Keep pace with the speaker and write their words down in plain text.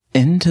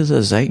Into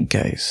the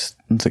Zeitgeist,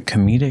 the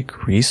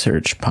comedic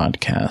research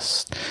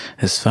podcast,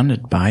 is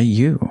funded by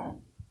you.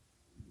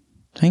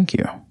 Thank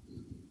you.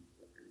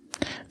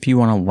 If you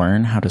want to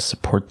learn how to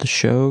support the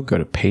show, go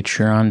to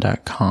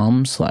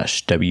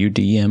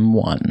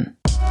patreon.com/WDM1.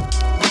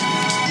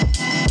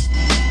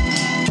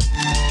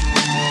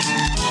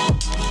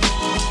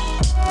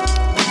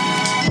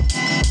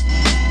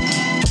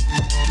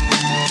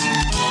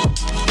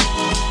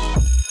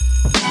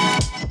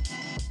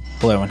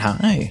 Hello and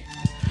hi.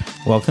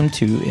 Welcome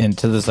to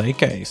Into the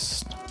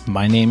Zeitgeist.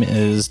 My name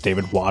is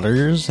David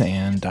Waters,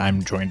 and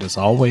I'm joined as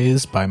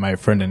always by my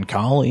friend and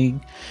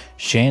colleague,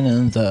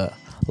 Shannon, the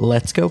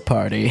Let's Go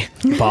Party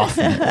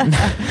Boffman.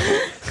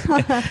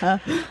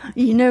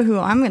 You know who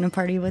I'm going to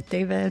party with,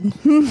 David.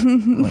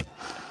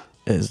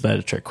 Is that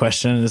a trick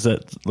question? Is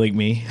that like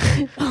me?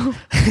 Oh,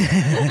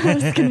 I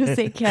was going to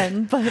say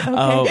Ken, but okay.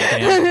 Oh,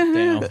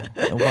 damn.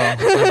 Well, I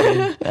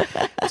mean,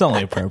 it's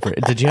only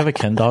appropriate. Did you have a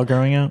Ken doll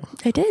growing up?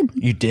 I did.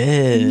 You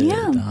did?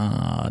 Yeah.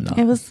 No.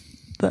 It was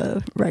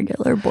the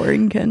regular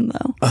boring Ken,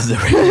 though. Oh, the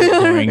regular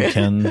boring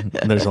Ken.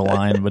 There's a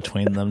line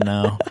between them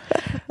now.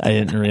 I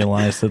didn't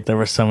realize that there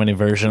were so many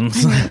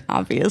versions.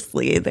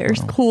 Obviously,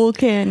 there's cool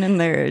Ken and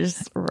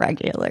there's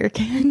regular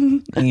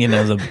Ken. You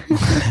know,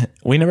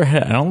 we never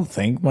had, I don't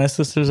think my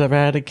sister's ever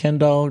had a Ken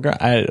doll.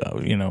 I've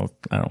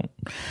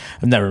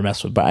never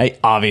messed with, but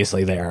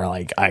obviously they are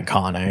like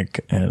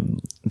iconic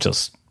and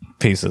just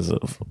pieces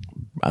of,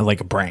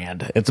 like a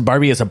brand.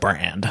 Barbie is a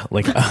brand,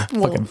 like a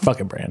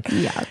fucking brand.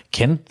 Yeah.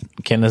 Ken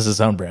is his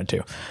own brand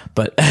tho.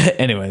 But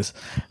anyways,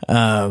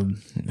 how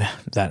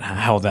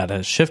that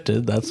has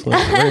shifted. That's what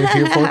we're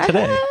here for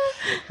today.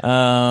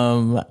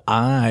 Our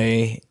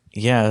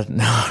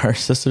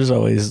sisters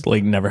always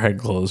like never had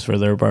clothes for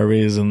their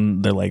Barbies,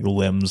 and their like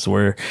limbs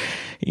were,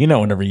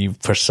 whenever you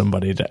push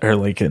somebody or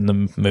like in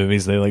the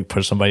movies, they like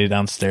push somebody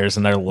downstairs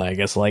and their leg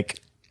is like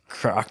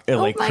crooked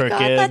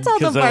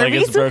because their leg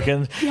is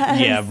broken.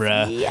 Yes, yeah,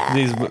 bruh.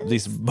 yes.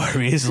 These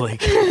Barbies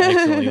like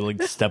actually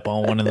like step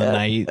on one in the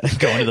night,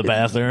 go into the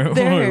bathroom.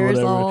 Their or hair's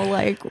whatever. all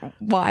like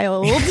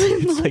wild.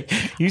 It's like,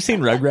 you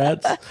seen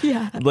Rugrats?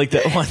 Yeah. Like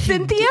that one.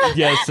 Cynthia?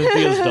 Yeah,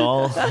 Cynthia's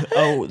doll.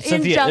 Oh,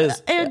 Cynthia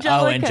is.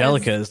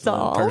 Angelica's is the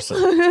doll. person.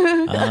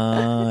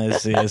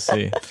 I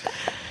see.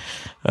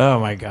 Oh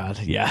my God.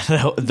 Yeah,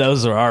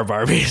 those are our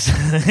Barbies.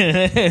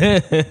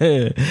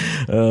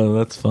 Oh,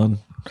 that's fun.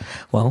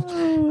 Well,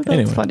 That's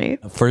anyway, funny.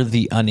 For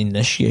the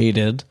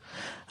uninitiated,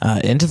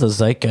 Into the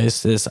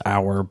Zeitgeist is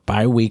our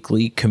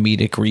bi-weekly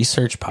comedic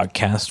research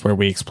podcast where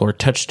we explore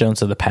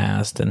touchstones of the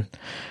past and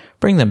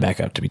bring them back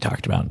up to be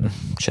talked about and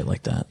shit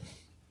like that.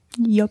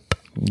 Yep.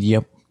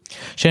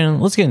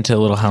 Shannon, let's get into a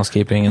little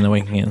housekeeping and then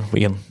we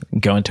can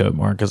go into it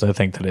more because I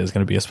think that is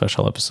going to be a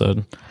special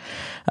episode.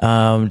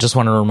 Just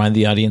want to remind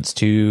the audience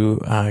to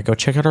go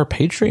check out our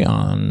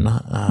Patreon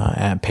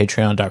at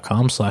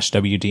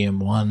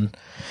patreon.com/WDM1.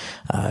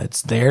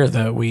 It's there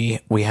that we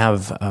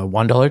have a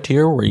 $1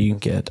 tier where you can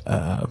get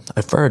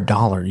for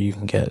 $1 you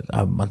can get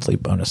a monthly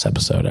bonus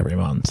episode every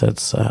month.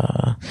 It's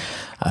I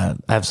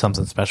have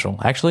something special.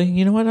 Actually,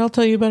 you know what? I'll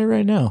tell you about it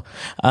right now.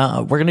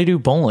 We're gonna do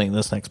bowling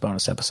this next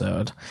bonus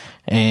episode,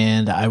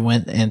 and I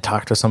went and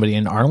talked to somebody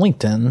in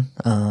Arlington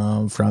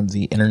from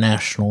the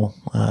International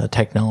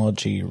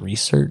Technology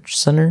Research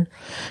Center.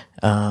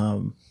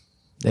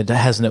 It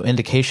has no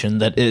indication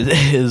that it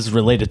is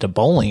related to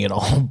bowling at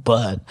all,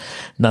 but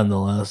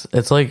nonetheless,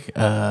 it's like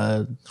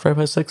it's right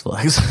by Six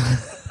Flags.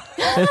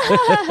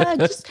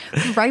 Just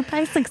right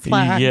by Six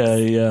Flags.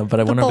 Yeah.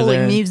 But I went over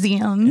there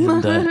museum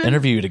and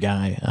interviewed a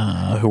guy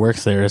who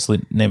works there. His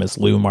name is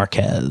Lou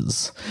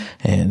Marquez,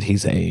 and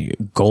he's a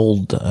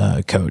gold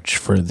coach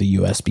for the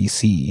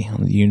USBC,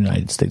 the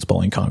United States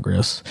Bowling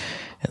Congress.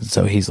 And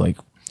so he's a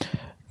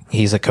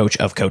coach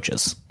of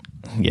coaches.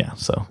 Yeah,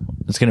 so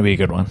it's going to be a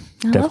good one.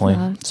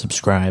 Definitely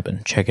subscribe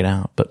and check it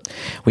out. But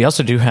we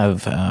also do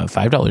have a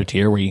 $5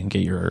 tier where you can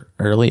get your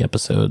early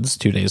episodes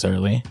 2 days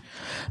early.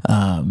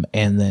 And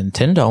then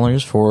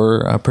 $10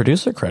 for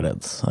producer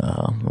credits.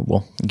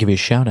 We'll give you a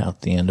shout out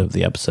at the end of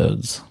the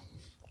episodes.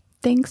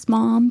 Thanks,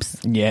 moms.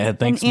 Yeah,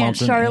 thanks, and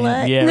moms. Aunt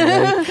Charlotte.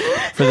 Yeah, right.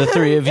 For the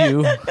three of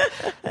you.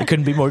 I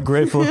couldn't be more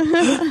grateful.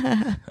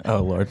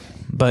 Oh, Lord.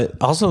 But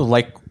also,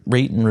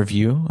 rate and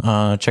review.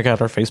 Check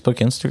out our Facebook,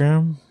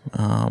 Instagram.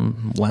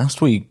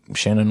 Last week,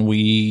 Shannon,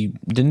 we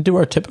didn't do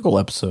our typical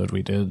episode.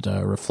 We did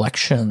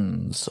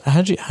reflections.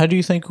 How do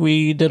you think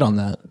we did on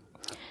that?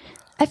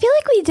 I feel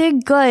like we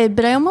did good,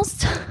 but I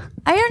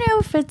don't know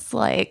if it's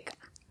like,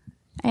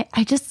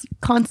 I just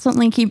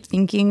constantly keep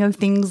thinking of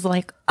things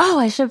like, oh,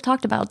 I should have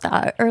talked about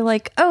that. Or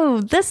like, oh,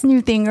 this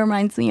new thing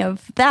reminds me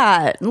of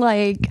that.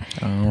 Like,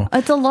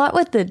 It's a lot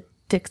with the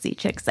Dixie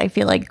Chicks, I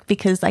feel like,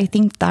 because I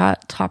think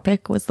that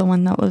topic was the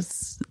one that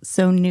was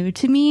so new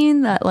to me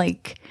that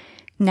like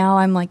now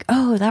I'm like,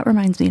 oh, that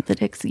reminds me of the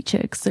Dixie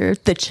Chicks or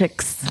the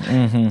Chicks.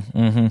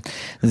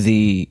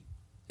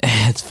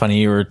 It's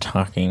funny you were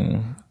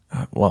talking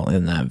well,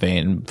 in that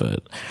vein,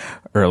 but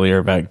earlier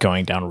about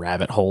going down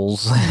rabbit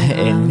holes,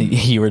 and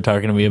you were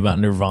talking to me about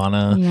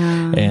Nirvana,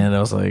 and I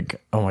was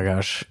like, oh my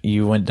gosh,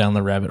 you went down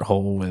the rabbit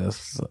hole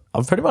with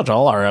pretty much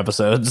all our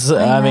episodes.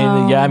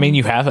 I mean,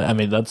 you have it. I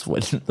mean, that's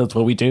what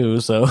we do.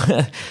 So,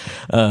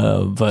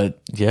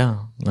 but yeah,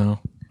 no.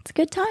 It's a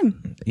good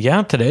time.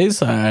 Yeah,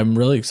 today's I'm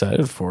really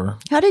excited for.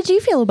 How did you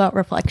feel about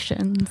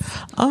Reflections?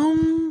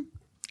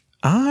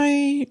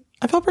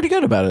 I felt pretty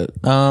good about it.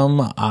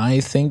 I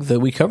think that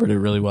we covered it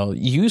really well.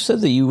 You said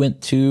that you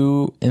went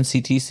to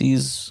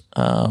NCTC's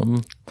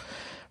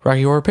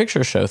Rocky Horror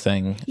Picture Show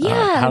thing.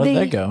 Yeah. How did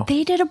that go?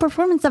 They did a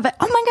performance of it.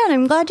 Oh my God,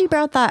 I'm glad you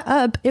brought that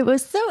up. It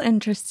was so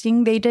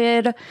interesting. They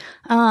did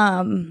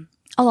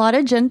a lot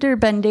of gender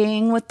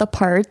bending with the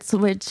parts,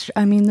 which,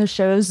 I mean, the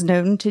show's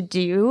known to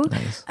do.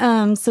 Nice.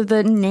 So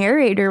the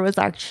narrator was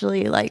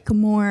actually like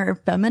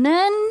more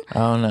feminine.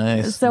 Oh,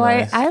 nice. So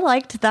nice. I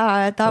liked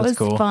that. That was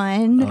cool.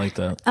 fun. I like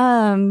that.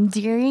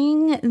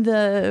 During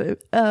the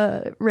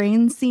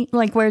rain scene,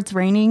 like where it's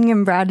raining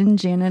and Brad and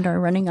Janet are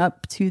running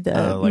up to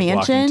the Like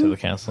mansion. walking to the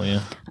castle,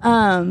 yeah.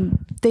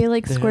 They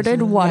like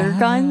squirted water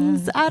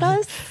guns at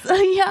us.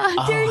 During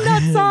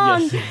that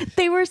song,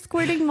 they were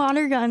squirting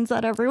water guns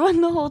at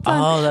everyone the whole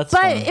time. Oh, that's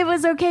but fun. it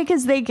was okay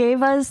because they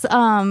gave us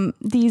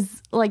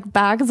these like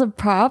bags of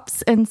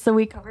props, and so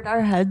we covered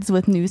our heads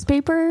with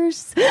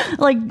newspapers,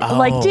 like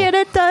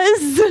Janet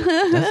does.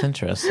 That's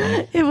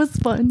interesting. It was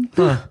fun.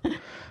 Huh.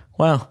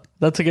 Wow,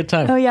 that's a good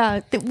time. Oh yeah,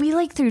 we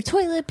like threw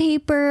toilet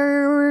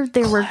paper.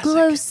 There were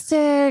glow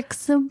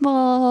sticks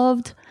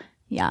involved.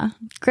 Yeah,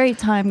 great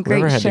time,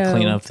 great Whoever show. had to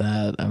clean up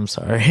that, I'm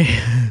sorry.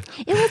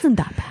 It wasn't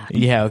that bad.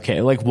 Yeah,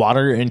 okay. Like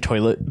water and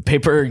toilet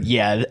paper,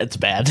 yeah, it's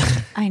bad.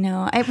 I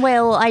know.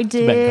 I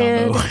did.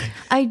 bad combo.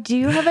 I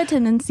do have a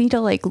tendency to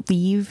like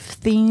leave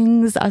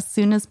things as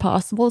soon as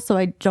possible so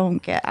I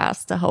don't get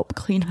asked to help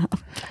clean up.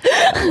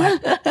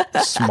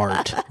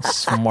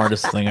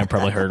 Smartest thing I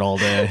probably heard all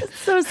day.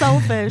 So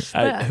selfish.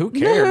 Who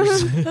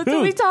cares? That's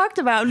what we talked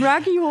about in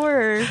Rocky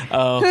Horror.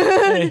 Oh,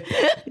 hey,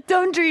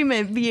 Don't dream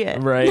it, be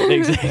it. right,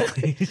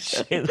 exactly.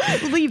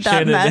 Leave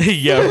that mess.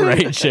 Yeah,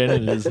 right.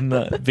 Shannon is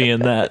not being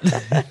that,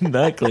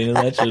 not cleaning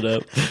that shit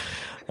up.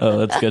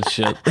 Oh, that's good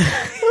shit.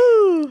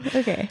 Ooh,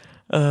 okay.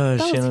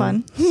 That was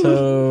fun.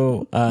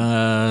 So,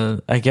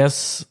 I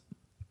guess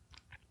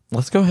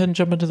let's go ahead and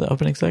jump into the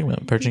opening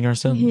segment, Purging Our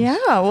Sins.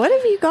 Yeah, what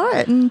have you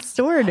got in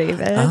store,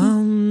 David? I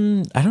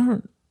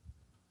don't.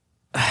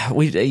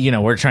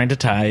 We're trying to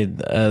tie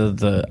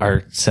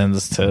our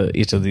sins to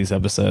each of these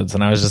episodes,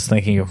 and I was just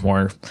thinking of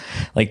more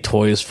like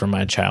toys from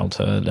my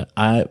childhood.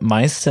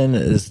 My sin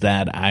is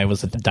that I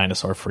was a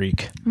dinosaur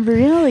freak.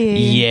 Really?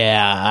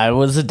 Yeah, I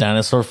was a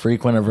dinosaur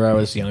freak whenever I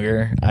was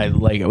younger. I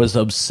was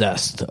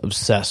obsessed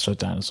with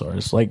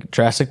dinosaurs. Like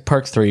Jurassic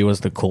Park 3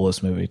 was the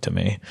coolest movie to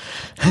me.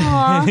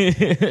 And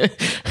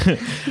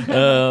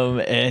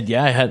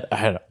yeah,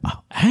 I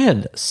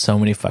had so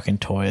many fucking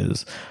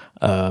toys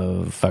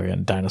of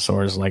fucking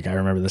dinosaurs. Like I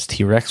remember this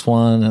T-Rex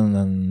one, and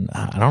then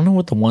I don't know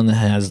what the one that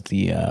has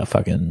the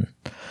fucking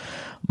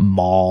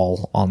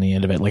maul on the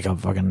end of it, like a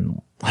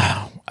fucking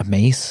a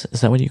mace.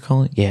 Is that what you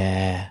call it?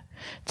 Yeah.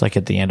 It's like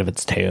at the end of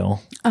its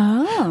tail.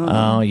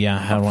 Oh yeah, I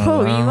had one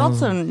of those. You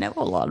also know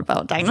a lot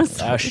about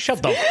dinosaurs.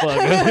 Shut the fuck up.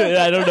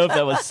 I don't know if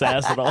that was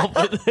sass at all,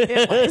 but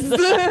It was.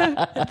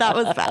 That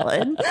was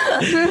valid.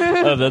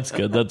 oh, that's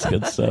good. That's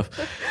good stuff.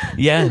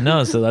 Yeah,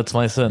 no, so that's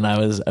my sin. I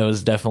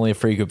was definitely a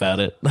freak about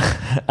it.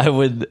 I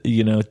would,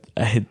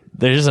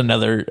 there's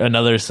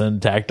another sin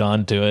tacked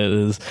on to it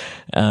is,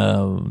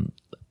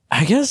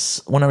 I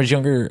guess when I was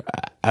younger,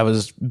 I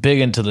was big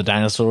into the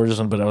dinosaurs,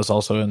 but I was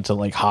also into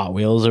like Hot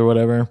Wheels or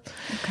whatever.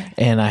 Okay.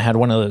 And I had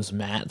one of those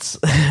mats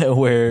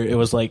where it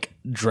was like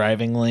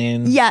driving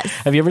lanes. Yes.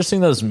 Have you ever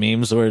seen those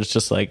memes where it's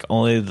just like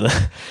only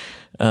the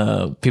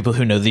people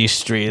who know these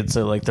streets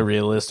are like the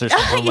realists or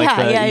something like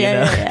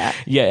that?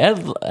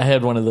 Yeah. I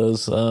had one of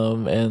those,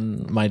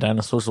 and my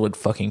dinosaurs would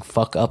fucking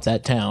fuck up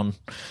that town.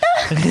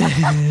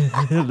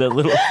 That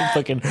little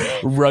fucking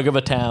rug of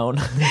a town.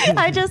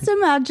 I just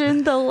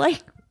imagine the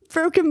like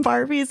broken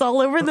Barbies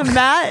all over the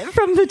mat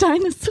from the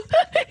dinosaurs.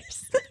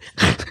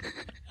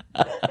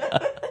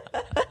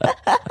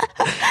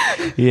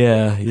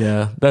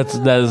 Yeah.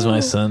 That is my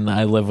son.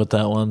 I live with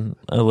that one.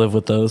 I live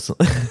with those.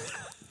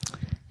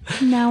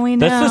 Now we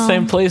know. That's the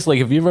same place.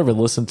 Like, if you've ever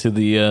listened to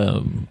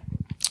the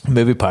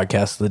movie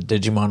podcast, the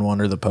Digimon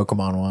one or the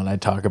Pokemon one, I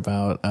talk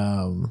about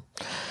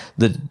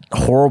the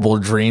horrible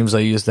dreams I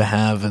used to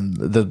have, and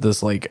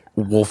this like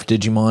wolf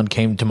Digimon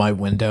came to my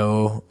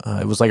window.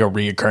 It was like a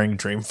reoccurring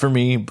dream for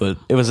me, but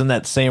it was in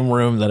that same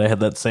room that I had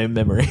that same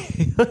memory.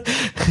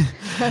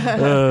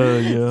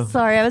 Yeah.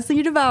 Sorry, I was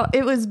thinking about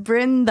it was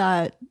Bryn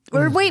that.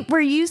 Or wait, were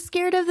you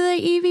scared of the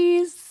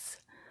Eevees?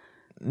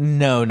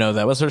 No,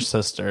 that was her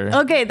sister.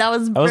 Okay, that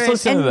was Bryn. I was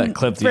listening to that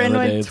clip the Bryn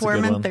other day. would It's a good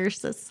torment one. their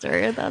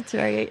sister. That's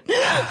right.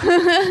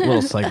 A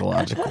little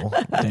psychological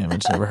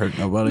damage never hurt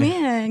nobody.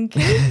 Man,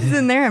 kids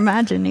and their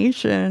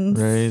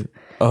imaginations. Right.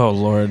 Oh,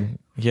 Lord.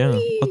 Yeah,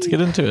 let's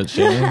get into it,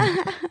 Shannon.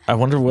 I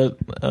wonder what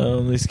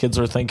these kids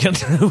are thinking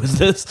with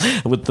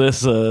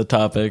this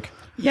topic.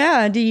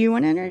 Yeah, do you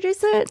want to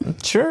introduce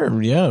it?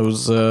 Sure. Yeah, it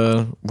was.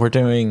 We're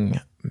doing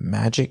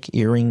Magic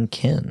Earring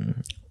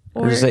Kin,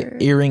 or is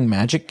it Earring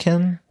Magic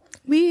Kin?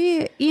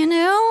 I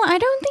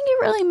don't think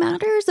it really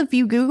matters if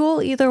you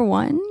Google either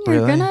one.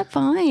 You're gonna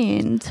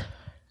find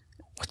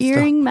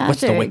earring magic.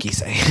 What's the wiki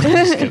say?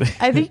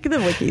 I think the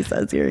wiki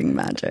says earring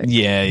magic.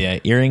 Yeah,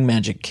 Earring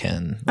Magic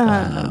Kin.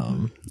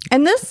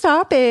 And this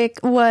topic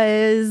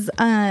was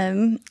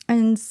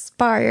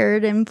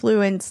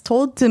influenced,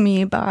 told to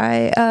me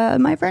by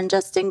my friend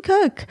Justin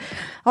Cook.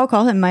 I'll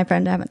call him my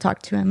friend. I haven't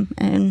talked to him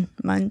in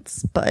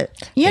months,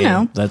 but you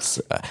know.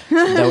 That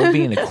would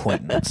be an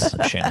acquaintance,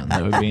 Shannon.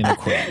 That would be an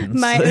acquaintance.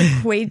 My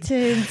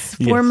acquaintance,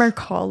 former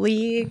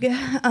colleague,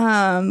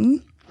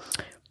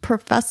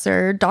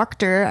 professor,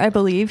 doctor, I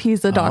believe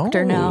he's a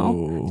doctor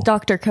now.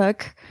 Dr.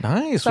 Cook.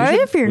 Nice. Sorry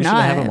if you're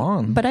not. Have him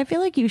on. But I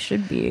feel like you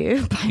should be.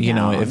 If he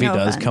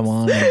does come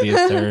on, it'd be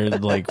a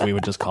third. Like, we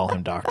would just call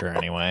him doctor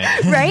anyway.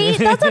 Right?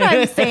 That's what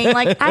I'm saying.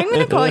 Like, I'm going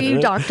to call you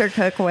Dr.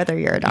 Cook, whether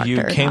you're a doctor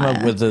You came or not.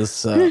 up with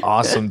this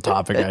awesome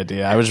topic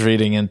idea. I was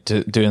reading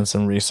into doing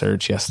some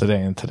research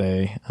yesterday and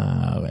today.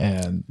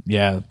 And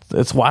yeah,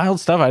 it's wild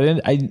stuff.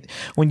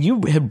 When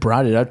you had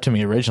brought it up to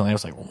me originally, I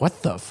was like,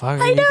 what the fuck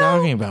are you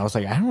talking about? I was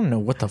like, I don't know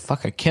what the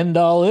fuck a Ken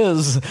doll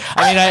is.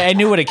 I mean, I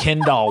knew what a Ken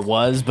doll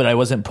was, but I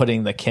wasn't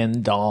putting the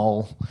Ken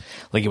doll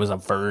like it was a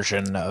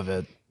version of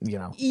it,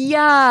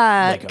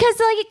 Yeah, because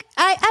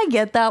I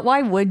get that.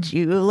 Why would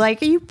you?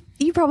 Like, you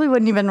probably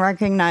wouldn't even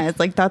recognize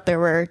that there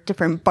were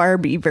different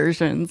Barbie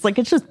versions. Like,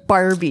 it's just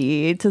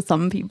Barbie to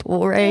some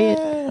people, right?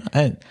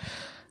 I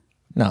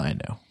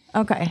know.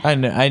 Okay.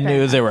 I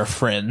knew there were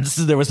friends.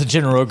 There was a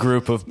general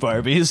group of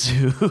Barbies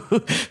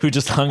who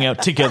just hung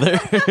out together.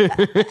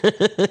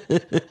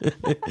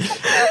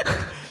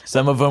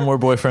 Some of them were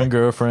boyfriend,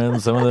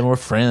 girlfriends. Some of them were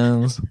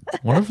friends. I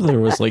wonder if there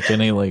was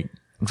any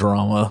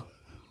drama.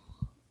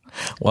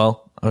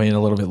 Well, I mean,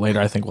 a little bit later,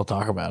 I think we'll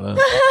talk about it.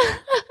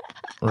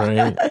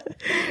 Right?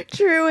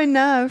 True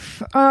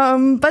enough.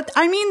 But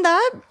I mean,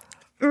 that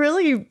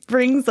really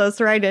brings us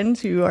right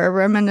into our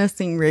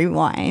reminiscing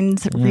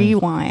rewind.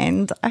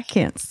 Rewind. I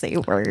can't say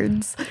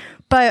words.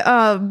 But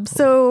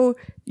so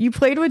you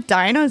played with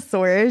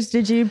dinosaurs.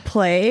 Did you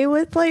play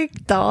with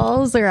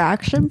dolls or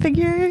action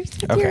figures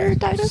with your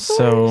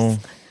dinosaurs?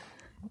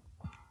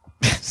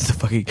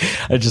 So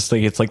I just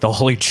think it's the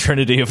holy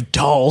trinity of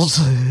dolls.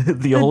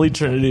 The holy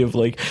trinity of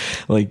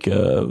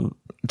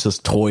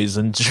just toys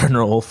in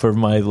general for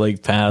my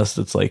past.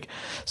 It's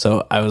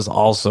so I was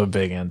also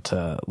big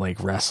into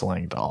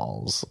wrestling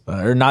dolls,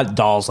 or not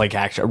dolls,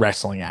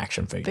 wrestling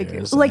action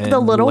figures, the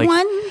little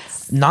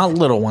ones. Not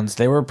little ones.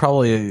 They were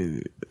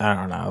probably, I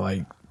don't know,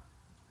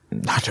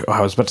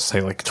 I was about to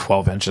say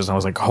 12 inches. And I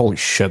was like, holy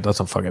shit, that's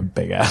a fucking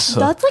big ass.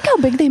 That's how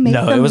big they make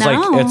them now. No, it was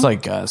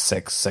it's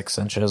 6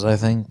 inches, I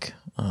think.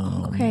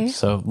 Okay.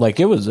 So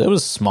it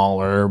was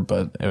smaller,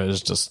 but it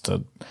was just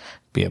to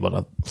be able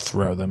to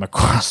throw them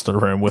across the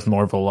room with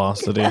more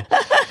velocity.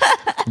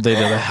 They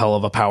did a hell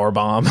of a power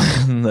bomb,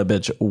 and the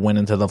bitch went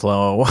into the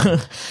flow.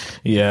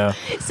 Yeah.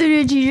 So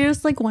did you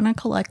just want to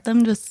collect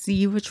them to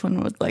see which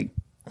one would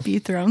be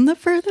thrown the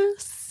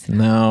furthest?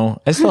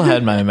 No, I still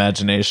had my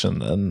imagination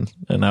then,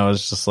 and I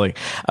was just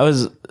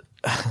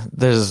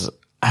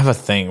I have a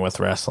thing with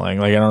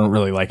wrestling. I don't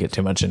really like it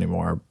too much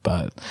anymore,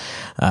 but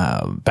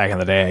back in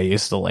the day, I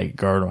used to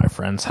go to my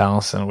friend's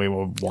house and we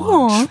would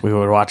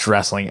watch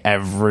wrestling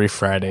every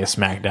Friday,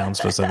 SmackDown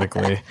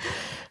specifically.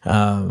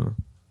 And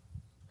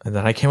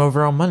then I came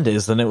over on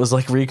Mondays, and it was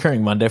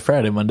recurring Monday,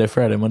 Friday.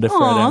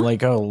 I'm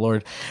like, oh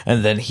Lord.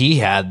 And then he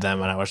had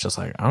them, and I was just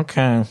like,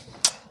 okay,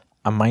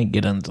 I might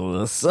get into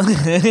this.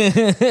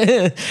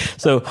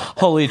 So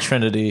Holy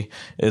Trinity,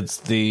 it's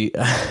the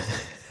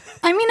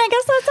I mean, I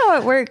guess that's how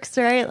it works,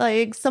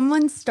 right?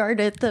 Someone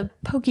started the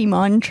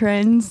Pokemon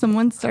trend,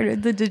 someone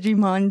started the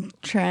Digimon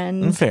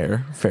trend.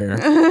 Fair.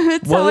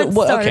 It's how it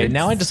starts. Okay,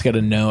 now I just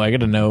gotta know. I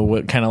gotta know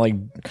what kind of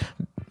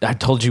I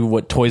told you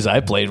what toys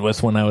I played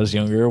with when I was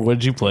younger. What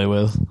did you play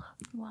with?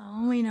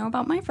 Well, we know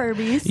about my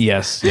Furbies.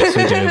 Yes, we do.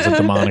 The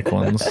demonic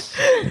ones.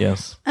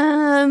 Yes.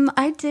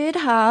 I did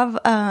have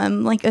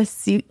a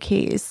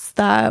suitcase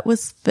that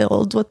was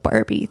filled with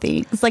Barbie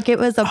things. It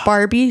was a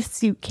Barbie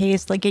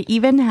suitcase. It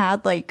even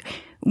had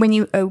when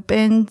you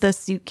opened the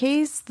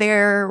suitcase,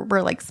 there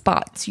were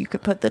spots you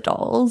could put the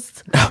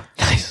dolls. Oh,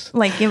 nice.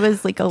 It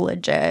was a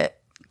legit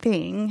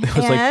thing. It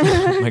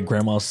was my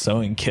grandma's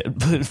sewing kit,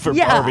 but for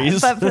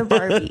Barbies. But for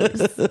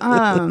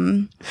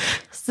Barbies.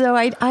 So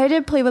I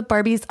did play with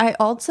Barbies. I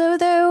also,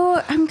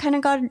 though, I'm kind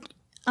of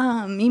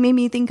You made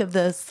me think of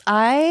this.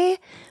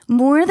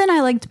 More than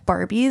I liked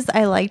Barbies,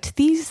 I liked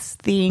these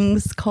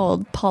things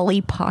called Polly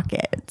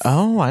Pockets.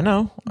 Oh, I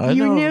know.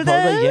 You knew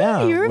that?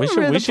 Yeah. You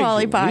remember the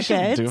Polly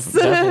Pockets. We should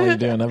definitely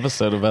do an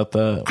episode about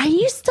that. I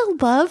used to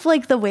love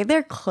like the way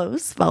their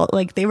clothes felt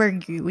like they were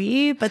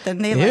gooey, but then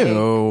they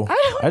Ew.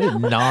 I did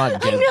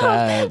not get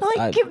that.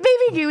 Like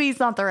maybe gooey's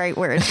not the right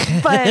word,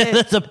 but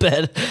that's a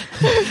bed.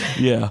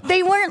 Yeah.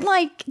 They weren't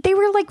like they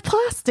were like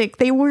plastic.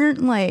 They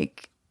weren't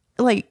like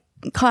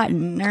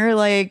cotton or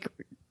like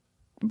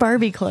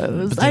Barbie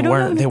clothes. But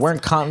they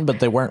weren't cotton, but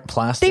they weren't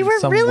plastic. They were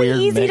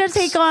really easy mix. to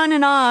take on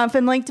and off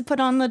and like to put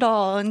on the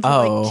doll and to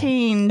like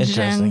change.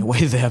 Interesting.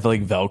 Wait, they have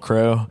like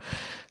Velcro?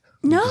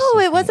 No,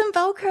 it wasn't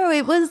Velcro.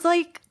 It was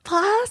like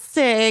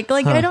plastic.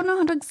 Like I don't know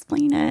how to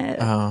explain it.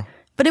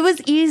 But it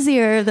was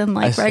easier than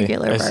like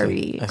regular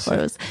Barbie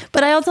clothes.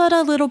 But I also had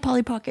a little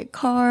Polly Pocket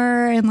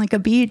car and like a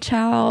beach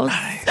house.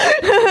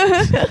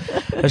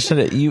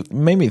 You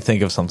made me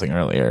think of something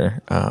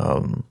earlier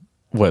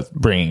with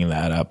bringing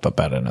that up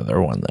about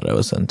another one that I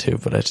was into,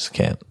 but I just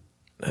can't.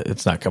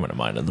 It's not coming to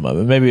mind at the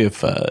moment. Maybe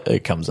if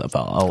it comes up,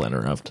 I'll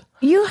interrupt.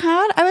 I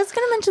was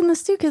going to mention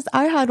this too because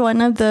I had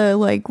one of the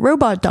like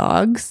robot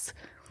dogs.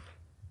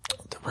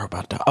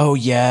 Robot dog. Oh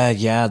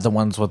yeah, the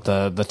ones with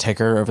the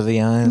ticker over the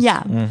eyes.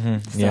 Yeah,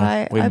 so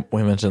yeah.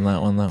 We mentioned that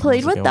one.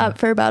 Played with that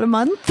for about a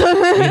month.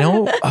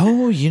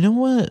 you know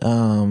what?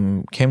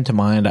 Came to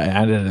mind. I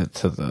added it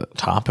to the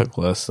topic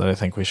list that I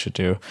think we should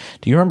do.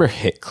 Do you remember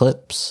Hit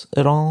Clips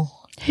at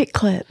all? Hit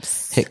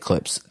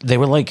Clips. They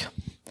were like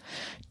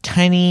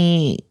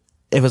tiny.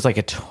 It was like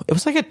a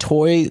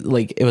toy.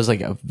 Like it was like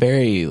a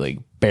very like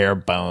bare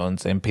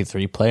bones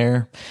MP3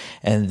 player,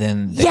 and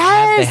then they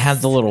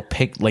had the little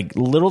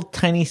little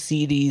tiny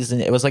CDs,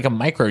 and it was like a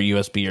micro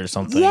USB or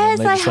something.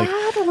 Yes, I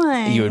had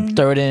one. You would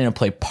throw it in and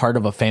play part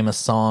of a famous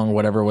song,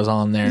 whatever was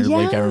on there. Yeah.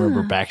 Like I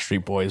remember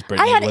Backstreet Boys, Britney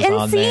I had was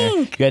on there.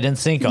 You had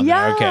NSYNC on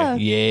there. Okay,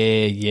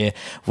 yeah.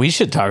 We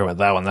should talk about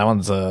that one.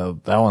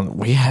 That one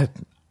we had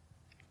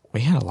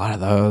a lot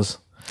of those.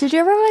 Did you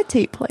ever have a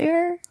tape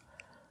player?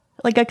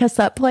 Like a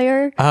cassette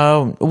player?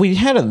 We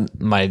had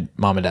my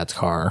mom and dad's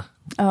car.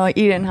 Oh, you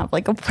didn't have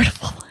like a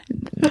portable one.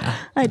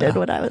 I did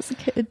when I was a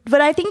kid.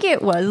 But I think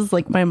it was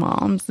like my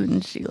mom's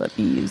and she let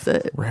me use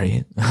it.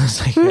 Right. I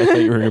was like, I thought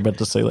you were about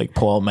to say like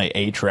pull out my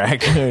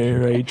A-track.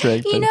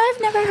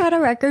 I've never had a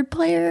record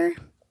player.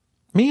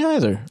 Me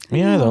either.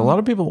 A lot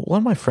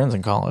of my friends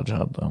in college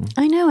had them.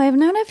 I know. I've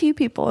known a few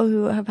people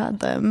who have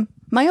had them.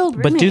 My old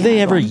roommate. But do they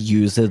ever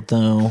use it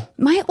though?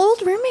 My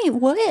old roommate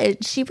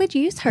would. She would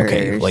use hers.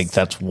 Okay, like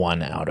that's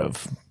one out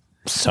of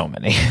so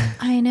many.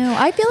 I know.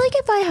 I feel like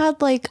if I had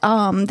like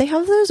they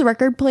have those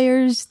record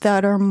players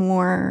that are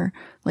more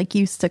like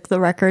you stick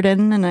the record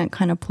in and it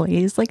kind of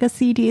plays like a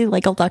CD,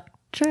 like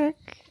electric.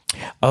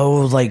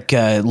 Oh, like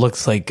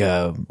looks like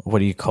what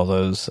do you call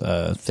those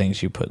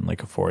things you put in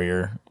like a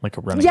foyer, like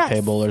a running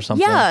table or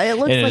something? Yeah, it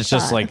looks and like it's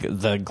just like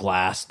the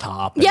glass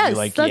top. And yes,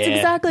 that's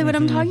exactly what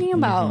I'm talking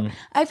about.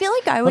 I feel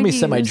like I would. Let me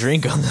set my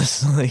drink on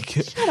this. Like,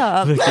 shut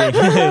up.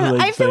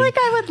 I feel like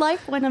I would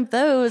like one of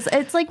those.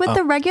 It's like with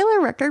the regular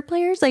record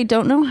players, I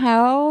don't know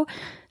how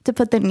to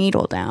put the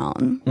needle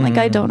down. Like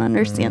I don't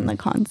understand the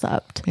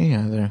concept.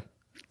 Yeah, there.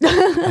 I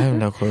have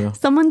no clue.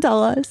 Someone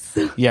tell us.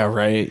 Yeah,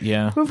 right.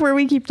 Yeah. Before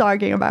we keep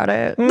talking about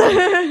it.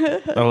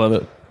 I love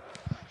it.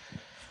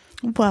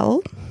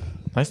 Well.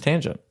 Nice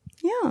tangent.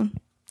 Yeah.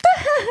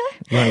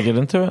 You want to get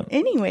into it?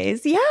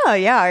 Anyways, yeah.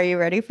 Are you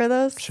ready for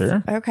this?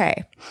 Sure.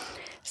 Okay.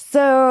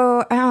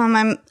 So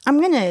I'm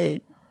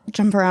gonna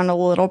jump around a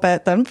little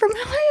bit then from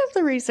how I have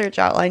the research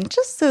outline,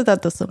 just so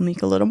that this will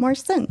make a little more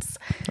sense.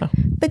 Oh.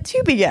 But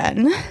to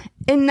begin,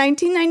 in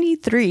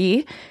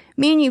 1993.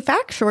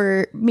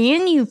 Manufacturers,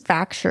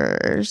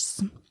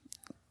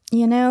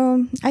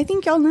 I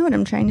think y'all know what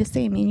I'm trying to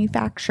say.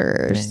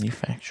 Manufacturers.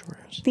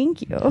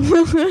 Thank you.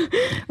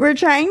 We're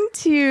trying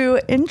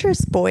to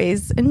interest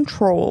boys in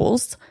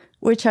trolls,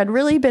 which had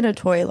really been a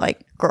toy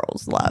like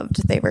girls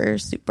loved. They were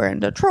super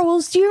into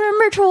trolls. Do you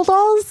remember troll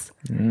dolls?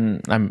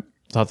 I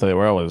thought they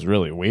were always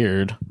really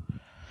weird.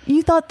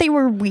 You thought they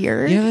were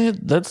weird? Yeah,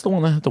 that's the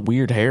one that had the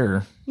weird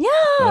hair.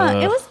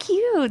 Yeah, it was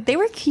cute. They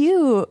were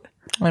cute.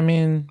 I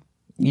mean...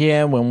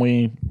 Yeah, when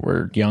we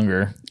were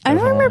younger. I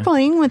remember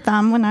playing with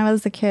them when I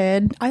was a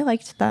kid. I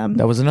liked them.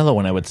 That was another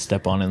one I would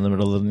step on in the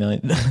middle of the night.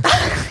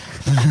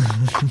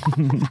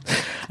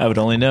 I would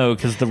only know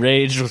because the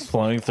rage was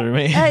flowing through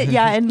me.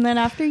 Yeah, and then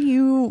after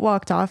you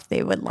walked off,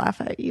 they would laugh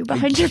at you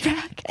behind your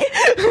back.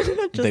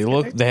 They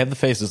had the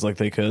faces like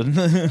they could.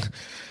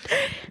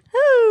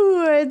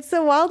 Oh, and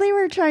so while they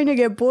were trying to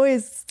get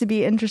boys to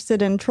be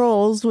interested in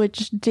trolls,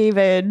 which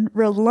David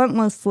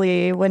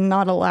relentlessly would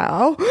not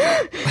allow...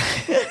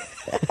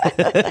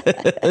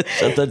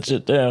 Shut that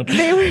shit down.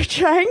 They were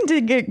trying to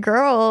get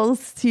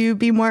girls to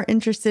be more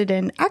interested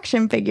in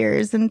action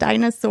figures and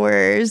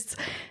dinosaurs.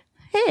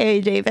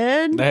 Hey,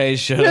 David. Hey,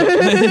 shut up.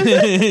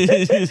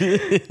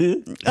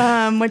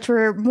 Which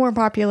were more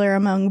popular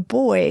among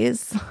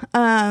boys.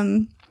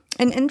 And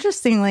And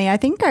interestingly, I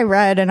think I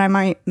read, and I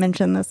might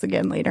mention this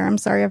again later, I'm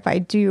sorry if I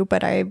do,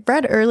 but I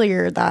read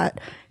earlier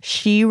that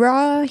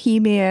She-Ra,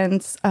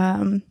 He-Man's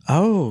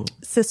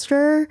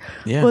sister,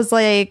 Yeah. was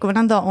like one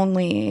of the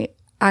only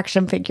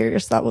action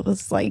figures that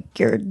was like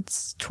geared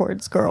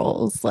towards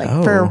girls like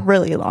for a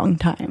really long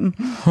time.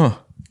 Huh.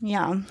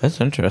 Yeah.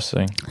 That's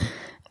interesting.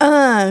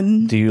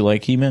 Do you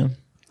like He-Man?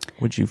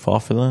 Would you fall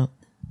for that?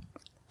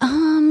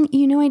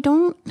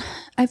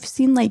 I've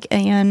seen like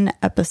an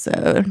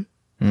episode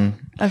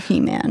of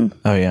He-Man.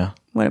 Oh, yeah.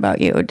 What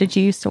about you? Did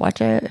you used to watch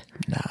it?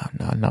 No,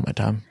 not my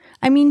time.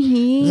 I mean,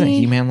 Isn't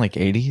He-Man like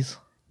 80s?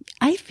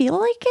 I feel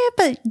like it,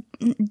 but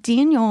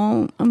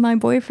Daniel, my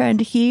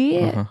boyfriend,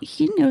 he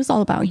knows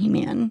all about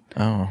He-Man.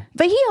 Oh.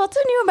 But he also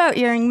knew about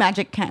Earring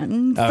Magic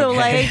Ken. So, Okay.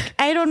 like,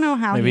 I don't know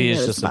how Maybe he he's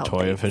knows just a about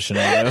toy things.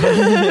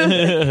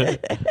 aficionado.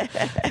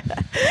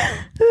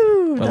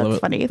 Ooh, love that's it.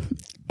 funny.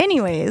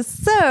 Anyways,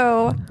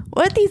 so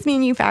what these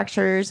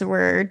manufacturers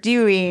were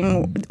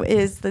doing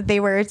is that they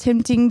were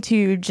attempting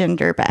to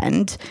gender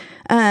bend,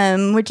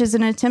 which is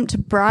an attempt to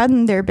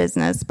broaden their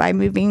business by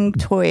moving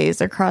toys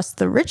across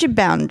the rigid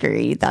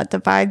boundary that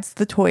divides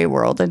the toy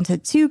world into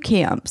two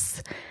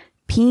camps,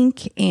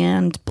 pink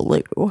and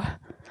blue.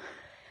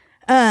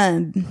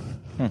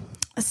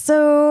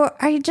 So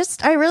I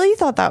really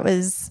thought that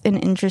was an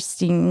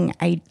interesting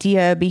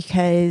idea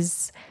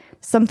because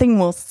something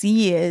we'll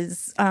see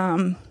is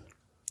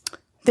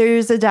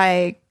there's a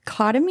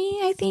dichotomy,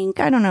 I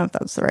think. I don't know if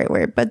that's the right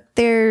word, but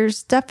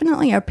there's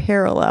definitely a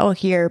parallel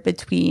here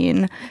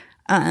between,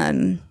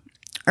 or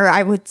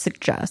I would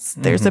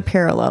suggest there's a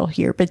parallel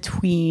here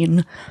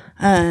between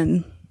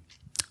the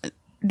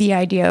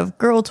idea of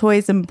girl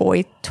toys and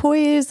boy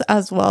toys,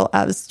 as well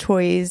as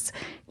toys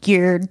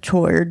geared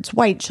towards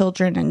white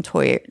children and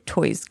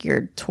toys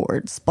geared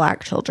towards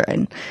black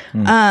children.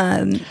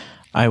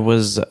 I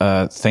was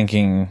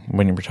thinking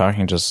when you were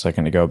talking just a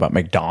second ago about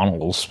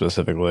McDonald's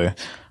specifically.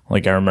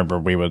 Like, I remember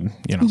we would,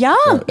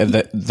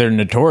 they're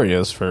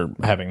notorious for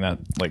having that,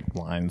 like,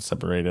 line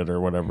separated or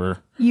whatever.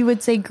 You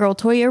would say girl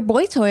toy or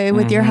boy toy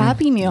with your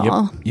Happy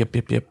Meal. Yep.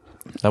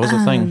 That was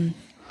a thing.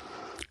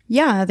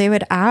 Yeah, they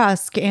would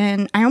ask.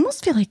 And I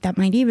almost feel like that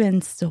might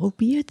even still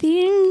be a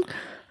thing,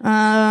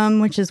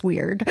 which is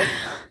weird.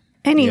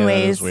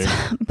 Anyways, weird.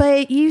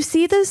 But you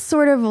see this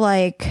sort of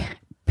like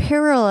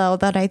parallel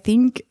that I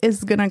think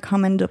is going to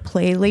come into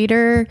play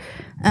later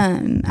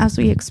as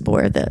we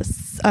explore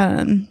this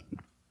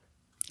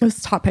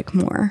topic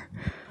more.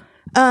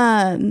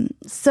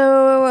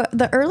 So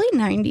the early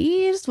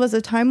 90s was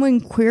a time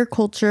when queer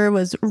culture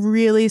was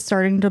really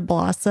starting to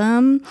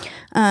blossom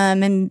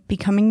and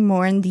becoming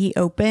more in the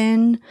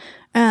open.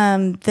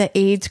 The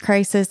AIDS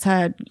crisis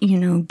had,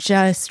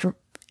 just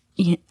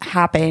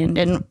happened,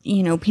 and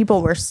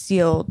people were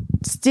still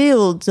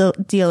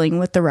dealing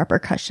with the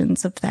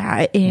repercussions of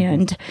that,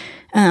 and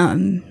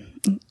the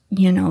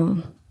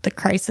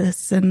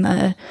crisis and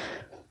the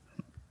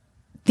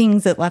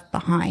things it left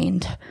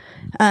behind.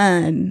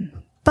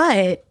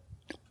 But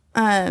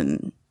I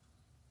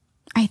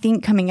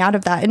think coming out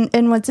of that,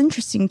 and what's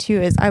interesting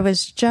too is I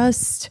was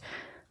just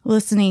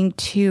listening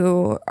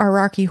to our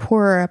Rocky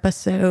Horror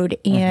episode,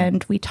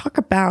 and we talk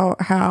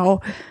about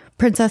how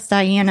Princess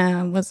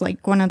Diana was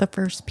like one of the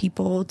first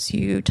people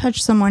to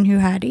touch someone who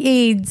had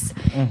AIDS,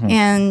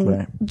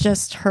 and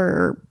just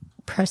her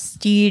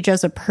prestige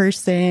as a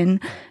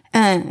person,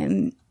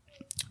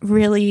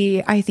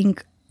 really, I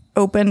think,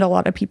 opened a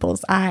lot of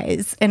people's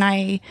eyes. And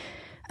I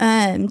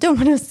don't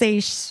want to say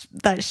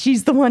that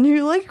she's the one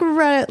who like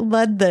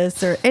led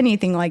this or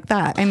anything like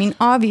that. I mean,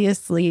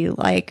 obviously,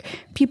 like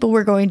people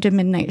were going to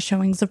midnight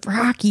showings of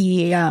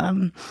Rocky.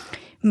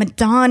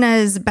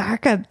 Madonna's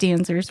backup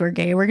dancers were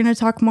gay. We're going to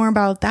talk more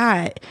about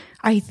that.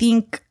 I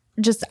think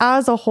just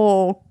as a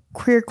whole,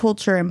 queer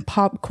culture and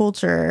pop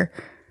culture,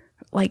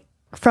 like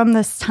from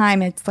this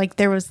time, it's like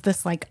there was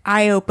this like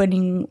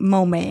eye-opening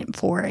moment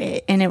for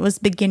it. And it was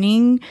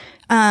beginning,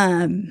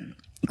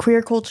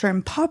 queer culture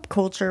and pop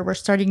culture were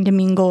starting to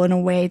mingle in a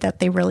way that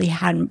they really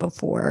hadn't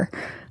before.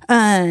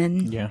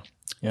 And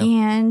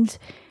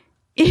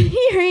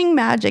Earring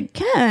Magic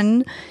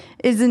Ken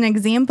is an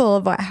example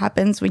of what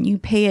happens when you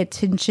pay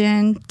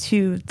attention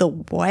to the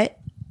what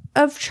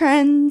of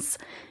trends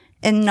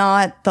and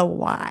not the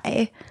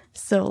why.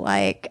 So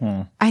like,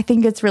 I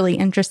think it's really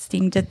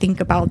interesting to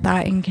think about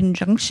that in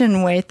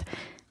conjunction with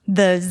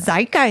the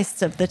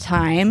zeitgeist of the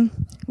time.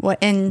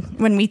 And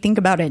when we think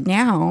about it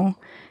now,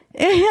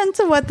 and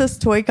to what this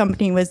toy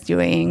company was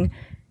doing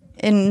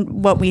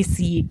and what we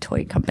see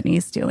toy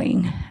companies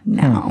doing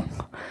now,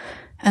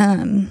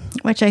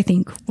 which I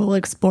think we'll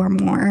explore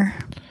more.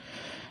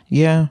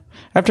 Yeah.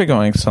 After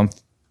going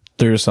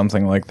through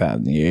something like that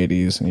in the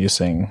 80s and you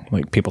seeing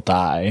like people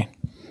die,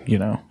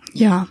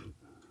 Yeah.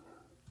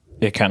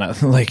 it kind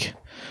of like,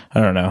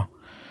 I don't know,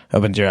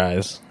 opened your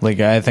eyes. Like,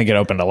 I think it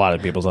opened a lot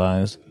of people's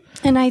eyes.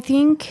 And I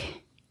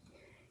think,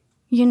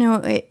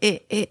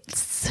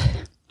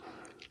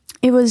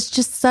 it was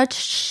just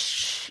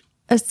such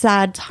a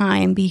sad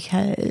time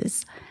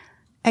because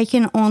I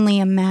can only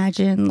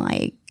imagine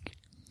like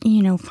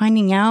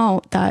finding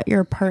out that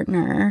your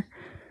partner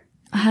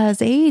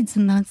has AIDS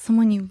and that's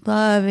someone you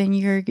love, and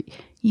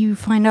you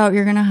find out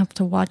you're going to have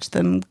to watch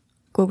them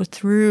go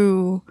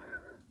through,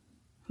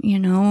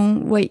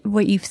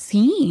 what you've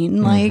seen.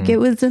 Mm-hmm. Like, it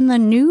was in the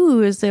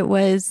news. It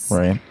was.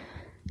 Right.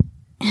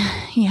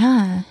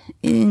 Yeah.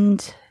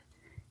 And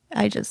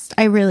I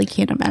really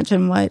can't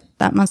imagine what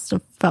that must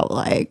have felt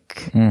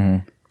like.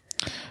 Mm-hmm.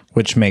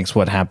 Which makes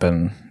what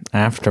happened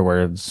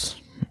afterwards,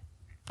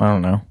 I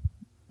don't know.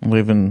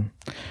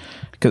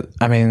 Cause,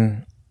 I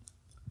mean,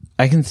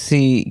 I can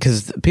see,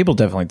 because people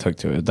definitely took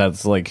to it.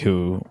 That's like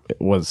who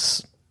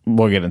was,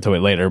 we'll get into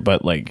it later,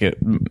 but like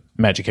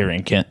Magic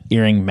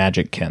Earring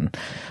Magic Ken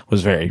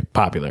was very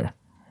popular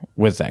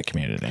with that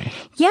community.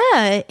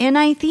 Yeah. And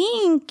I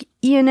think,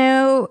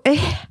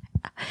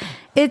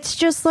 it's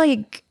just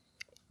like,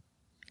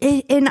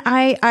 and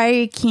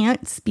I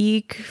can't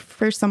speak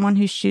for someone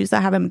whose shoes I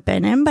haven't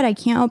been in, but I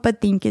can't help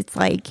but think it's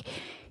like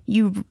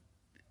you,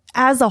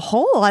 as a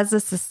whole, as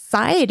a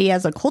society,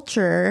 as a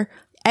culture,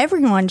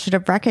 everyone should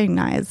have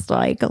recognized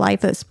like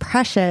life is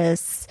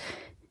precious.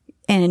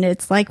 And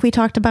it's like we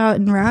talked about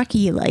in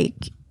Rocky,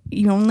 like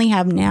you only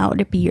have now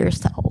to be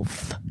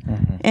yourself.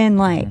 Mm-hmm. And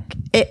like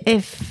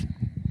if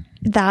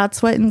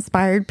that's what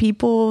inspired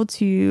people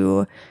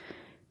to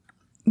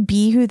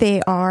be who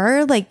they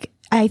are, like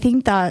I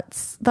think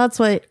that's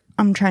what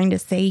I'm trying to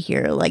say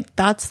here. Like,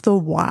 that's the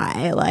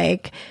why.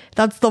 Like,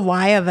 that's the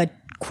why of a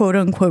quote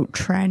unquote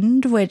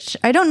trend, which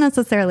I don't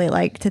necessarily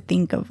like to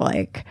think of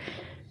like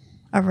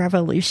a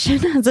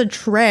revolution as a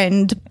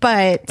trend,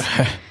 but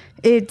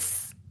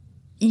it's,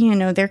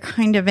 they're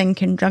kind of in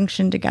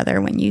conjunction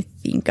together when you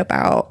think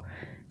about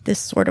this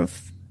sort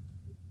of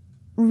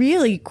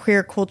really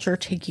queer culture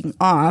taking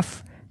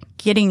off,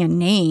 getting a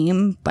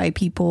name by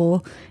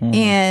people,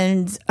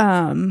 and,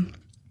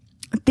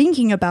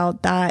 thinking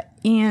about that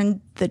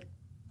and the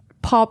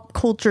pop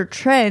culture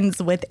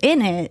trends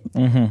within it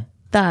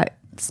that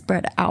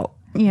spread out,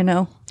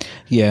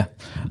 Yeah.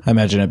 I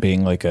imagine it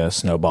being like a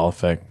snowball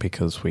effect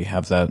because we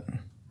have that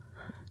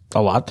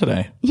a lot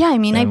today. Yeah. I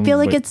mean, I feel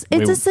like it's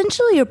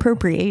essentially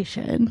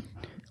appropriation.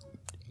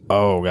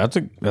 Oh, that's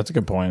a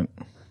good point.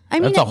 I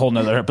mean, that's a whole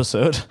nother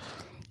episode.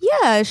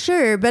 Yeah,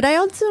 sure. But I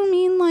also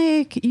mean,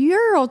 like,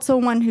 you're also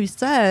one who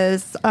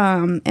says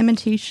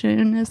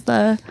imitation is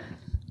the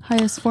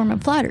highest form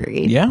of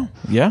flattery. Yeah,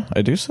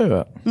 I do say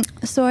that.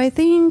 So I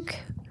think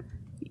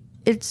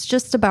it's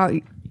just about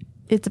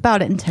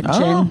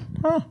intention.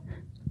 Oh.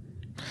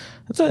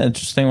 That's an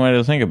interesting way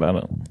to think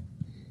about it.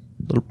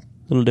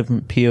 Little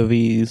different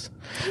POVs.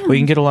 Yeah. We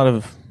can get a lot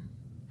of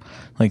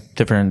like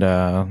different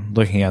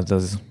looking at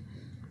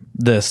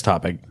this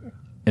topic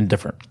in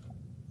different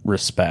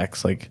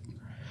respects. Like,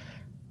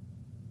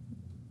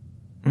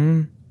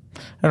 I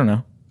don't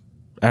know.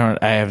 I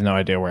have no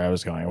idea where I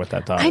was going with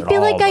that thought. I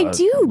feel like I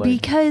do,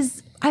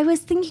 because I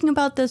was thinking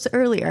about this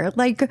earlier.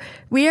 Like,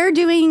 we are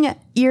doing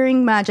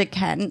Earring Magic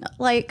Ken.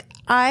 Like,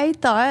 I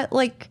thought,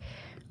 like,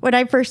 when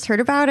I first heard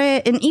about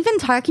it, and even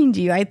talking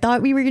to you, I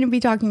thought we were going to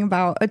be talking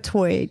about a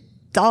toy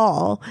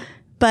doll.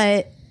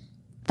 But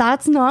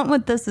that's not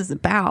what this is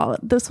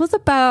about. This was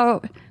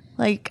about,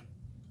 like,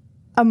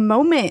 a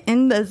moment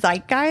in the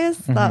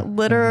zeitgeist that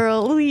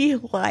literally,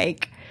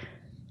 like,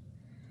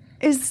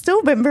 it's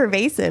still been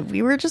pervasive.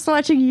 We were just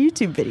watching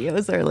YouTube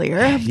videos earlier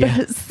of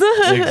this.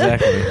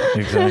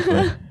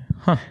 Exactly.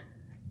 Huh.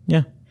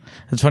 Yeah.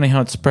 It's funny how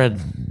it spread.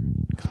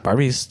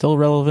 Barbie's still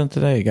relevant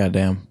today,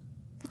 goddamn.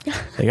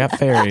 They got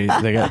fairies.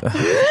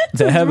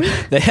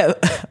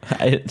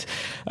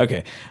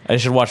 Okay, I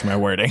should watch my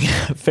wording.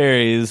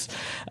 Fairies.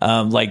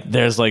 Like,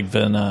 there's like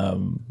been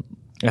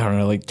I don't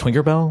know, like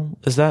Tinkerbell?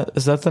 Is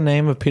that the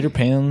name of Peter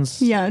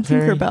Pan's? Yeah,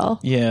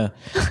 Tinkerbell. Yeah.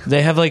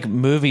 They have like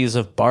movies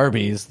of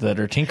Barbies that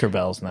are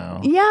Tinkerbells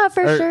now. Yeah,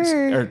 for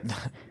sure. Or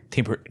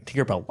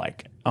Tinkerbell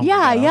like. Oh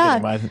yeah.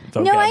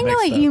 No, I know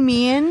what you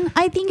mean.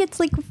 I think it's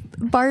like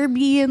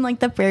Barbie and like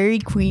the Fairy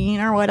Queen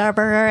or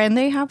whatever, and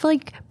they have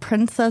like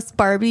Princess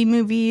Barbie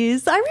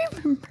movies. I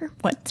remember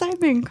one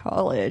time in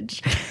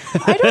college,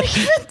 I don't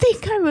even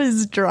think I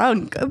was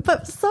drunk,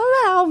 but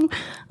somehow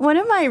one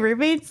of my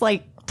roommates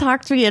like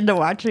talked me into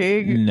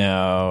watching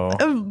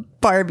a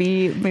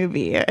Barbie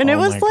movie, and it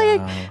was like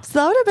God. So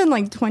that would have been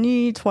like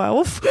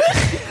 2012.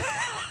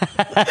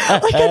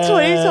 Like a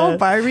 2012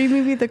 Barbie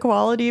movie. The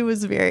quality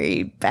was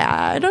very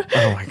bad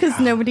because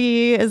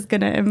nobody is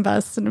gonna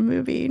invest in a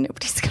movie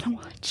nobody's gonna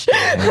watch.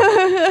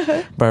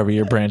 Barbie,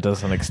 your brand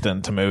doesn't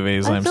extend to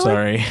movies. I'm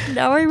sorry. Like,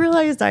 now I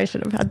realized I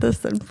should have had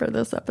this in for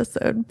this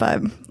episode,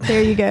 but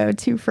there you go,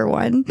 2 for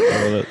 1.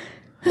 I love it.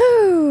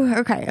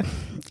 Okay.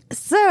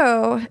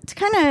 So to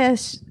kind of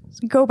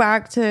go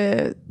back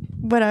to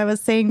what I was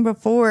saying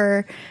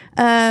before,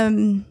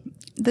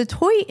 the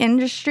toy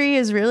industry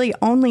is really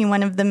only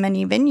one of the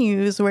many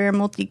venues where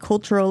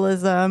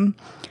multiculturalism,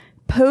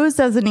 posed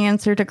as an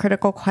answer to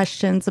critical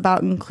questions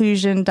about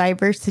inclusion,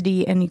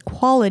 diversity, and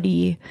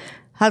equality,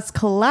 has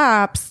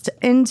collapsed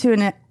into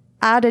an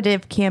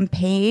additive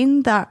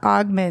campaign that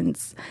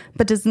augments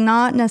but does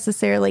not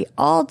necessarily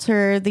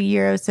alter the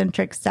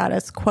Eurocentric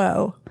status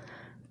quo.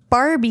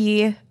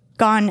 Barbie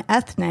gone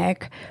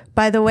ethnic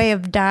by the way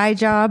of dye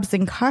jobs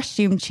and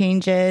costume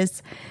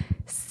changes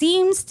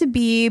seems to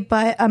be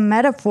but a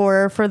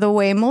metaphor for the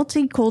way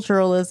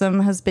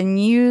multiculturalism has been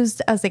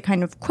used as a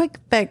kind of quick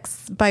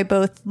fix by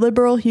both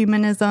liberal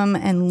humanism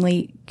and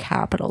late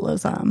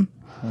capitalism.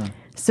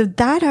 So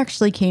that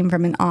actually came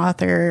from an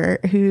author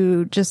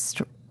who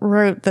just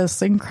wrote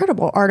this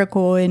incredible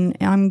article, and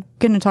I'm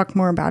going to talk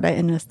more about it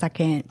in a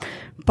second.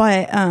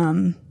 But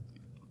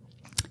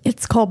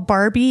it's called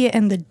Barbie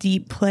and the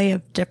Deep Play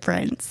of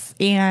Difference.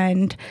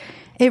 And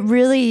it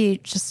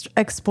really just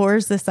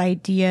explores this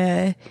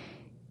idea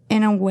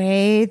in a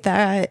way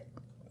that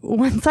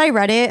once I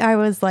read it, I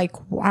was like,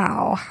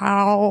 wow,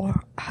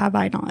 how have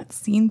I not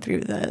seen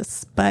through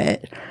this?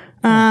 But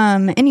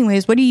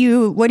anyways,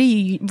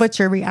 what's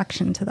your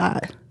reaction to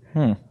that?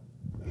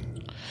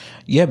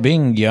 Yeah,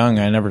 being young,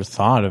 I never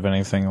thought of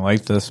anything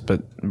like this,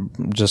 but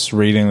just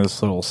reading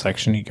this little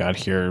section you got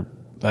here,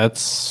 that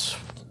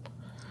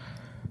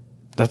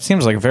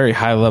seems like a very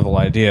high level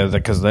idea,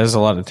 because there's a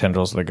lot of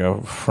tendrils that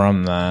go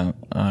from that.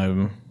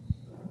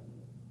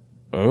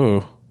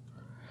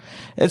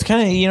 It's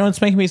kind of,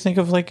 it's making me think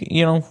of, like,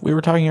 we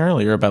were talking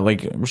earlier about,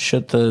 like,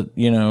 shit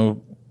that,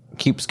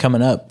 keeps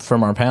coming up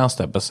from our past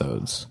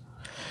episodes,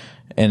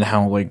 and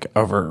how, like,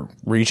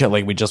 overreach it,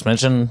 like we just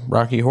mentioned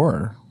Rocky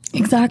Horror.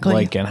 Exactly.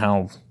 Like, and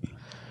how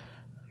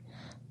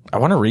I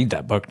want to read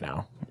that book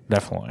now.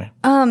 Definitely.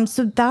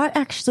 So that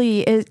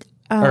actually is,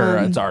 or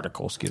it's an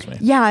article, excuse me.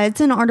 Yeah,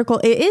 it's an article.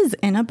 It is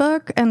in a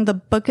book, and the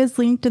book is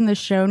linked in the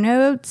show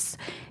notes.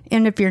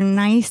 And if you're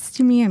nice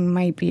to me, I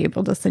might be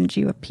able to send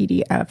you a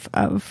PDF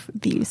of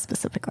the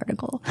specific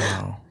article.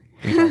 Wow.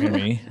 Are you talking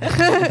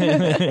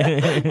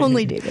to me?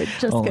 Only David.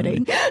 Just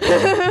kidding.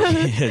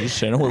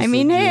 I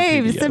mean,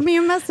 hey, send me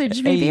a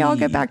message. Maybe I'll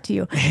get back to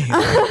you.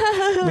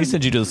 Let me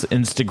send you to this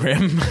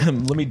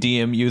Instagram. Let me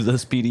DM you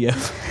this PDF.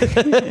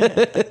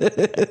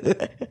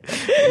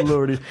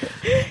 Lordy.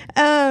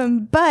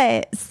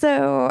 But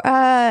so,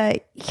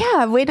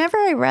 yeah, whenever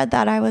I read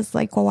that, I was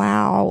like,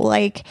 wow,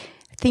 like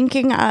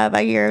thinking of a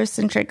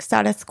Eurocentric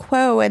status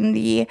quo, and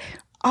the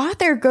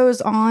author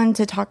goes on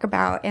to talk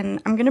about,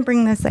 and I'm going to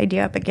bring this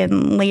idea up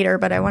again later,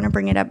 but I want to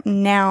bring it up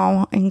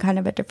now in kind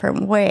of a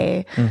different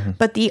way.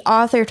 But the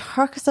author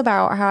talks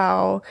about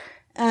how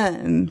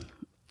when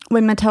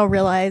Mattel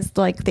realized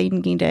like they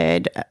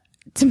needed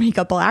to make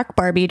a black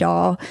Barbie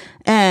doll,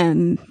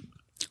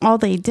 all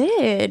they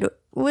did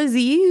was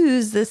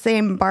use the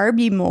same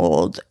Barbie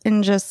mold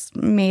and just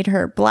made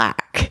her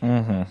black.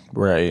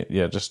 Right.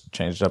 Yeah, just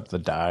changed up the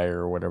dye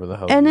or whatever the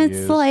hell. And it's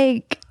used.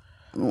 Like...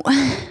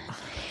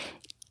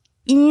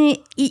 You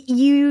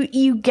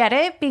get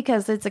it,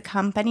 because it's a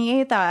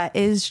company that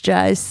is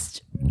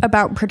just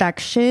about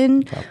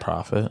production, about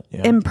profit,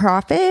 and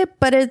profit,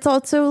 but it's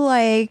also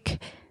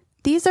like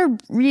these are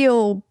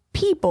real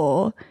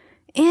people.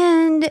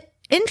 And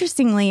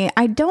interestingly,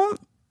 I don't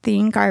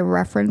think I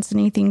referenced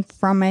anything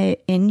from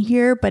it in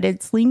here, but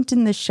it's linked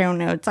in the show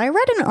notes. I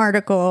read an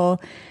article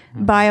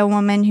by a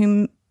woman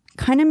who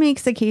kind of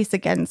makes a case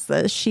against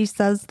this. She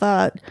says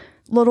that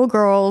little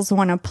girls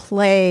want to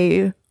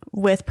play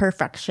with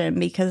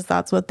perfection because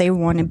that's what they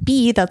want to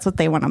be, that's what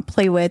they want to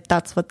play with,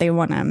 that's what they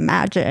want to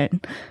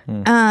imagine.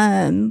 But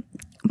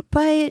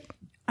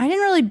I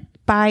didn't really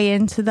buy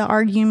into the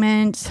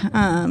argument.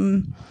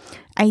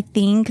 I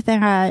think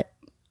that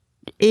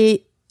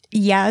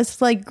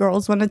yes, like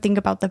girls want to think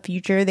about the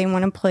future, they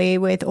want to play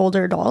with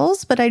older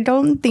dolls, but I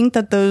don't think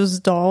that those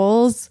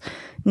dolls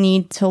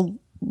need to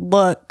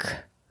look,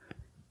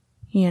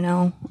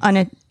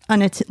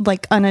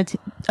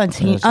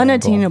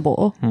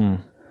 unattainable.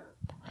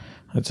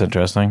 That's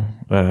interesting.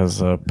 That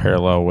has a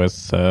parallel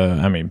with,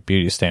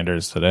 beauty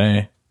standards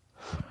today.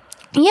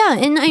 Yeah,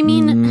 and I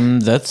mean...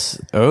 that's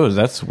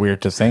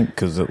weird to think,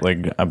 because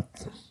I'm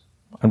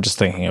just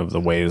thinking of the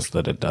ways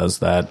that it does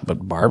that.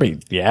 But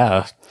Barbie,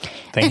 yeah.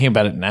 Thinking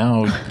about it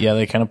now, yeah,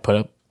 they kind of put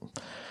up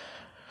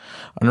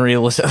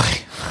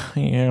unrealistic...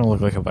 you don't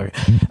look like a Barbie.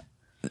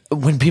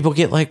 When people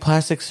get like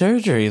plastic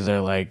surgery,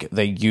 they're like,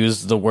 they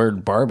use the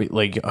word Barbie,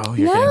 like, oh,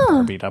 you're getting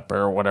Barbied up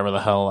or whatever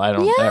the hell. I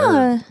don't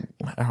know.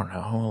 Like,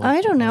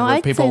 I don't know.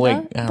 I'd people say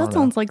like, that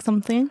sounds like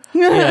something.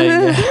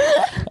 Yeah.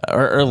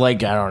 Or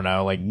like, I don't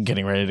know, like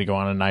getting ready to go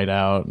on a night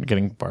out,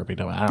 getting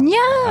Barbied up. I don't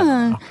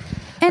know.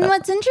 And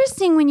what's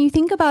interesting when you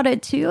think about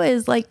it too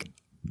is like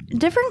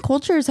different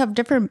cultures have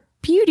different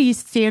beauty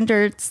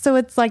standards. So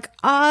it's like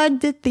odd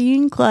to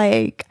think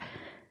like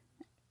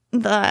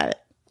that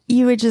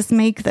you would just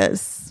make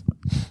this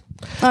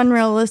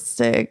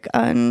unrealistic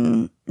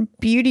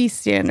beauty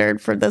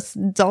standard for this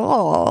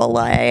doll.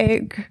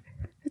 Like,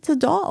 it's a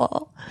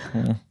doll.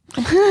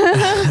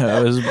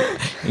 I was,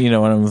 I'm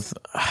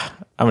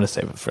going to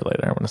save it for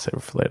later.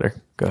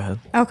 Go ahead.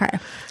 Okay.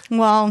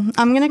 Well,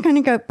 I'm going to kind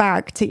of go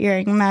back to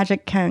Earring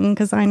Magic King,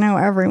 because I know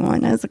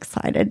everyone is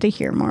excited to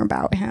hear more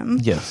about him.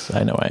 Yes,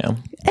 I know I am.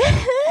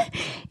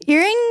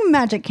 Earring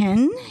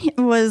Magickin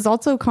was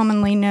also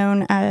commonly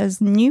known as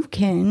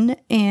Newkin,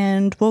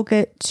 and we'll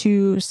get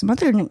to some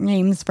other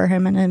names for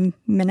him in a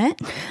minute.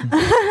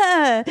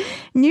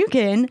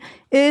 Newkin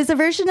is a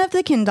version of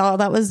the Ken doll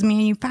that was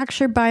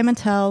manufactured by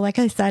Mattel, like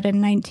I said,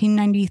 in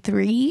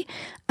 1993.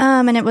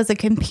 And it was a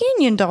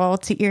companion doll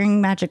to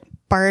Earring Magic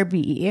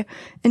Barbie.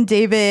 And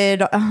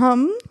David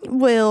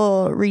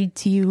will read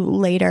to you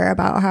later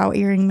about how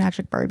Earring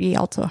Magic Barbie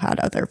also had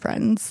other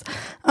friends.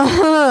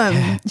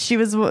 She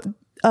was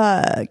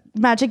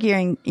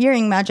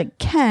Earring Magic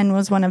Ken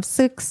was one of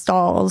 6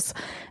 dolls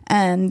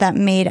that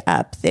made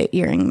up the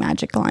Earring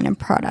Magic line of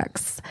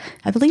products.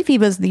 I believe he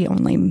was the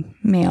only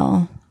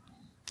male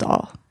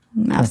doll,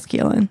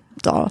 masculine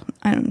doll.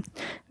 I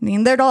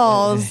mean, they're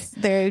dolls.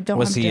 They don't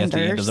Was have he genders. at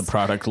the end of the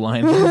product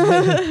line?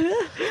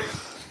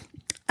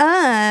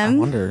 I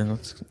wonder.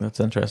 That's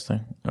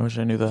interesting. I wish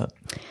I knew that.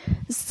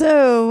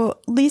 So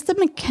Lisa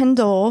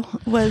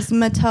McKendall was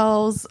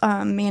Mattel's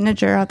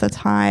manager at the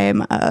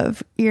time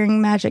of Earring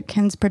Magic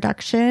Ken's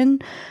production.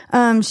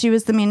 She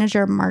was the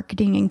manager of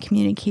marketing and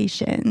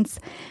communications.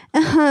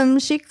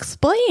 She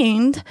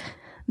explained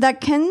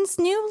that Ken's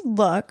new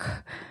look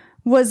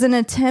was an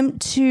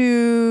attempt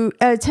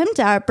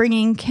at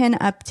bringing Ken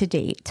up to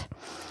date.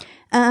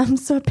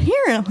 So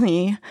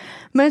apparently,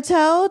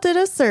 Mattel did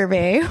a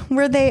survey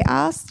where they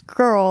asked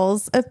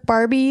girls if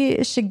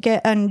Barbie should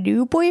get a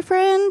new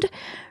boyfriend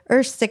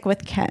or stick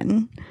with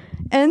Ken.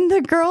 And the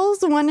girls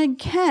wanted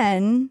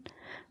Ken,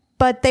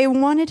 but they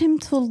wanted him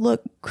to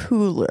look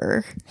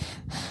cooler.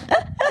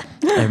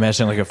 I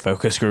imagine like a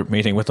focus group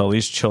meeting with all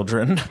these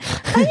children.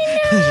 I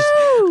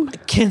know!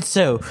 Ken's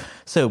so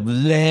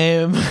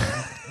lame.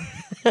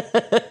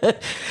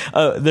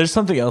 There's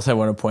something else I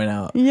want to point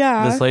out.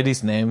 Yeah. This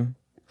lady's name,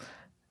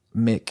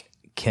 Mick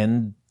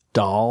Kendall.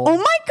 Oh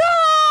my God!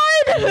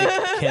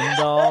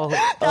 Kendall.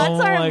 That's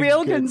our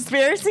real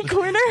conspiracy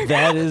corner.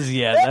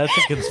 That's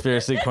a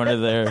conspiracy corner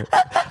there.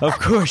 Of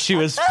course she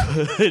was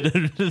put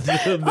into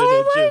the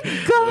Oh my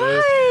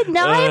God!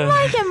 Now I'm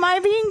like, am I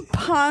being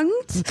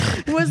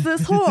punked? Was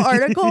this whole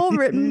article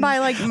written by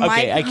like Mike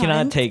Okay, I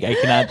cannot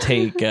Hunt?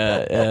 take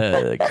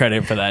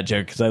credit for that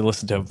joke because I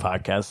listened to a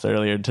podcast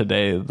earlier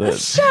today that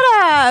Shut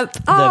up!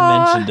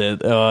 that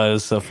mentioned it. Oh, it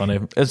was so funny.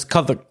 It's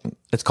called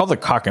the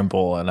Cock and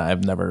Bull, and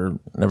I've never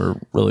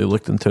really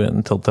looked into it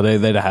until today.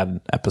 They'd had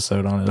an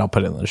episode on it. I'll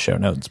put it in the show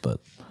notes. But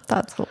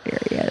That's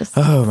hilarious.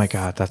 oh my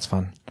God, that's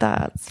fun.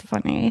 That's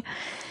funny.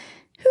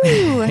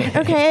 Whew.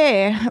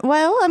 Okay.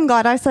 Well, I'm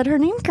glad I said her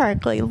name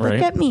correctly. Look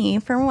Right. at me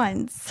for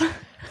once.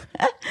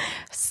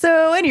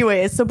 So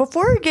anyway,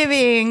 before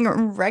giving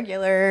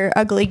regular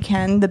Ugly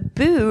Ken the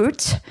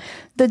boot,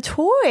 the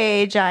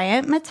toy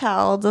giant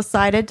Mattel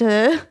decided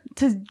to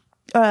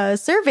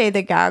survey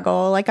the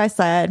gaggle, like I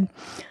said.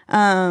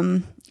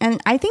 And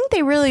I think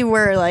they really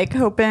were like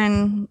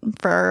hoping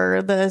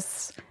for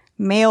this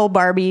male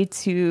Barbie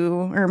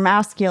or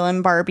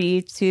masculine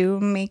Barbie to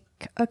make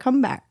a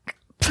comeback.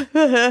 So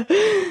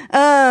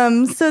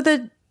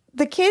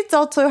the kids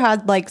also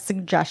had like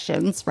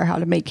suggestions for how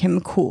to make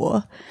him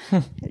cool.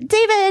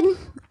 David,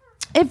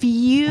 if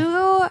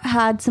you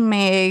had to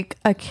make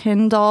a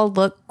Ken doll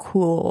look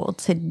cool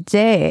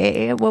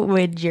today, what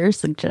would your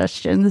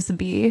suggestions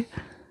be?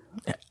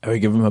 I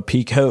would give him a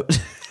pea coat.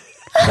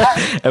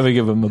 I would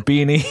give him a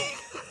beanie.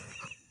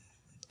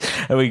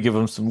 I would give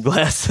him some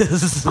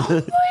glasses. Oh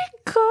my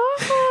God.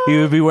 He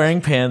would be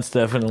wearing pants,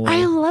 definitely.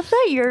 I love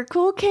that your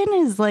cool Ken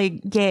is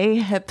like gay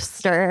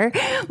hipster.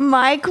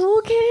 My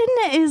cool Ken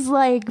is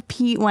like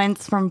Pete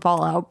Wentz from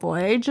Fall Out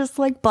Boy, just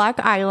like black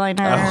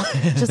eyeliner,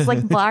 just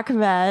like black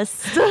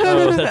vest.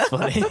 Oh, that's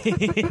funny.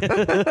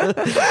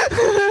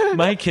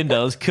 My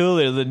Kindle is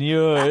cooler than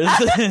yours.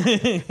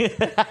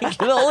 I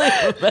can only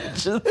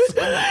imagine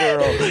some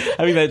girl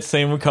having that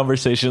same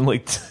conversation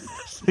like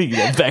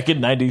back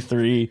in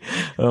 93.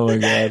 Oh my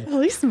God. At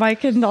least my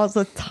Kindle's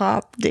a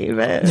top,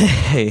 David.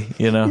 Hey,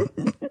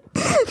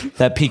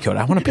 that pea coat.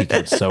 I want a pea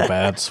coat so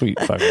bad. Sweet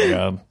fucking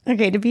God.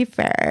 Okay, to be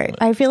fair,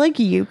 I feel like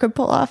you could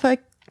pull off a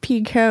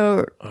pea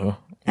coat. Oh,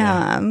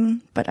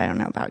 But I don't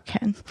know about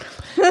Ken.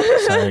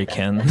 sorry,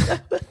 Ken.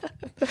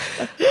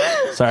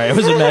 Sorry, I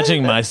was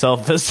imagining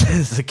myself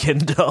as a Ken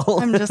doll.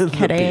 I'm just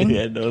kidding.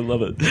 Yeah, no, I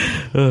love it.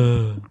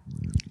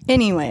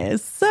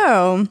 Anyways,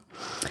 so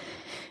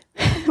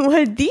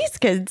what these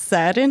kids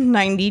said in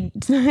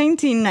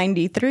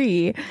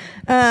 1993,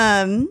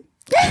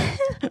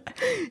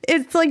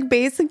 it's like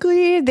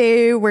basically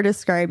they were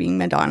describing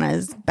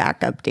Madonna's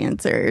backup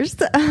dancers.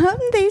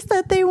 They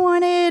said they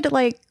wanted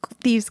like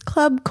these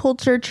club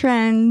culture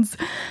trends,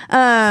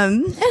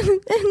 and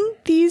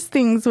these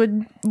things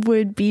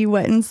would be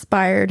what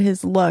inspired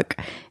his look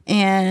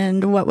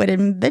and what would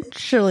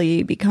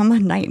eventually become a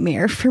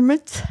nightmare for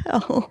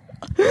Mattel.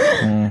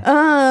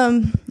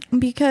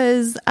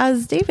 Because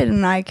as David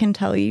and I can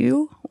tell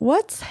you,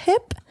 what's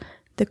hip?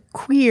 The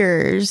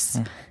queers.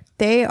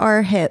 They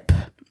are hip.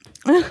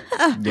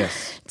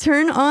 Yes.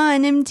 Turn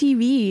on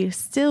MTV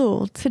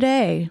still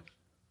today.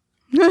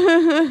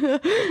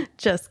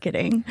 Just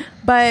kidding.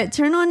 But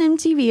turn on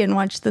MTV and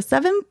watch the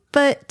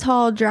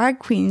 7-foot-tall drag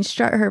queen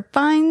strut her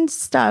fine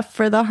stuff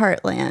for the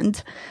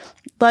heartland.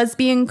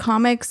 Lesbian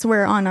comics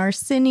were on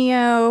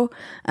Arsenio.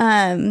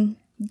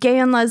 Gay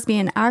and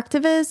lesbian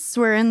activists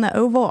were in the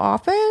Oval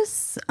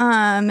Office.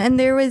 And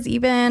there was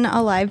even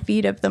a live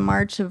feed of the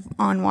March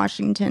on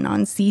Washington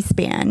on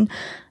C-SPAN.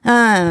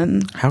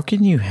 How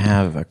can you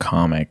have a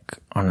comic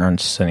on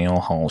Arsenio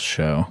Hall's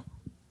show?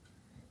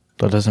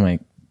 That doesn't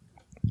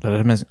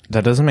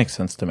make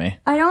sense to me.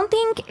 I don't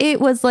think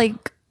it was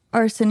like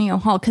Arsenio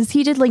Hall because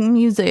he did like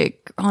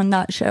music on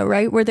that show,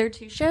 right? Were there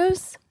 2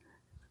 shows?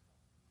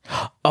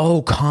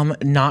 Oh,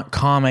 not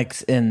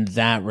comics in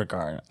that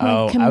regard.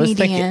 Like I was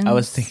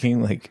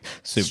thinking like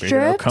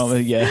superhero Strips?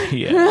 comic. Yeah.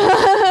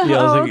 I was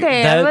like,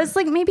 Okay, I was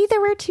like, maybe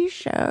there were 2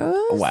 shows.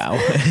 wow.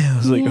 I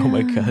was like, oh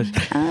my gosh.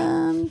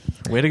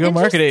 Way to go,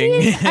 marketing.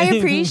 Interesting. I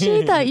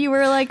appreciate that you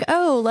were like,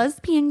 oh,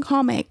 lesbian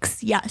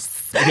comics.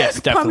 Yes.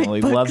 Yes,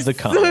 definitely. Comic Love the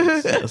books.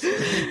 comics. Yes.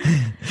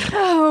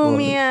 Oh,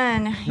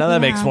 man. Now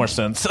that makes Yeah. more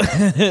sense.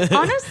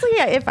 Honestly,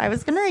 if I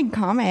was going to read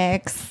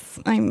comics,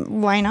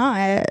 why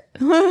not?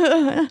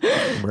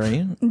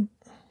 Right?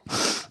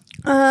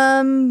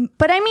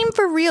 But I mean,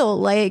 for real,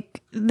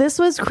 like, this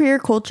was queer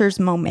culture's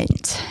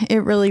moment.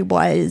 It really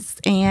was.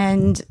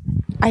 And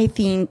I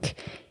think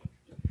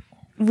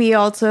we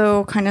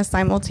also kind of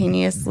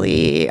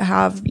simultaneously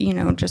have,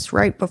 just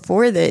right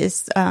before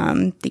this,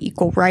 the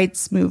equal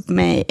rights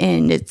movement.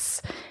 And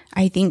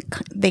I think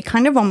they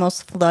kind of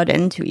almost flood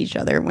into each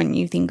other when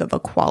you think of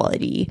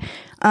equality.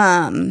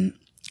 And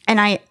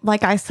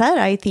like I said,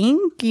 I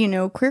think,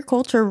 queer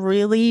culture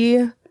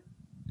really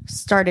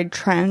started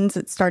trends.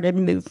 It started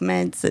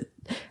movements. It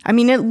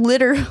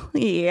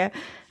literally,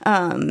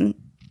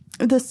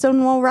 the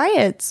Stonewall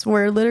riots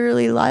were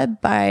literally led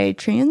by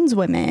trans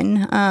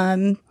women.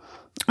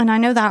 And I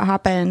know that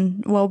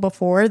happened well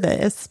before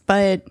this,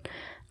 but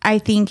I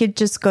think it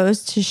just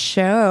goes to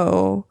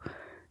show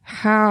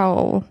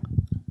how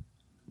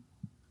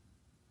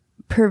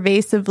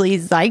pervasively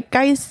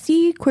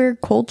zeitgeisty queer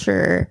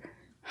culture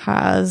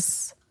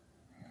has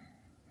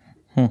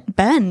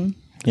been.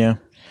 Yeah.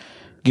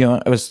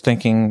 I was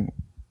thinking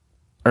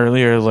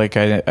earlier, like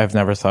I've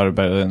never thought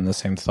about it in the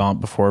same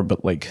thought before,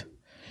 but like,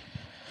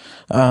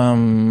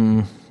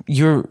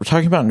 you were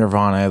talking about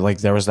Nirvana, like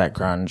there was that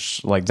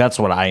grunge, like that's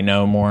what I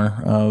know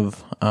more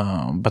of.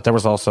 But there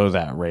was also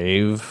that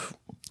rave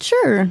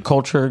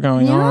culture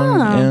going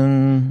on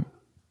in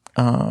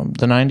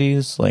the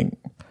 90s, like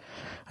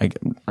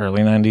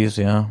early 90s.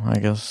 Yeah, I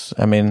guess.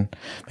 I mean,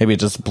 maybe it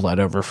just bled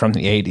over from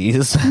the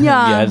 80s.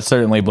 Yeah. It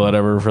certainly bled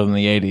over from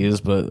the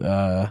 80s,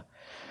 but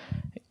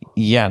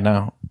yeah,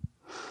 no.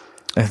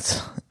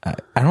 It's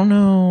I don't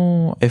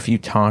know if you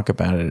talk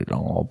about it at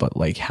all, but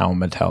like how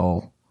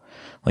Mattel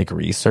like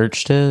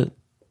researched it.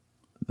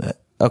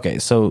 Okay,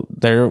 so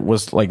there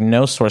was like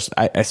no source.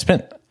 I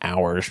spent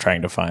hours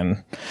trying to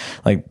find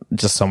like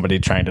just somebody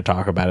trying to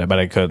talk about it, but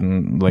I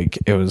couldn't. Like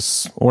it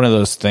was one of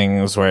those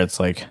things where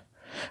it's like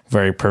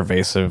very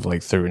pervasive,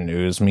 like through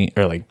news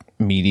or like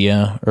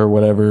media or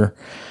whatever.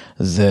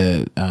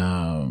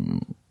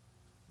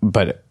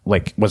 But it,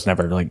 like was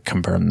never like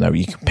confirmed though.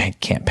 You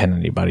can't pin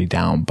anybody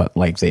down, but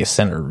like they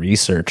sent a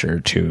researcher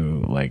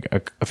to like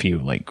a few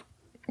like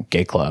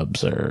gay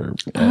clubs or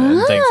things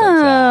like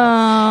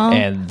that,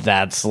 and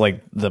that's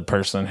like the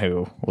person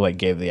who like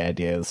gave the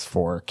ideas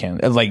for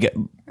like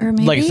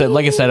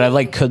I said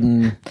I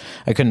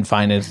couldn't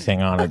find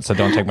anything on it, so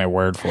don't take my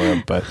word for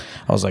it, but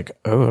I was like,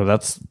 oh,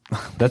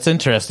 that's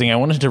interesting. I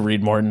wanted to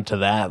read more into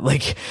that,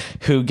 like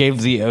who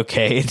gave the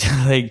okay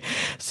to like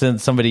send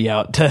somebody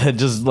out to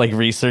just like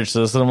research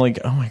this, and I'm like,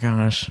 oh my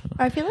gosh,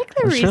 I feel like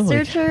the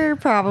researcher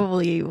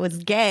probably was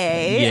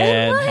gay.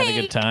 Yeah, and had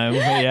a good time.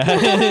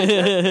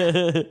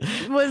 Yeah.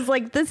 Was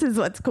like, this is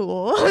what's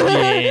cool.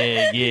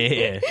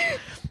 Yeah.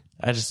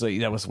 I just like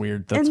that was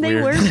weird. That's and they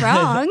weird. were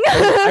wrong.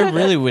 I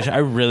really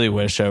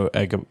wish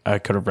I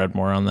could have read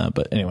more on that.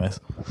 But anyways.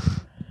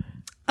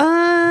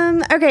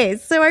 Okay,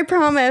 so I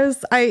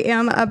promise I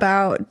am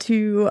about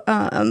to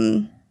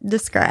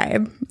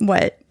describe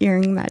what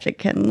Earring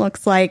Magickin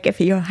looks like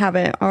if you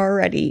haven't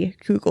already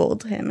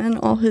Googled him in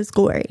all his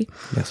glory.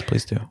 Yes,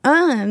 please do.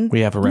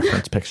 We have a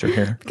reference picture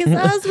here. Because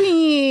as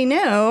we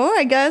know,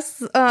 I guess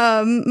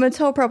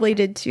Mattel probably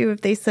did too if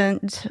they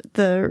sent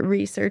the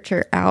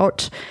researcher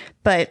out.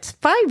 But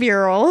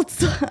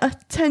 5-year-olds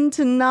tend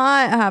to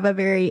not have a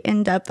very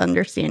in-depth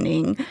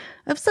understanding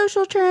of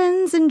social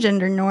trends and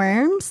gender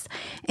norms.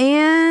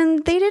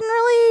 And they didn't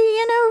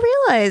really,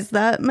 realize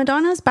that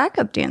Madonna's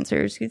backup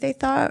dancers, who they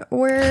thought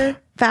were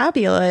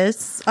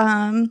fabulous,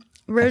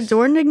 were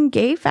adorned in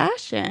gay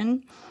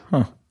fashion.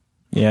 Huh.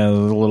 Yeah, a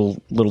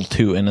little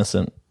too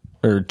innocent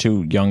or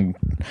too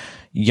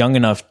young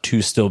enough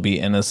to still be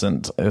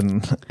innocent,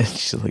 and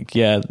she's like,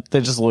 yeah,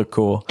 they just look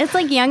cool. It's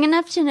like young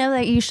enough to know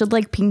that you should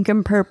like pink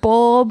and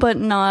purple, but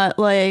not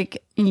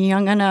like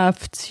young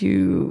enough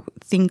to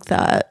think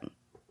that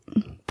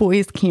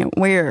boys can't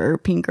wear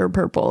pink or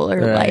purple, or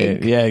right.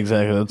 like, yeah,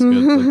 exactly. That's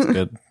good. That's a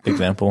good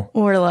example.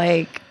 or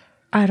like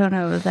I don't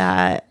know,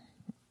 that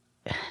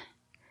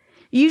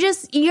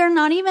you're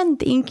not even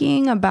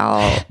thinking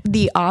about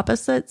the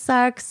opposite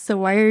sex. So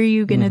why are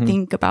you going to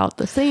think about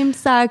the same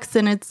sex?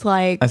 And it's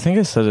like, I think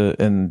I said it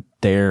in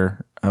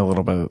Dare a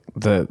little bit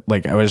that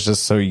like I was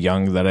just so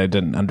young that I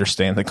didn't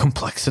understand the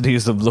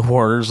complexities of the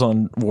war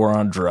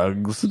on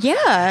drugs.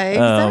 yeah,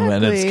 exactly.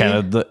 And it's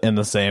kind of in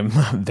the same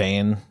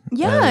vein.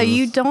 Yeah,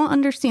 you don't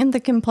understand the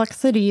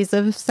complexities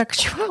of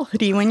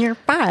sexuality when you're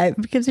 5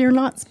 because you're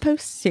not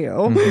supposed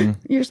to.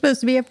 You're supposed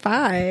to be a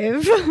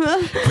 5.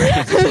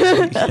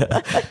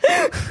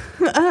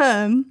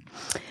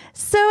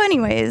 So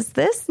anyways,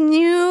 this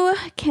new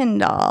Ken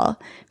doll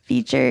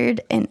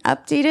featured an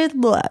updated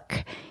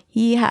look.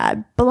 He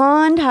had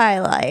blonde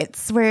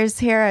highlights, where his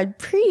hair had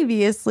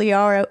previously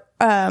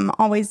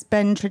always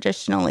been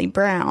traditionally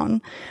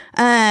brown.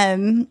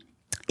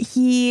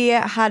 He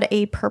had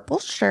a purple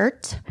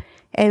shirt,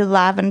 a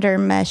lavender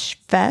mesh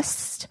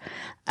vest,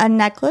 a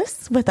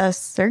necklace with a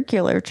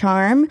circular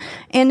charm,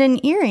 and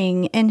an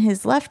earring in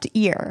his left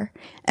ear,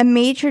 a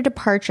major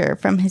departure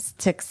from his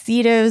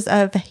tuxedos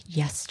of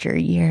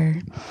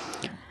yesteryear.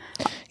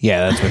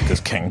 Yeah, that's because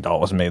King doll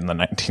was made in the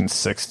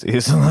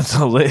 1960s, and that's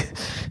all they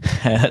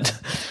had.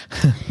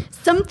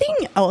 Something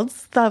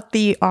else that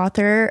the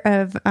author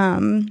of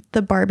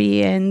the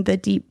Barbie and the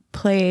Deep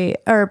Play,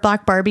 or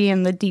Black Barbie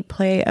and the Deep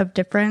Play of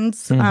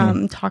Difference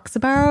talks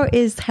about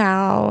is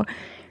how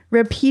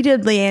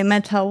repeatedly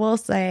Mattel will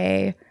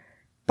say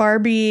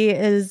Barbie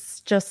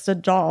is just a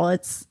doll.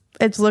 Its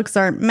looks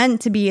aren't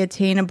meant to be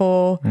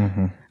attainable.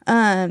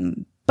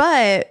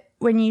 But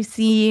when you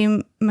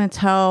see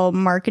Mattel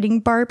marketing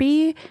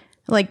Barbie,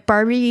 like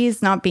Barbie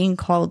is not being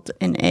called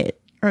an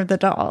it or the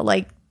doll.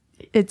 Like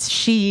it's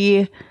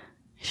she,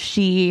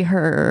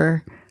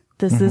 her.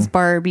 This is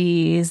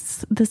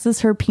Barbie's. This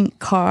is her pink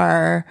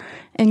car.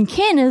 And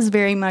Ken is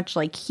very much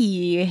like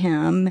he,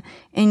 him.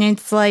 And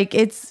it's like,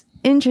 it's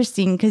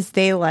interesting because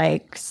they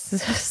like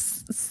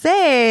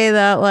say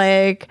that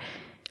like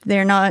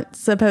they're not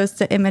supposed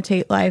to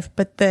imitate life,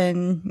 but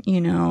then,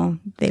 you know,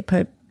 they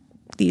put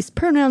these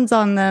pronouns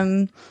on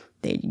them,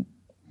 they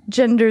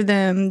gender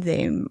them,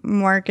 they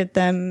market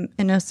them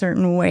in a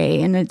certain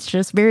way, and it's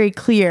just very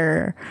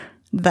clear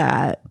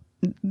that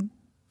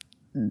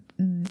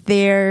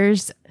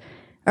there's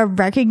a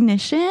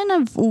recognition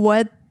of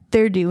what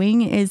they're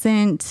doing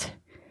isn't,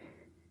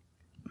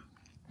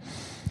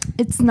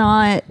 it's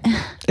not,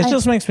 it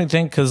just makes me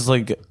think because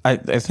like I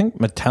think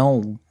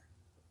Mattel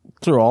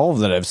through all of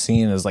that I've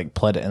seen is like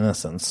pled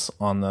innocence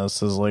on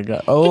this, is like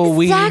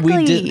we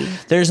did,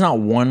 there's not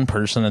one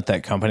person at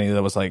that company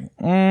that was like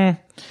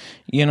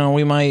you know,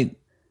 we might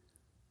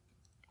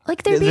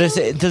like they're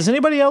being, does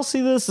anybody else see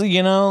this,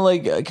 you know,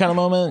 like kind of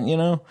moment, you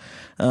know.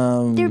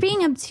 They're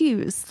being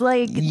obtuse,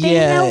 like they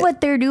know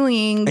what they're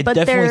doing, but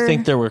I definitely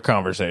think there were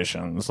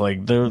conversations,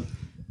 like there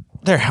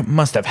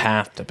must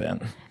have to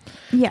been.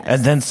 Yes.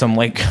 And then some,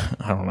 like,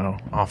 I don't know,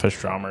 office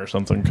drama or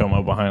something come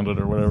up behind it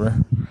or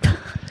whatever.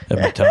 At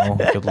Mattel,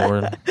 good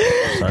lord.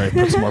 Sorry,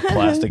 put some more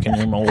plastic in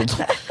your mold.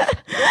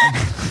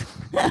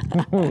 I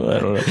don't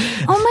know.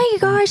 Oh my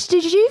gosh,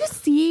 did you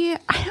see?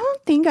 I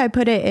don't think I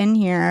put it in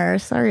here.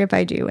 Sorry if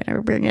I do and I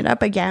bring it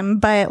up again.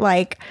 But,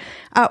 like,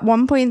 at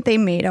one point they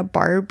made a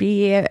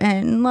Barbie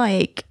and,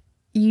 like,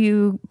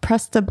 you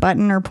pressed a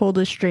button or pulled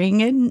a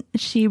string and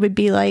she would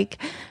be like,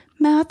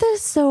 math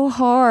is so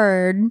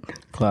hard.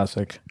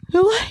 Classic.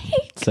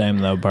 Like, same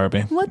though,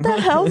 Barbie. What the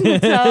hell,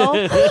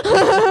 Mattel?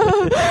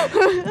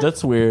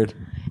 That's weird.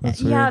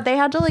 Yeah, they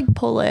had to like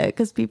pull it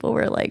because people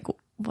were like,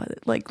 "What?"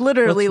 Like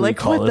literally,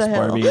 Let's like what the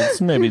hell? Barbie.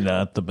 It's maybe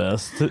not the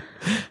best.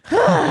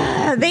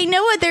 They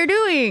know what they're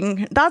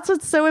doing. That's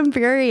what's so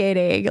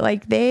infuriating.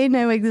 Like they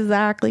know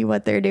exactly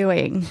what they're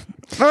doing.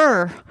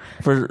 For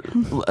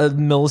a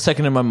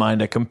millisecond in my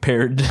mind, I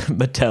compared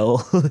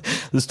Mattel,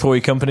 this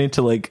toy company,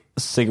 to like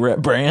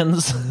cigarette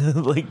brands,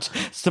 like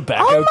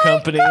tobacco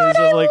companies.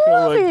 I'm like,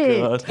 oh my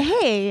god.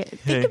 Hey,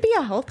 they could be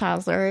a health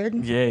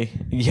hazard. Yay.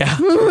 Yeah.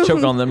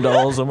 Choke on them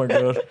dolls. Oh my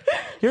god.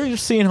 You're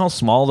seeing how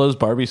small those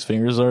Barbie's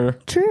fingers are?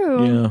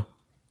 True. Yeah.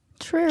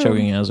 True.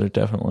 Choking hazard,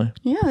 definitely.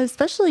 Yeah,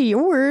 especially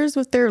yours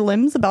with their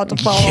limbs about to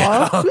fall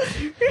off.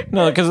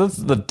 No, because it's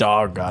the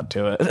dog got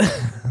to it.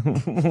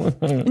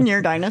 And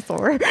your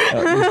dinosaur.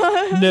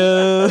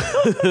 No,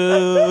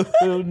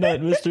 not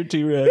Mr.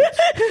 T-Rex.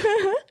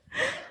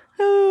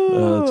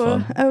 Oh, that's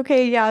fun.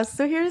 Okay, yeah.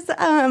 So here's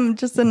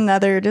just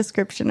another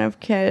description of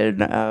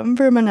Ken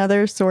from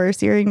another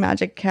source, Earring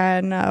Magic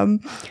Ken.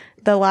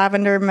 The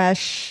lavender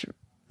mesh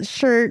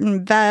shirt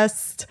and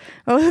vest.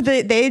 Oh,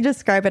 they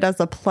describe it as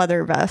a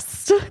pleather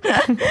vest.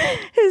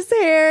 His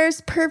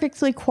hair's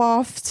perfectly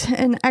coiffed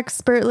and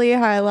expertly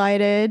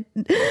highlighted.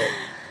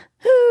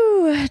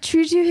 Ooh,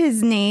 true to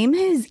his name,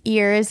 his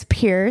ear is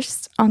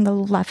pierced on the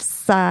left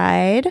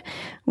side,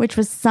 which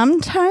was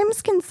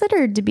sometimes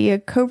considered to be a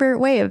covert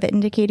way of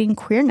indicating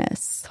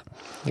queerness.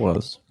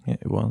 Was. Yeah,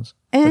 it was.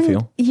 And, I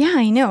feel. Yeah,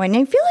 I know. And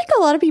I feel like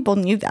a lot of people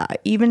knew that,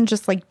 even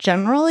just like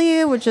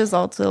generally, which is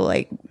also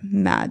like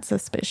mad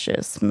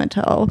suspicious,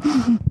 Mattel.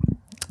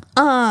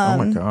 Oh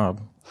my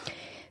god.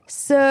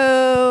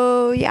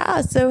 So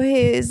yeah, so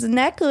his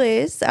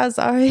necklace, as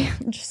I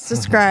just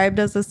described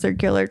as a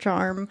circular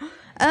charm,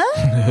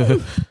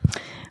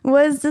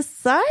 was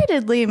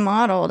decidedly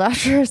modeled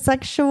after a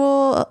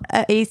sexual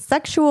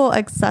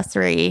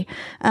accessory.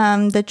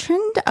 The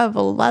trend of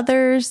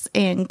leathers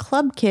and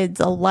club kids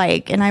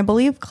alike, and I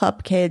believe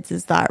club kids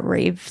is that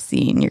rave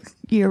scene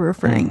you're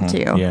referring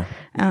to. Yeah.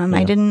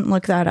 I didn't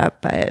look that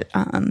up, but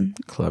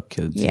Club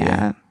kids.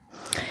 yeah.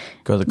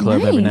 Go to the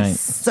club every night.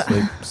 Nice.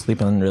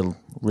 Sleep in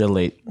real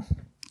late.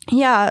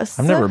 Yeah.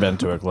 I've never been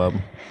to a club.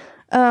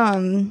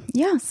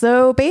 Yeah,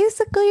 so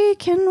basically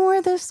Ken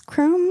wore this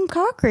chrome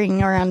cock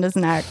ring around his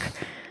neck.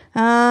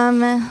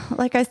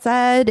 Like I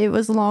said, it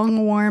was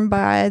long worn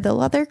by the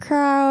leather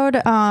crowd.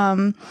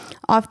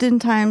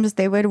 Oftentimes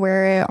they would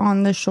wear it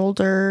on the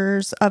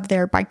shoulders of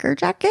their biker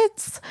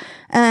jackets.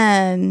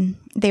 And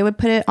they would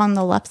put it on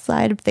the left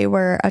side if they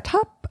were a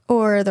top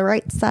or the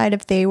right side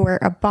if they were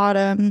a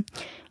bottom.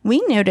 We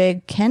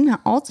noted Ken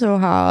also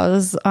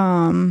has,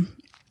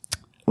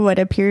 what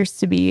appears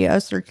to be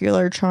a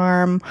circular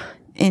charm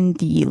in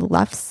the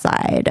left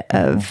side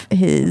of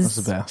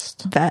his That's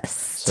the best.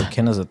 vest. So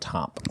Ken is a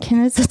top.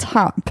 Ken is a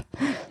top.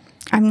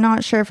 I'm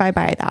not sure if I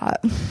buy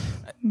that.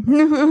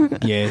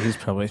 Yeah, he's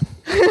probably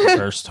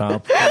first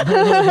top.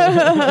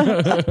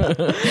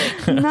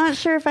 I'm not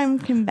sure if I'm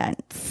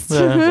convinced.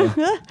 And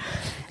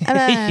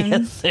then,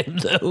 Yeah, same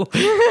though.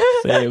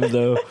 Same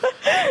though.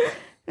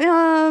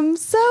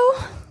 so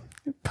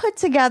put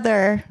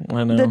together,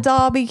 I know. the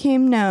doll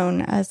became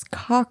known as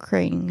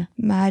Cockring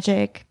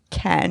Magic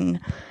Ken.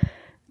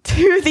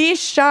 To the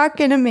shock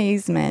and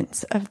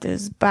amazement of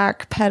those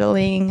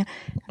backpedaling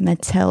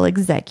Mattel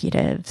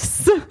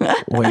executives.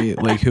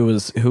 Wait, like who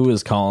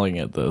was calling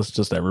it this?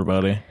 Just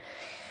everybody?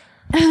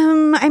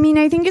 I mean,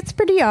 I think it's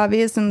pretty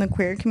obvious in the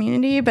queer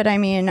community, but I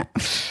mean,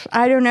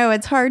 I don't know.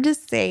 It's hard to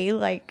say.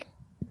 Like,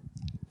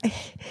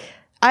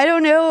 I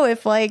don't know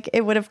if like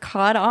it would have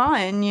caught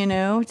on,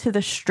 to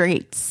the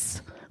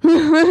straights.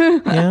 Yeah,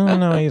 I don't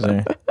know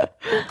either.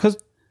 Because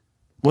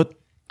what?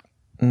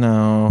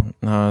 No,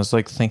 I was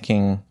like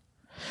thinking.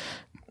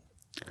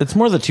 It's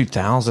more the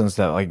 2000s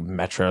that like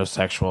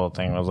metrosexual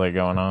thing was like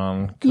going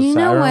on. 'Cause You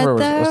know I remember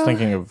what, I was though?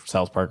 thinking of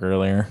South Park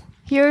earlier.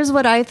 Here's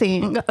what I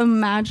think.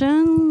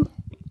 Imagine,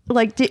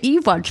 like, did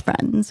you watch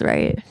Friends,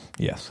 right?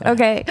 Yes.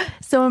 Okay,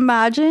 so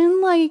imagine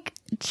like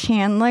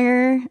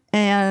Chandler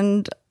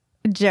and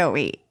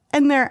Joey,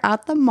 and they're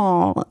at the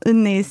mall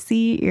and they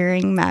see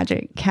Earring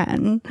Magic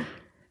Ken.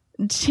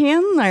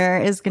 Chandler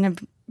is gonna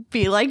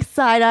be like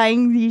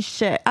side-eyeing the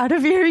shit out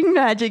of Earring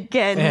Magic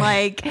Ken,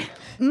 like,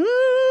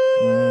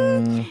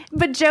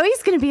 But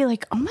Joey's gonna be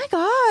like, oh my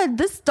god,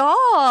 this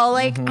doll,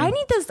 like, I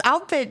need this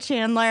outfit,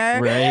 Chandler.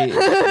 Right.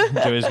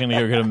 Joey's going to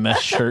go get a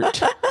mesh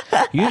shirt.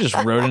 You just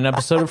wrote an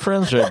episode of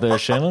Friends right there,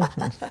 Shannon.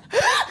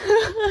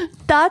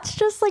 That's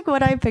just like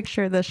what I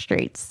picture the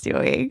straights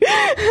doing.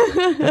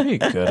 That'd be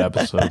a good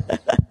episode.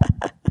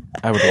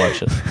 I would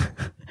watch it.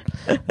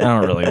 I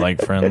don't really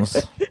like Friends,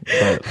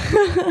 but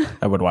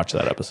I would watch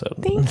that episode.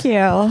 Thank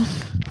you.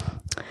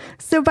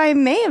 So by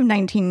May of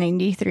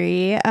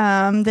 1993,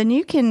 the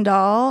new Ken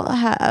doll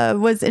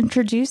was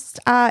introduced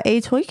at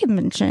a toy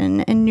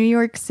convention in New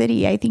York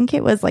City. I think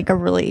it was like a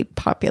really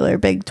popular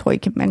big toy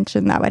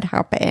convention that would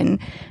happen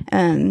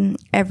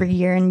every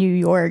year in New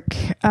York.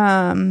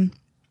 That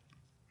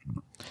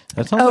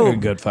sounds like a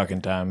good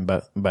fucking time,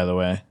 but by the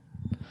way.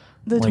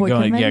 The Like toy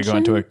convention?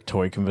 going to a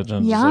toy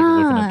convention, just like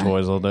looking at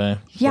toys all day.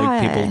 Yeah.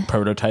 Like people,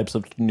 prototypes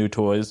of new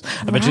toys.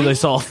 I bet you they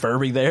saw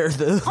Furby there.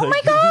 Oh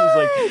my God. He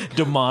was like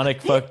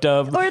demonic, fucked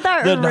up. Or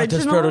that Not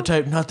this original-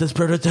 prototype, not this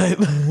prototype.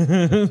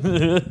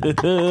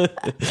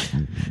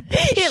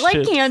 It like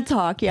Shit. can't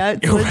talk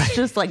yet, so it's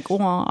just like,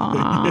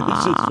 wah.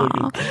 It's just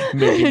fucking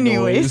making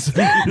Anyways.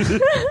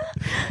 noise.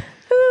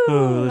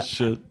 Oh,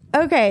 shit.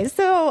 Okay,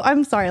 so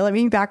I'm sorry, let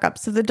me back up.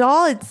 So the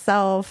doll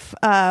itself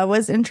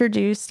was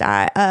introduced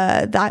at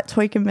that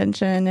toy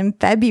convention in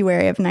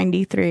February of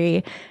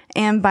 93.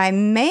 And by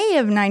May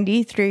of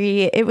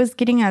 93, it was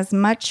getting as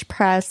much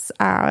press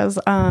as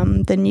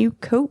the new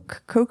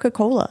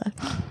Coca-Cola.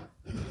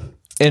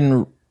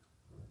 In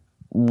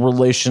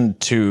relation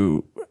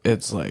to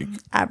its like,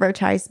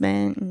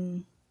 Advertisement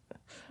and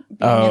being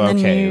oh, in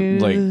the okay,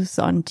 like, news,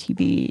 on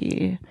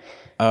TV.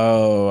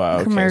 oh, okay.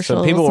 So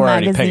Commercials, people were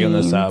already picking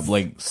this magazines. up,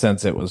 like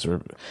since it was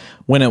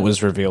when it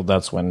was revealed.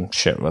 That's when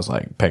shit was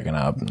like picking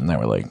up, and they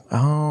were like,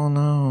 "Oh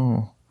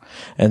no!"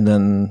 And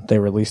then they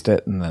released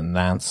it, and then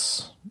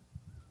that's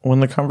when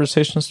the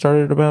conversation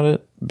started about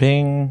it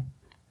being.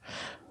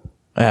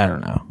 I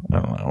don't know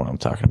what I'm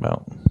talking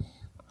about.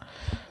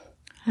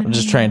 I'm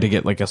just trying to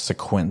get like a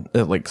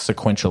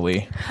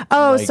sequentially.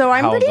 Oh, like, so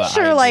I'm how pretty the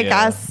sure, like, idea-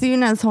 as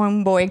soon as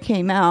Homeboy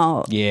came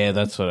out, Yeah,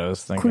 that's what I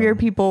was thinking. queer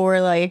people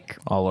were like,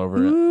 all over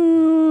it.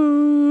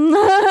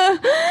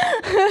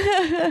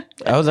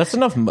 Oh, that's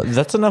enough.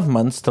 That's enough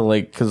months to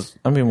like, because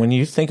I mean, when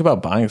you think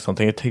about buying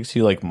something, it takes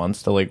you like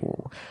months to like.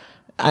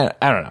 I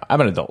don't know.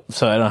 I'm an adult,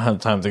 so I don't have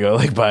time to go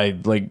like buy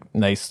like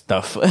nice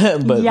stuff,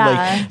 but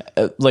Yeah.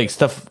 like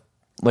stuff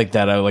like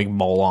that I like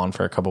mull on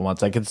for a couple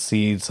months. I could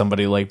see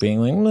somebody like being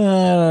like,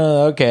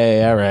 nah,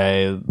 okay, all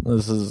right,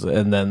 this is,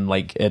 and then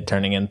like it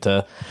turning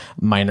into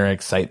minor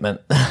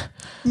excitement.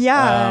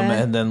 Yeah.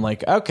 And then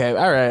like, okay,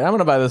 all right, I'm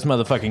gonna buy this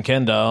motherfucking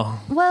Kindle.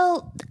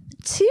 Well,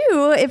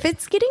 too, if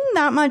it's getting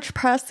that much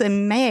press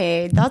in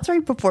May, that's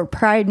right before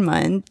Pride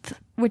Month,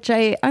 which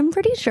I'm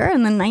pretty sure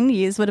in the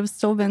 90s would have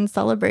still been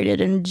celebrated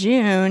in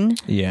June.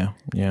 Yeah.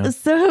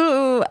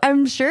 So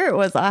I'm sure it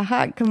was a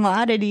hot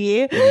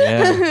commodity.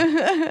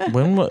 Yeah.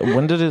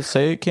 When did it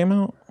say it came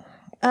out?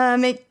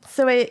 It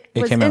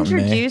was came out in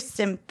May.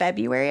 introduced in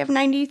February of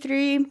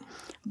 93,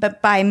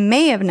 but by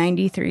May of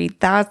 93,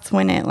 that's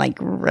when it like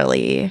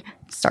really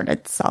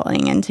started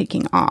selling and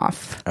taking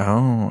off.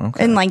 Oh,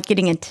 okay. And like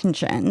getting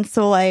attention.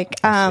 So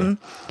like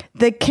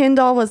the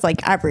Kindle was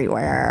like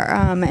everywhere.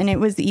 And it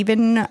was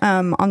even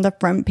on the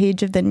front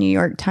page of the New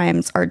York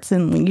Times Arts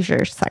and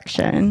Leisure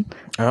section.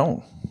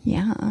 Oh,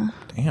 Yeah.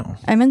 damn.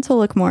 I meant to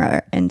look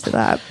more into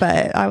that,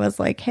 but I was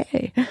like,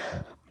 hey,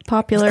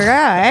 popular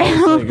guy.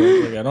 Like,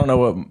 I don't know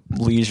what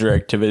leisure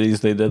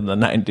activities they did in the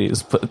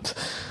 90s, but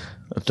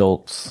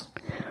adults,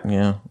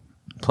 yeah,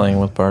 playing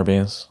with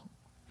Barbies.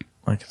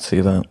 I could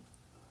see that.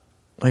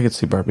 I could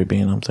see Barbie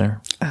being up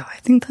there. Oh, I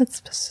think that's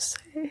supposed to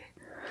say.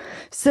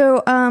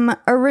 So,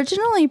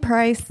 originally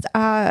priced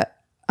at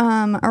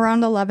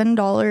around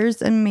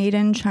 $11 and made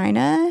in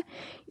China,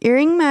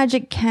 Earring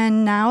Magic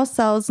Ken now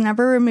sells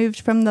never removed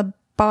from the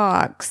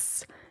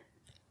box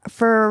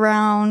for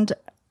around,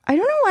 I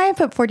don't know why I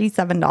put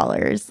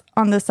 $47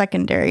 on the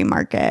secondary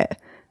market.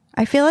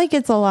 I feel like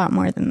it's a lot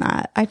more than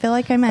that. I feel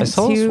like I meant I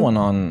saw this one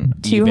on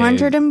eBay.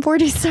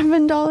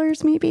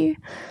 $247 maybe.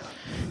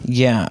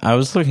 Yeah, I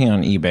was looking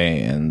on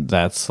eBay, and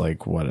that's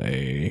like what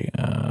a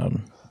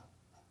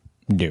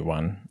new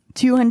one.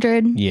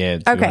 200. Yeah,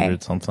 200 Okay.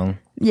 something.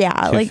 Yeah,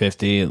 like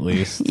 250 at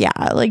least. yeah,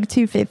 like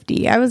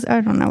 250. I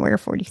don't know where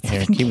 47.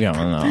 Here, keep going.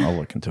 I'll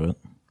look into it.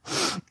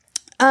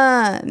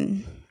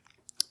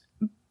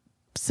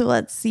 So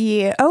let's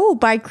see. Oh,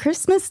 by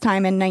Christmas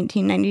time in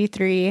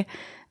 1993,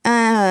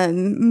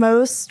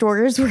 most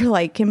stores were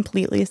like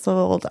completely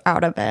sold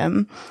out of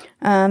him.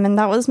 And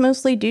that was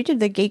mostly due to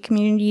the gay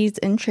community's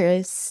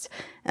interest.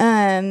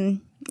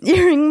 Earring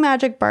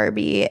Magic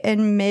Barbie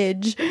and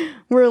Midge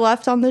were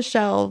left on the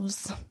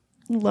shelves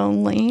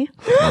lonely,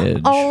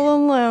 Midge. all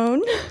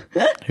alone.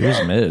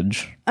 Who's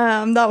Midge?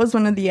 That was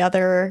one of the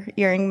other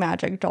Earring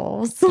Magic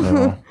dolls.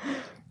 Oh,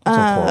 that's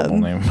a horrible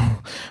name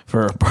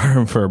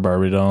for a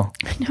Barbie doll.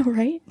 I know,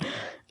 right?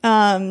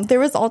 There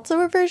was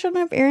also a version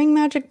of Earring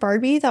Magic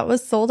Barbie that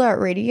was sold at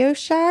Radio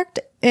Shack,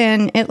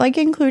 and it like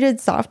included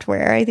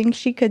software. I think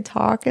she could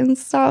talk and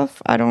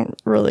stuff. I don't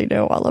really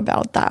know all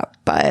about that,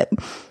 but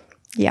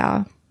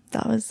yeah,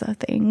 that was a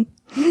thing.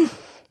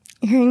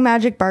 Earring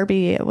Magic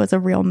Barbie was a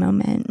real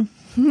moment.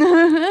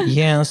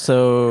 Yeah,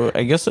 so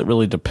I guess it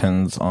really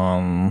depends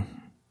on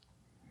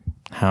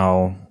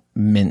how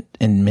mint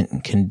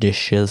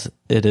conditions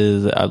it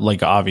is.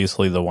 Like,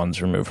 obviously the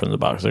ones removed from the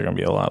box are going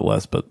to be a lot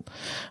less, but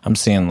I'm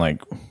seeing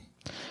like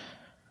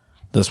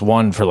this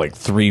one for like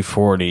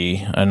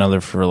 $340, another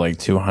for like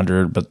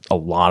 $200, but a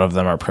lot of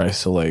them are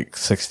priced to like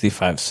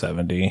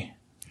 $65,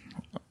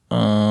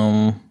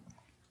 $70.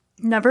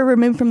 Never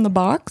removed from the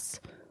box?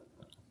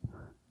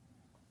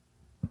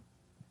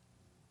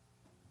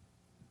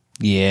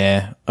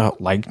 Yeah,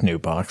 like new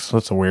box.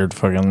 That's a weird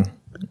fucking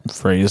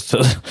phrase to.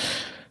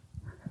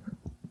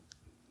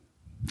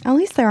 At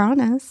least they're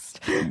honest.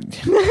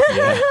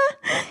 Yeah.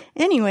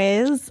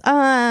 Anyways,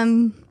 Yeah,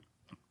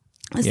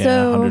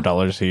 so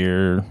 $100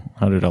 here,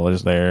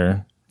 $100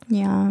 there.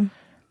 yeah.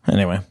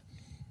 Anyway,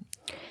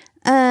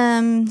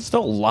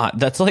 still a lot.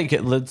 That's like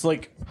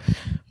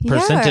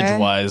percentage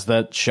wise,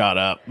 that shot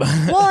up.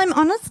 Well, I'm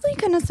honestly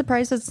kind of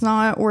surprised it's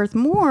not worth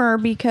more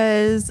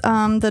because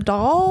the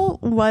doll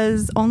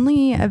was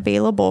only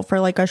available for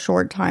like a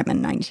short time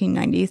in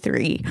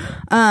 1993.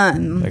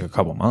 Like a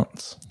couple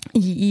months.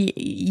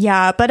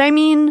 Yeah, but I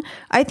mean,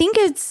 I think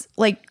it's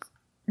like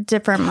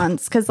different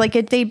months because like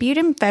it debuted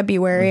in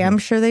February. I'm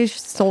sure they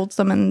sold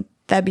some in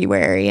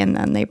February and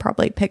then they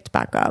probably picked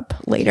back up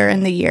later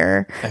in the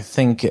year. I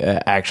think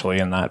actually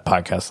in that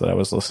podcast that I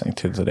was listening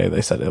to today,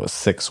 they said it was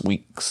 6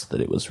 weeks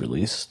that it was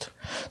released.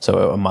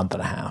 So a month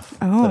and a half.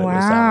 Oh, that it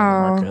was out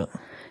on the market.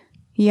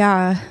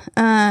 Yeah.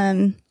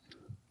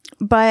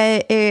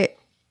 But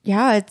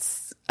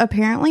it's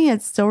apparently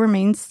it still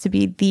remains to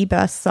be the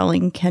best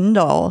selling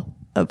Kindle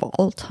of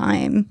all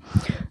time.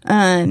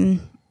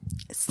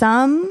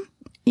 Some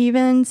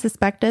even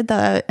suspected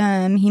that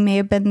he may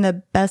have been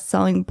the best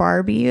selling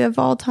Barbie of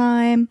all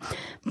time,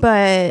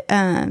 but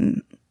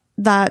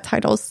that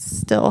title's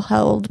still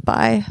held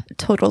by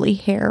Totally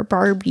Hair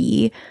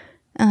Barbie.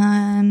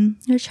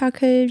 Which how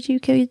could you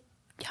compete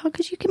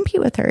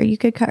with her? You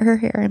could cut her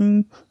hair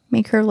and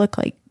make her look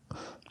like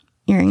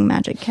Earring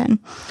Magic Ken.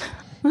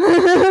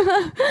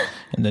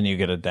 And then you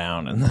get it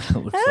down and then it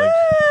looks like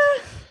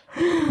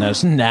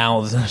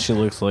now she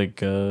looks like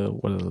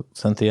what is it,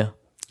 Cynthia?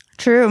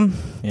 True.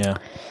 Yeah.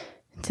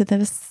 To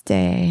this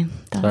day,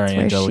 that's Sorry,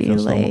 where she Angelica,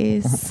 so-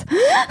 lays.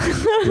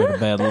 You had a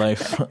bad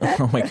life.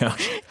 Oh my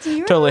gosh. Do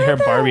you Totally hair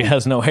remember Barbie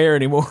has no hair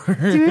anymore. Do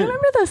you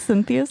remember the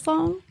Cynthia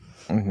song?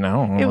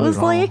 No. It not was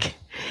at all. like,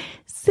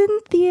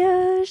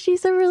 Cynthia,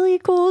 she's a really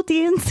cool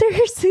dancer,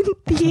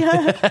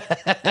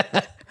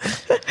 Cynthia.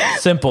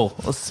 simple.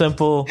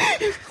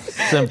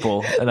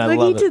 And I love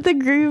Boogie to it. the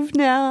groove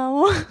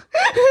now.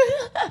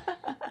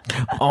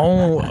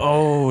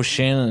 Oh,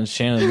 Shannon.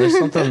 There's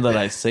something that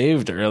I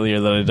saved earlier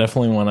that I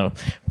definitely want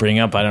to bring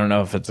up. I don't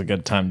know if it's a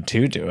good time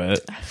to do it.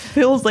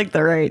 Feels like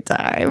the right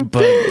time.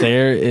 But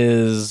there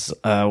is,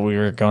 we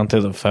were going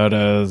through the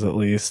photos at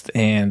least,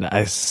 and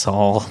I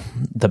saw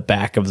the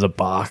back of the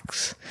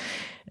box.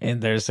 And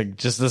there's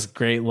just this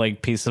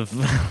great piece of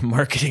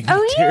marketing.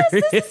 Oh, yes,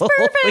 material this is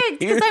perfect.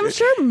 Because here. I'm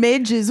sure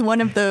Midge is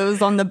one of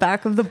those on the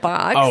back of the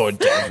box.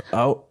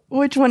 Oh,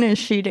 Which one is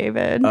she,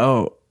 David?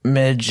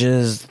 Midge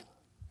is.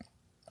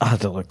 I'll have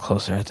to look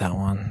closer at that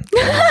one.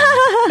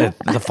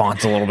 The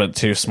font's a little bit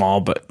too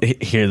small, but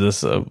here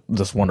this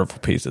wonderful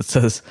piece. It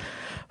says,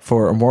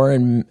 for a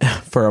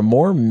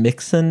more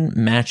mixin'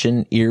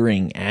 matchin'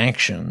 earring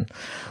action,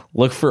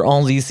 look for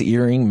all these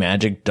earring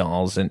magic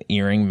dolls and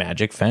earring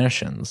magic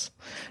fashions.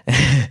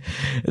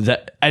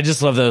 That I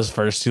just love those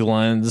first two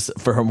lines.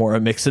 For a more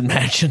mixin'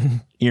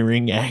 matchin'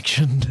 earring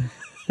action.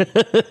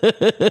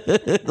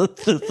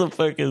 That's just a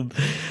fucking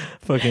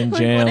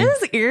jam. What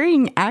is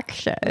earring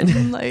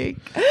action?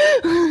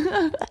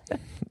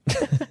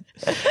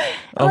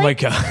 Oh my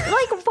god.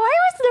 Why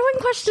was no one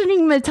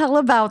questioning Mattel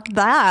about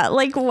that?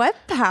 What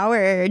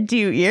power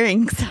do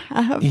earrings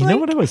have? You know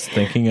what I was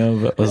thinking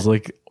of? It was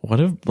what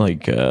if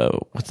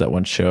what's that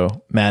one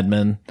show? Mad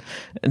Men.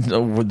 And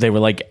they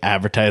were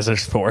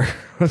advertisers for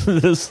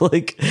this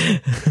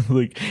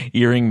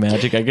earring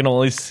magic. I can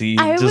only see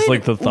I just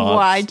would the thoughts.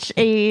 watch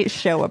a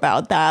show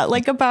about that,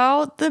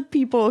 about the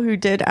people who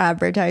did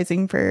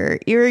advertising for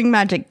Earring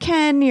Magic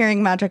Ken,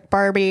 Earring Magic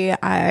Barbie.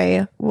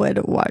 I would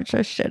watch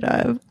a shit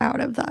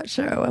out of that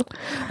show.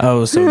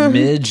 Oh, so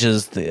Midge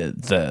is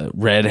the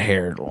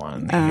red-haired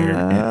one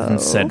here in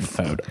said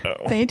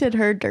photo. They did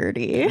her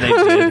dirty. They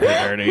did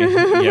her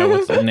dirty. Yeah,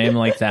 with a name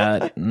like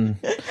that and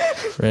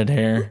red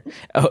hair.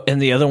 Oh, and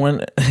the other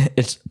one,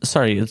 it's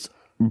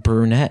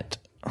brunette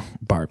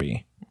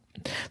Barbie.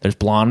 There's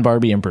blonde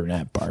Barbie and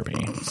brunette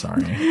Barbie.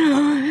 Sorry.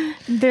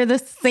 They're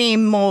the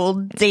same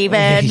mold,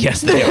 David.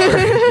 Yes, they are.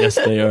 Yes,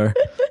 they are.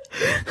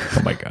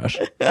 Oh my gosh.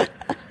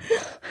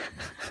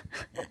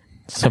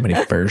 So many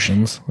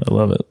versions. I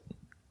love it.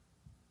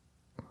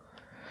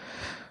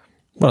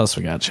 What else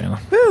we got, Shannon?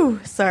 Ooh,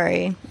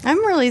 sorry.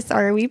 I'm really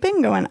sorry. We've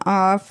been going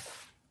off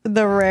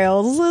the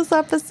rails this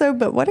episode,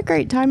 but what a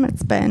great time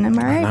it's been. Am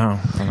I right?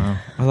 I know.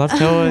 I love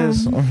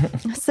toys.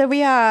 So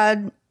we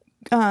had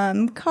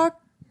cock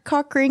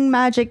ring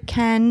magic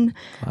Ken,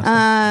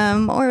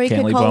 or we Can't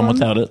could leave call one him,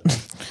 without it.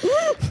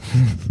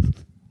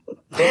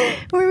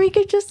 or we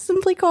could just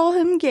simply call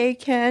him Gay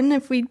Ken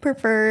if we'd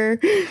prefer.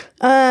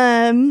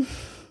 So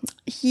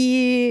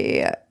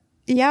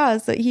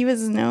he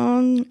was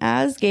known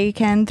as Gay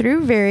Ken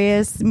through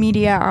various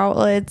media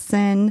outlets,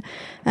 and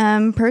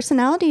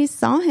personalities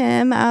saw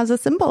him as a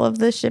symbol of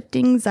the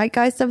shifting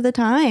zeitgeist of the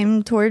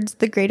time towards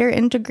the greater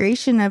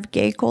integration of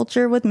gay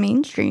culture with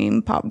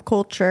mainstream pop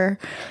culture.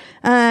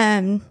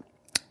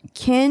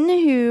 Ken,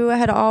 who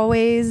had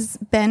always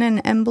been an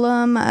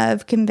emblem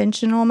of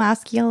conventional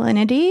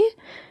masculinity,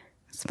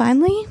 was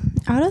finally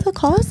out of the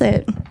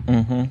closet.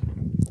 Mm-hmm.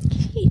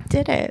 He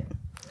did it.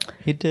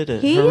 He did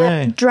it. He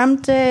Hooray.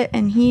 dreamt it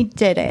and he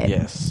did it.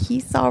 Yes.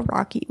 He saw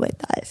Rocky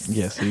with us.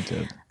 Yes, he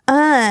did.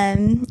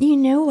 You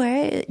know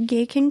what?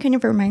 Gay Ken kind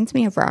of reminds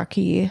me of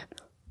Rocky.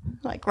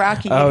 Like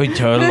Rocky. Oh,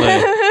 totally.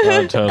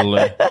 Oh,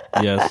 totally.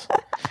 Yes.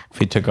 If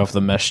he took off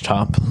the mesh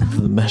top,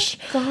 the mesh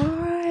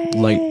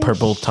light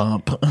purple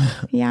top.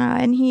 Yeah,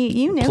 and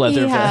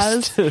Pleather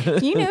vest.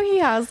 he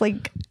has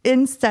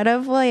instead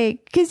of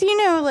because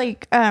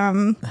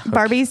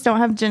Barbies don't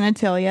have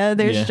genitalia.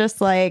 There's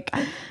just I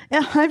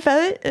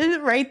bet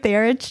right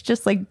there it's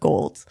just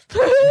gold.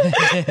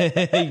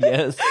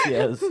 Yes.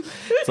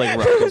 It's like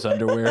Rocco's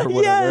underwear or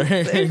whatever.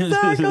 Yes,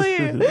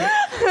 exactly.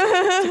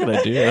 That's a good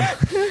idea.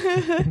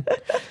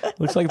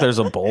 Looks like there's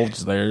a bulge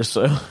there,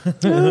 so.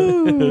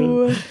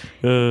 Ooh.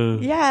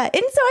 Yeah, and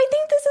so I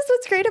think this is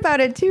what's great about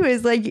it too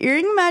is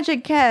Earring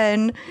Magic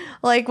Ken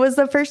was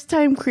the first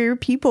time queer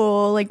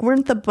people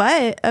weren't the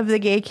butt of the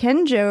Gay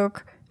Ken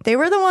joke. They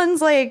were the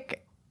ones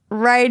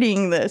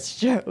writing this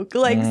joke,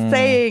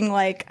 saying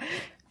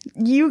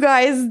you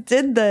guys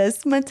did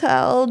this,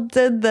 Mattel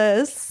did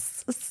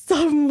this,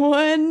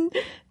 someone,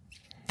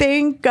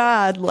 thank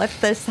God, let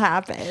this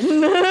happen.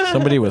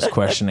 Somebody was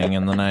questioning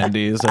in the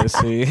 90s, I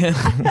see.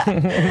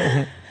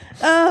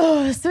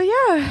 Oh, so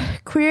yeah,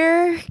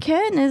 Queer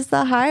Ken is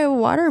the high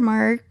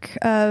watermark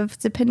of,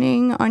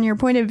 depending on your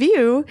point of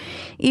view,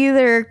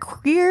 either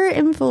queer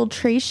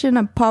infiltration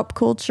of pop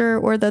culture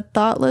or the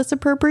thoughtless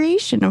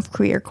appropriation of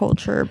queer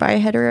culture by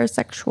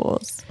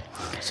heterosexuals.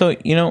 So,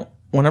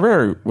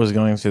 whenever I was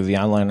going through the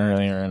outline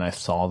earlier and I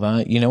saw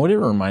that, you know what it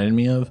reminded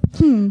me of?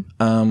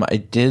 I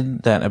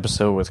did that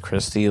episode with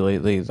Christy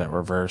lately, that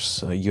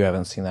reverse. You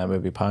haven't seen that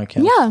movie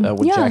podcast?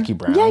 With Jackie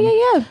Brown.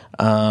 Yeah.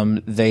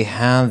 They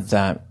had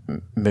that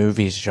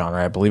movie's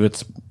genre. I believe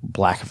it's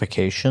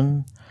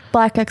Blackification.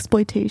 Black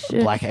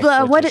exploitation. Black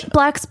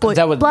exploitation.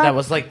 That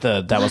was like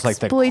the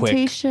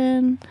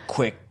exploitation.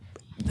 quick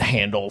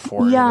handle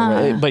for it.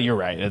 Yeah. But you're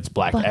right. It's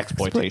black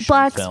exploitation.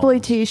 Black films.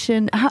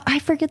 exploitation. I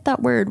forget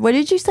that word. What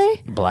did you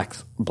say?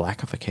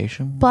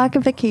 Blackification?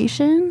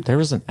 Blackification? There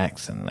was an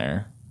X in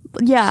there.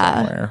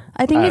 Yeah. Somewhere.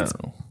 I think it's.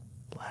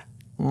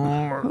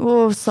 don't know.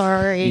 Oh,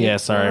 sorry. Yeah,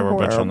 sorry, we're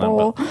butchering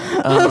that.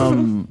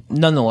 But,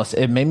 nonetheless,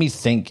 it made me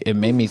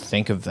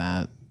think of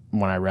that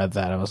when I read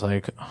that. I was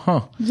like,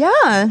 huh.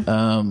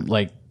 Yeah.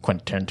 Like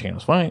Quentin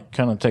Tarantino's fight,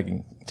 kind of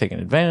taking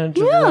advantage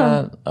of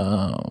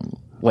that.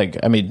 Like,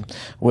 I mean,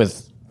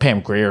 with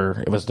Pam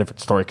Grier, it was a different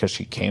story because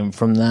she came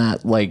from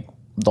that, like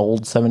the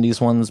old 70s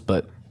ones.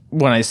 But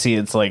when I see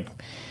it's like,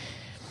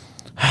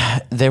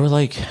 they were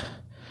like,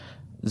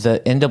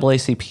 the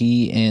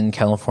NAACP in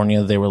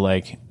California, they were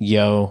like,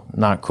 yo,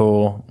 not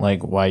cool.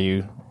 Like, why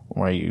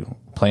are you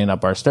playing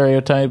up our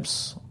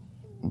stereotypes?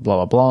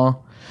 Blah, blah, blah.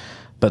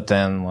 But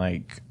then,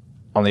 like,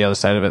 on the other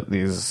side of it,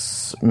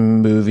 these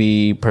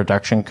movie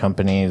production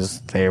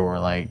companies, they were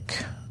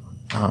like,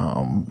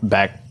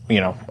 back,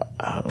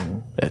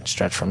 it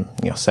stretched from,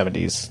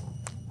 70s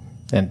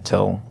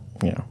until,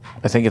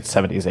 I think it's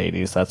 70s,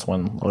 80s. That's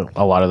when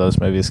a lot of those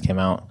movies came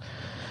out.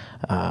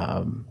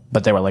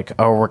 But they were like,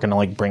 oh, we're going to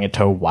like bring it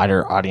to a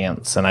wider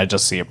audience. And I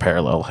just see a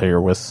parallel here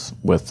with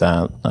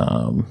that,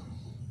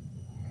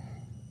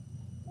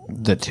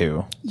 the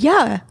two.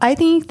 Yeah. I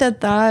think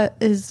that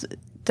is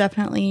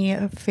definitely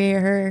a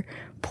fair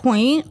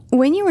point.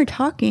 When you were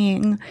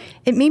talking,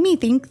 it made me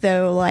think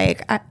though,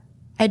 like,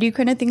 I do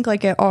kind of think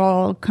like it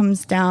all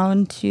comes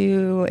down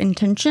to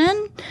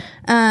intention.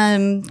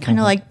 Kind of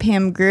like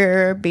Pam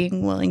Grier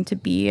being willing to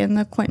be in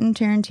the Quentin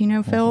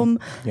Tarantino film.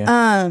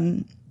 Yeah.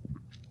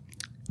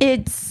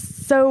 It's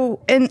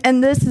so,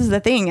 and this is the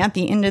thing, at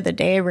the end of the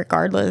day,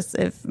 regardless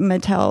if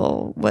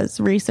Mattel was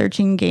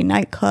researching gay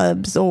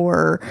nightclubs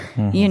or,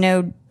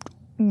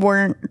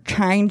 weren't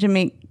trying to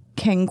make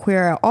Ken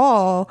queer at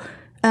all,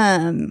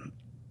 at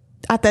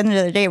the end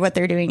of the day, what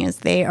they're doing is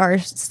they are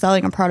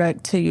selling a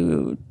product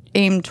to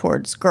aim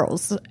towards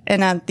girls.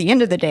 And at the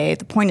end of the day,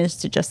 the point is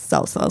to just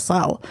sell.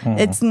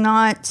 It's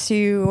not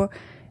to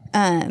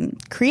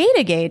create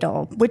a gay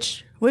doll,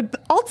 which would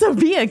also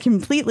be a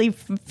completely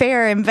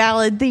fair and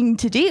valid thing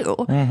to do.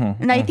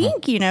 And I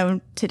think,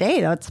 today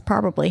that's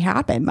probably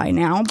happened by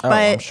now. But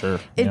I'm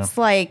sure. It's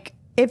like,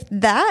 if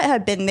that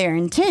had been their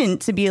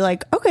intent to be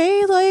like,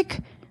 okay, like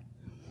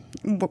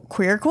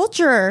queer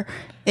culture,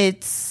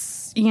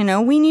 it's,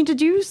 we need to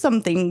do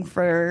something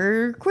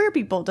for queer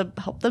people to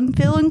help them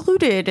feel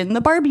included in the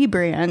Barbie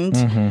brand.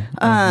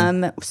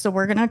 So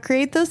we're going to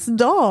create this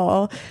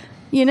doll.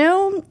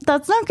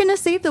 That's not going to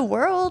save the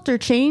world or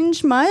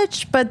change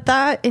much, but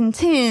that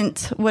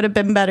intent would have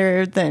been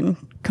better than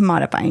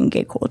commodifying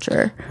gay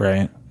culture.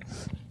 Right.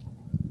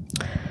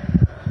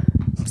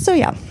 So,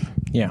 yeah.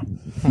 Yeah.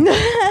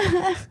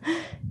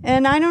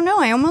 And I don't know.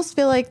 I almost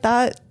feel like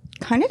that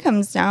kind of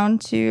comes down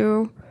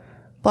to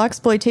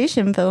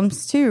blaxploitation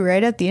films, too,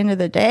 right? At the end of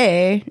the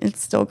day,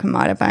 it's still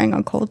commodifying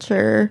a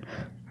culture,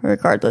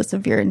 regardless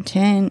of your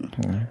intent.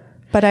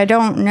 But I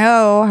don't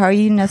know how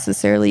you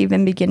necessarily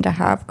even begin to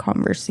have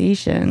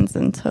conversations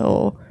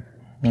until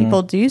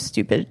people do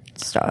stupid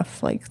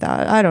stuff like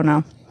that. I don't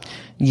know.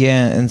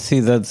 Yeah, and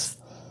see, that's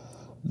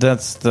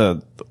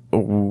the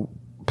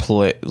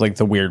play, like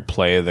the weird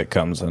play that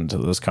comes into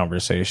this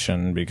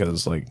conversation,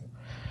 because like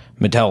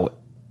Mattel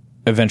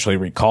eventually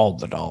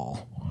recalled the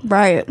doll,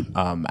 right?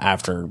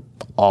 After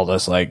all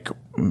this like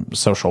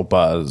social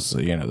buzz,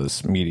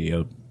 this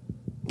media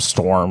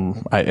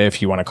storm,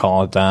 if you want to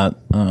call it that,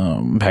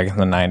 back in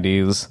the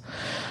 90s,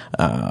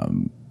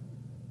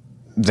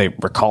 they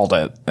recalled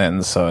it,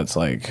 and so it's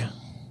like,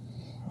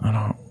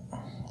 I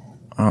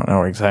don't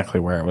know exactly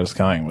where I was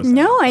going with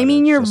no that, I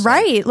mean, you're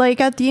right. like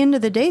like at the end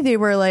of the day, they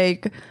were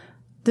like,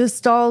 this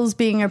doll's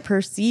being a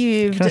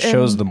perceived, kind of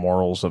shows the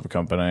morals of a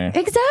company.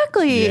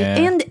 Exactly.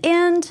 Yeah.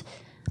 And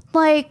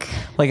like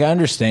I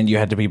understand you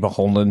had to be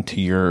beholden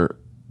to your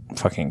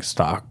fucking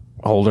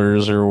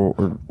stockholders or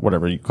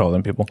whatever you call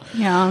them, people.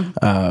 Yeah.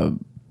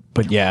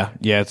 But yeah,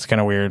 it's kind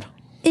of weird.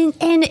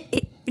 And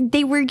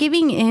they were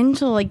giving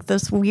into like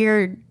this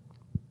weird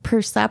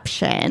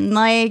perception,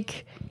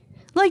 like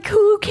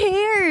who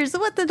cares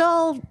what the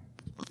doll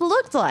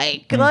looked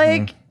like?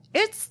 Like,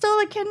 it's still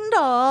a Ken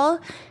doll.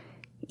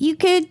 You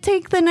could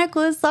take the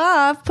necklace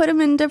off, put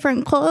him in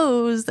different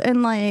clothes,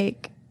 and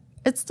like,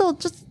 it's still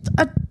just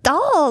a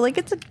doll. Like,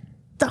 it's a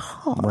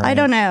doll. Right. I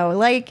don't know.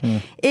 Like,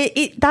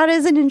 that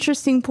is an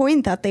interesting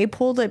point that they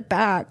pulled it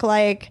back.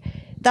 Like,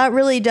 that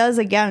really does,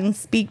 again,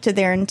 speak to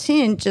their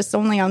intent, just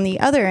only on the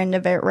other end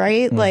of it,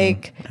 right?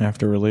 Like,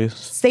 After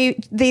release. they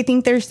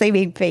think they're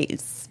saving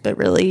face, but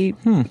really,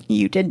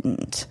 you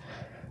didn't.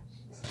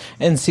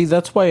 And see,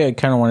 that's why I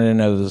kind of wanted to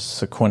know the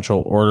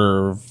sequential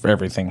order of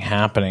everything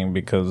happening,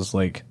 because,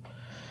 like,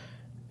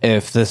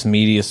 if this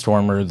media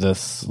storm or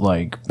this,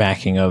 like,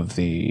 backing of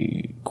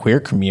the queer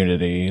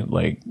community,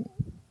 like,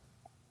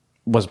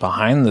 was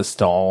behind this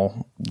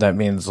doll, that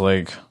means,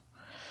 like,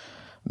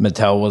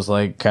 Mattel was,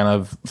 like, kind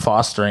of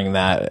fostering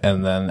that,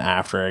 and then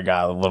after it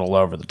got a little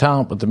over the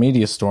top with the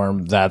media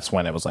storm, that's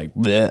when it was like,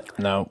 bleh,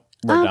 no,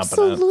 we're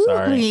dumping it.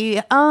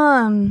 Sorry.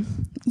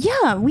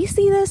 Yeah, we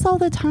see this all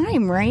the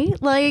time, right?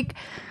 Like,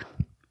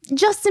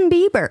 Justin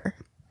Bieber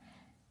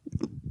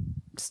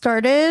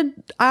started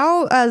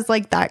out as,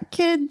 like, that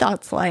kid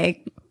that's,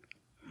 like,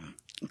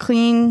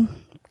 clean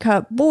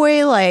cut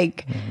boy,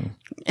 like,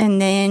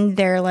 and then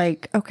they're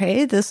like,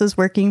 okay, this is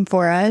working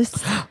for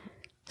us.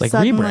 Like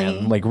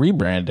Suddenly,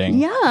 rebranding.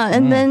 yeah,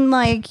 and then,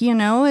 like, you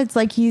know, it's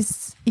like he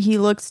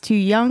looks too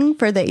young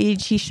for the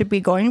age he should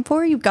be going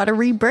for. You've got to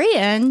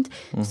rebrand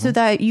so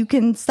that you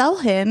can sell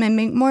him and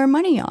make more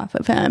money off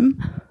of him.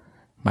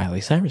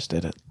 Miley Cyrus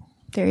did it.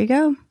 There you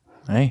go.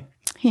 Hey.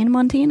 Hannah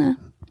Montana.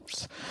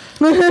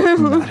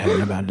 Not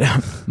having about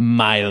it.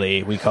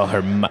 Miley. We call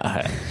her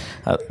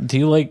do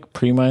you like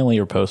pre-Miley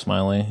or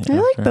post-Miley? I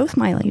like both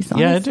Mileys,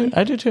 honestly. Yeah,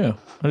 I do too.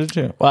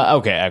 Well,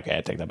 okay,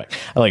 I take that back.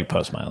 I like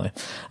post-Miley.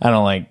 I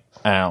don't like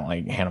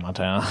Hannah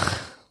Montana.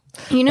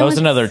 You know, That was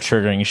another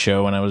triggering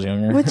show when I was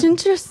younger. what's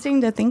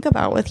interesting to think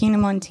about with Hannah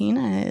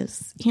Montana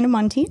is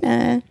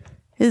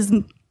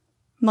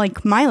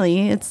like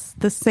Miley. It's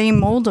the same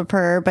mold of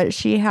her, but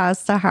she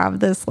has to have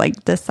this,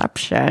 like,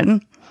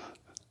 deception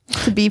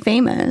to be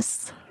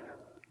famous.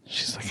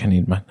 She's like, I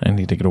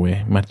need to get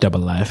away. My double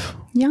life.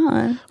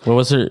 Yeah. What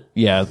was her?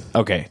 Yeah,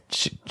 okay.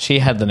 She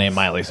had the name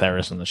Miley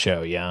Cyrus in the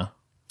show, yeah.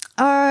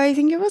 I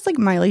think it was like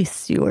Miley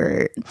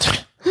Stewart.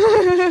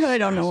 I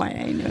don't know why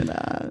I know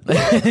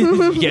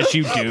that. Yes,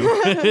 you do.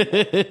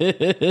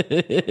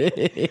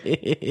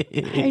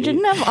 I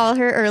didn't have all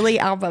her early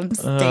albums,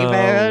 David.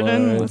 I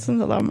didn't Lord. listen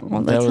to them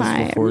all the That time.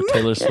 was before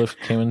Taylor Swift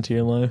came into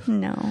your life?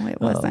 No, it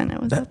wasn't.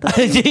 It was at the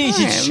same You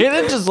time.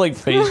 shouldn't just like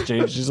face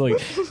change. She's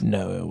like,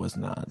 no, it was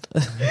not. I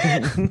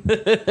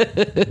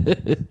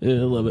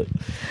love it.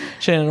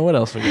 Shannon, what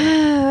else we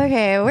got?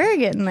 Okay, we're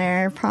getting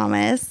there,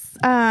 promise.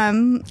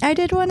 I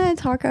did want to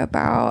talk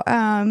about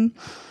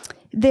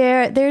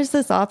there's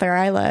this author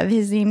I love.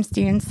 His name's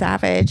Dan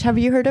Savage. Have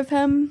you heard of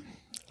him?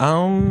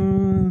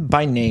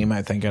 By name,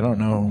 I think. I don't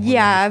know. what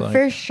Yeah, he looks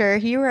for sure.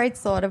 He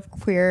writes a lot of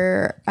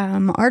queer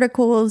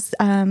articles.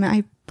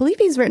 I believe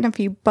he's written a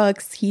few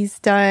books. He's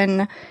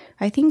done,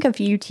 I think, a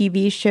few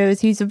TV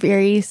shows. He's a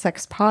very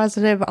sex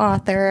positive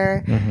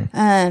author,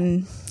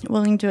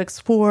 willing to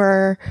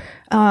explore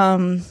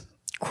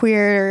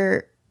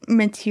queer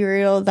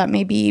material that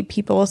maybe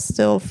people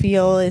still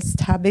feel is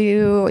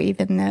taboo,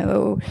 even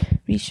though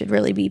we should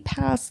really be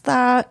past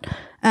that.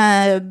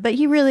 But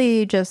he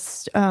really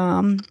just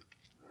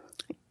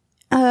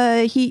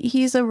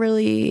he's a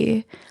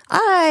really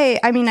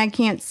I mean, I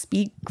can't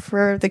speak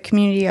for the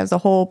community as a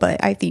whole,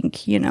 but I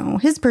think, you know,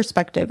 his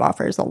perspective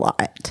offers a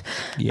lot.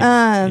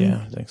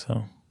 Yeah, I think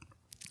so.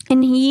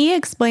 And he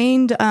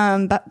explained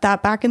that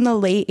back in the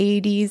late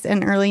 80s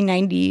and early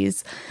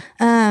 90s,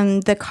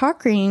 the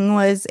cock ring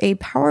was a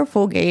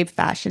powerful gay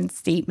fashion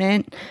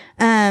statement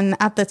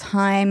at the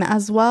time,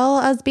 as well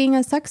as being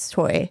a sex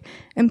toy.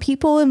 And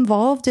people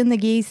involved in the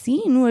gay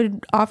scene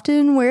would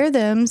often wear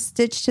them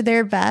stitched to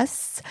their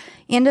vests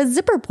and as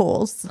zipper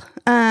pulls,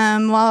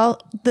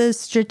 while the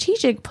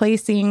strategic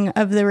placing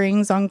of the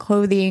rings on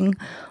clothing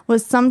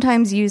was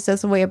sometimes used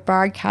as a way of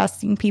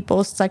broadcasting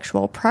people's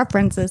sexual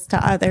preferences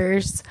to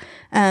others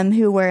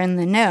who were in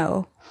the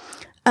know.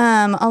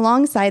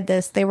 Alongside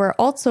this, they were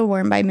also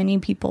worn by many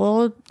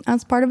people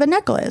as part of a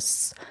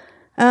necklace.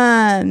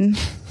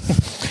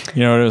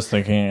 You know what I was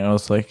thinking? I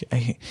was like,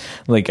 I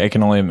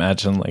can only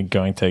imagine like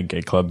going to a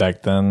gay club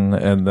back then,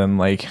 and then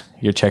like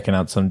you're checking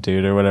out some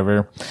dude or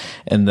whatever,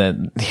 and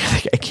then you're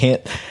like,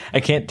 I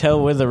can't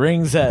tell where the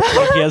ring's at.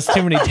 Like, he has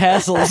too many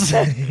tassels.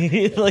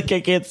 Like,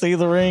 I can't see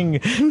the ring.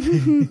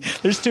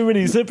 There's too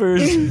many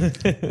zippers.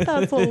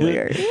 That's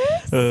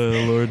hilarious.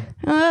 Oh Lord.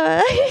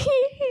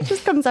 He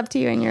just comes up to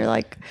you and you're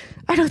like,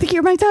 I don't think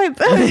you're my type.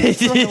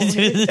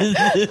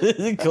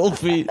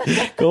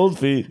 Cold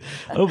feet.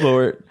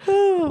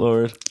 Oh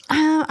Lord.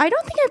 I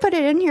don't think I put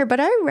it in here, but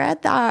I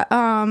read that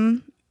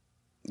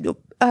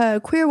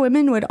queer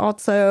women would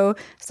also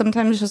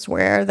sometimes just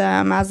wear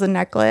them as a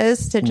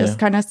necklace to just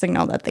kind of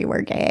signal that they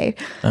were gay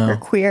or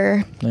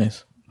queer.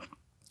 Nice.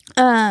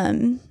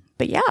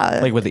 But yeah,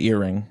 Like with the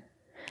earring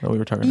that we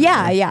were talking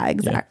about. yeah,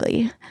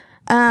 exactly.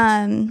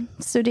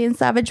 So Dan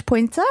Savage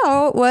points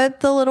out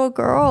what the little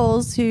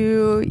girls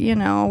who, you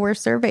know, were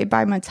surveyed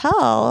by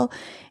Mattel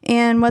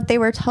and what they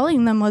were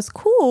telling them was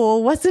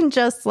cool wasn't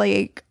just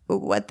like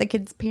what the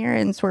kids'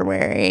 parents were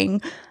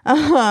wearing,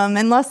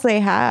 unless they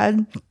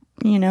had,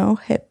 you know,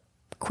 hip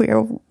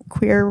queer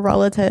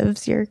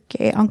relatives, your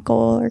gay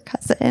uncle or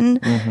cousin,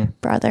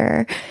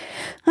 brother.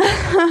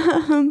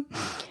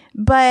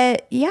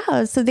 But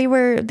yeah, so they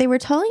were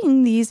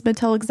telling these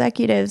Mattel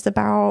executives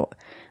about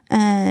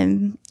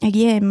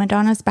Again,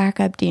 Madonna's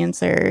backup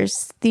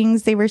dancers,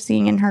 things they were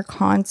seeing in her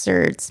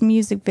concerts,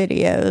 music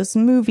videos,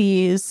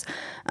 movies.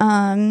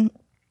 And,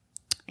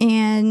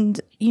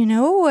 you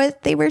know,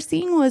 what they were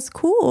seeing was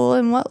cool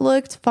and what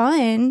looked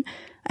fun.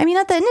 I mean,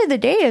 at the end of the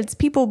day, it's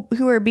people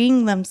who are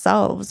being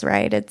themselves,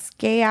 right? It's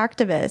gay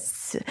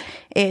activists.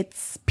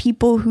 It's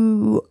people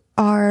who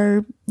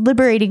are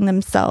liberating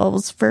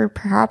themselves for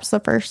perhaps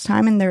the first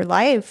time in their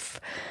life.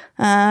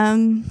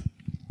 It's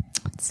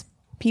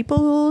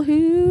people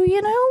who,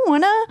 you know,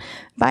 want to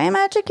buy a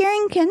magic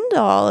earring Ken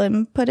doll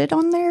and put it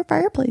on their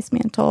fireplace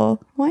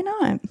mantle. Why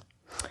not?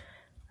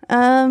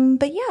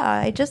 But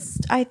yeah,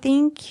 I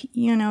think,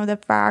 you know, the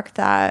fact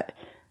that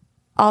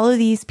all of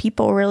these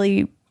people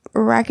really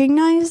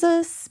recognize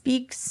us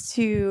speaks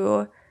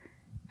to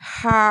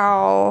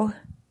how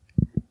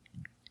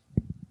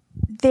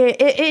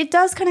it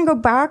does kind of go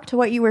back to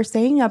what you were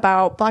saying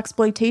about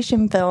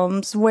blaxploitation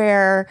films,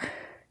 where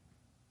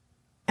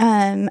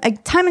time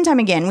and time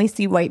again we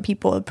see white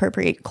people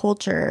appropriate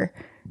culture,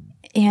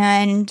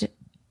 and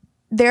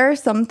there are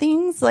some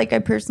things like I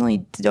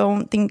personally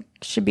don't think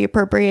should be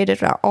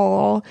appropriated at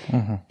all,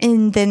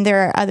 and then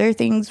there are other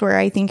things where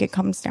I think it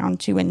comes down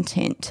to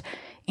intent.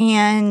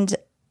 And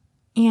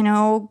you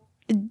know,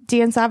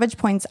 Dan Savage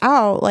points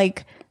out,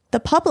 like, the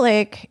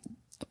public,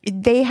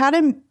 they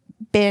hadn't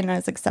been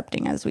as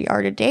accepting as we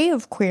are today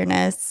of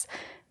queerness,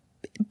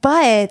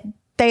 but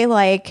they,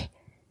 like,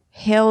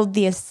 hailed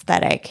the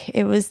aesthetic.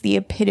 It was the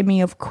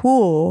epitome of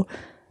cool.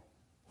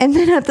 And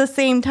then at the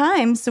same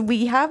time, so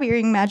we have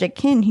Earring Magic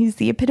Ken, he's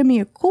the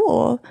epitome of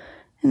cool,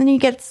 and then he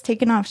gets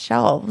taken off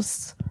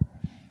shelves,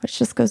 which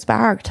just goes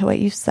back to what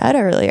you said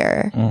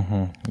earlier.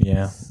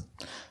 Yeah.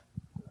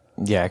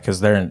 Yeah,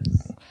 because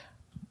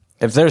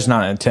if there's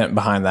not intent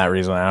behind that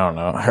reason, I don't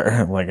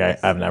know. Like,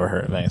 I've never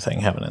heard of anything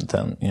having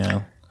intent, you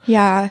know?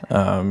 Yeah.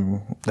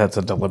 That's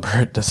a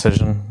deliberate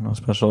decision,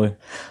 especially.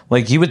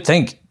 Like, you would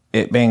think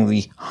it being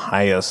the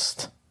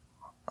highest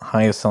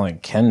selling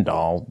Ken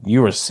doll,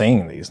 you were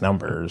seeing these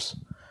numbers.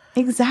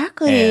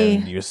 Exactly.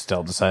 And you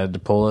still decided to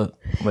pull it.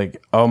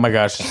 Like, oh my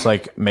gosh, it's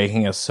like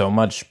making us so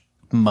much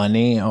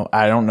money. Oh,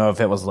 I don't know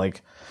if it was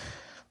like,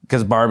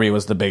 because Barbie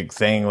was the big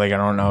thing. Like, I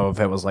don't know if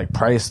it was like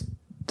priced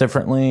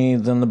differently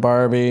than the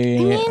Barbie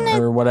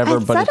or whatever,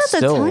 but it's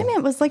still, at the time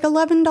it was like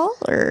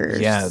 $11.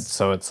 Yeah,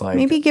 so it's like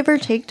maybe give or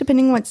take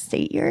depending what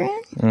state you're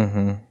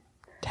in.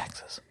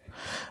 Texas.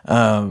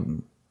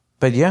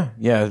 But yeah,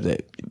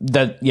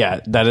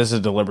 that is a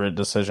deliberate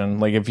decision.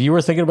 Like, if you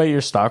were thinking about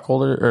your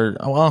stockholder,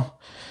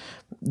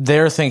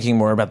 they're thinking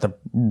more about the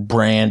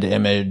brand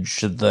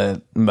image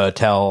that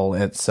Mattel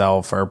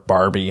itself or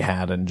Barbie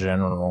had in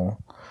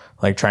general,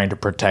 like trying to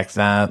protect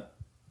that.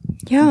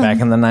 Yeah.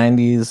 Back in the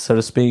 90s, so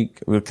to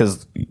speak,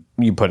 because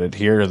you put it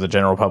here, the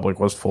general public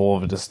was full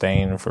of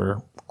disdain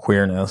for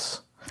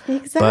queerness.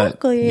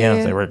 Exactly. But,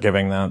 yeah, they were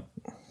giving that.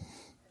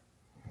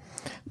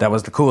 That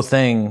was the cool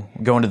thing,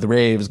 going to the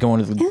raves,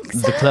 going to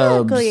the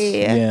clubs.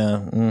 Yeah.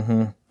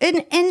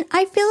 And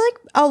I feel like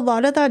a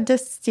lot of that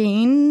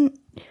disdain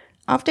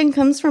often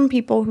comes from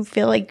people who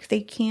feel like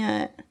they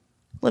can't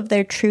live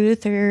their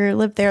truth or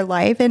live their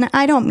life. And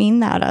I don't mean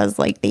that as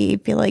like they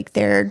feel like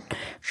they're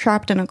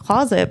trapped in a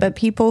closet, but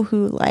people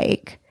who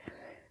like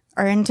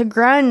are into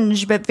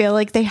grunge but feel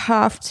like they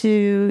have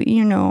to,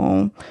 you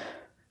know,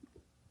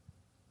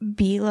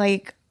 be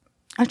like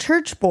a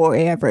church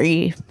boy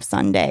every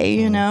Sunday,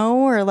 you know,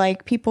 or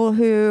like people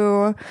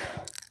who,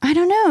 I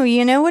don't know,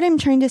 you know what I'm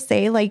trying to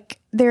say? Like,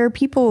 there are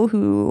people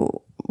who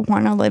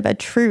want to live a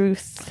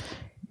truth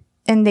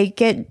and they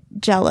get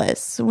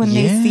jealous when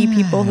they see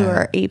people who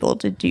are able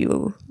to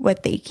do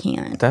what they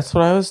can. That's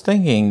what I was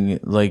thinking.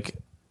 Like,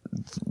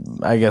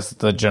 I guess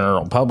the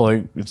general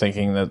public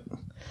thinking that,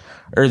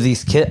 or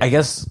these kids, I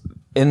guess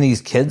in these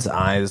kids'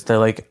 eyes, they're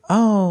like,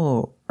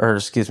 oh, or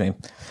excuse me,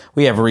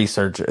 we have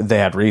research. They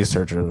had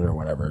researchers or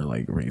whatever,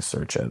 like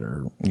research it,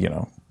 or, you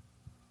know,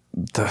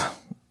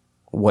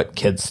 what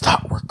kids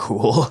thought were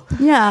cool.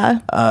 Yeah.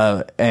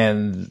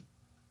 And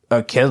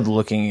a kid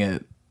looking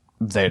at,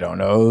 they don't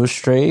know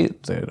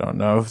straight, they don't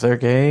know if they're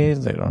gay,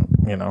 they don't,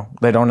 you know,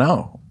 they don't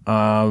know.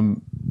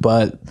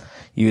 But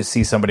you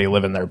see somebody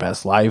living their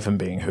best life and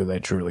being who they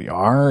truly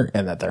are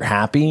and that they're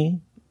happy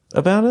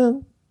about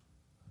it.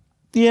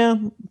 Yeah,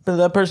 but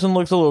that person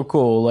looks a little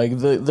cool. Like,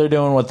 they're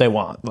doing what they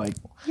want. Like,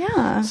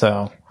 yeah.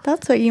 So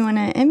that's what you want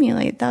to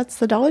emulate. That's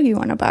the doll you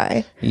want to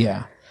buy.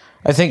 Yeah.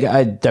 I think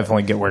I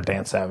definitely get where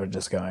Dan Savage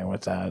is going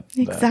with that.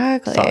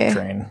 Exactly. That thought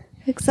train.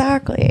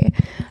 Exactly.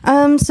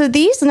 So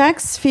these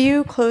next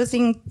few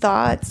closing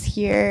thoughts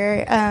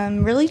here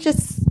really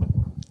just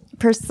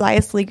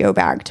precisely go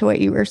back to what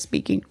you were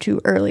speaking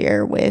to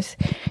earlier with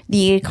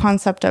the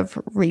concept of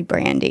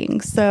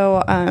rebranding.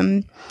 So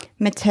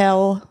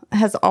Mattel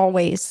has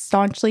always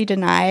staunchly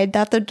denied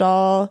that the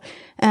doll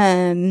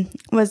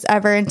was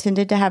ever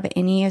intended to have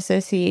any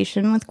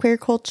association with queer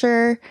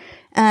culture.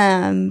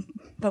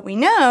 But we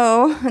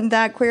know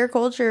that queer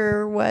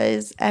culture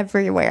was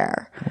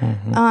everywhere.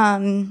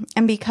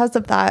 And because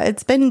of that,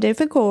 it's been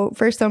difficult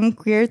for some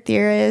queer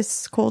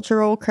theorists,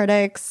 cultural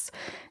critics,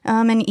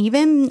 and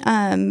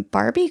even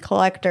Barbie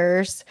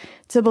collectors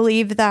to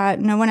believe that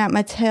no one at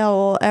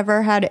Mattel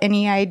ever had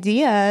any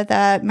idea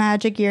that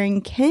Magic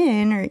Earring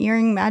Ken or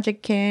Earring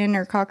Magic Ken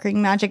or Cock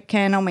Ring Magic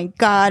Ken, oh my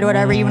God,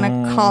 whatever you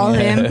want to call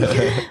him,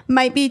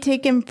 might be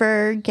taken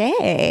for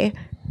gay.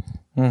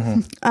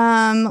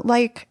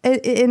 Like,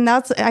 and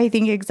that's, I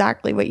think,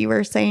 exactly what you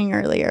were saying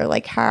earlier.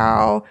 Like,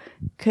 how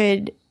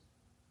could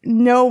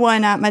no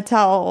one at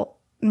Mattel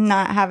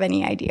not have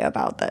any idea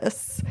about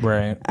this?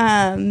 Right.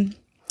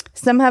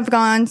 Some have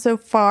gone so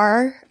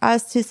far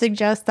as to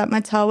suggest that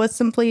Mattel was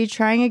simply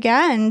trying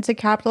again to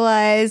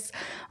capitalize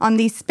on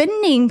the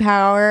spending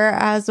power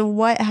as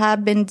what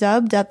had been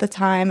dubbed at the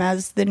time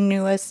as the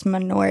newest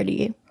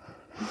minority.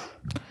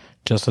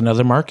 Just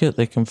another market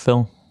they can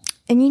fill.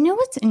 And you know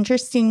what's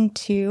interesting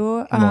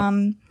too?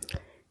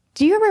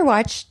 Do you ever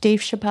watch Dave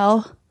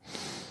Chappelle?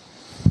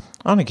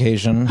 On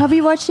occasion. Have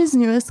you watched his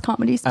newest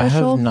comedy I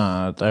special? have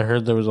not. I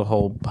heard there was a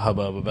whole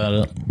hubbub about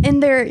it.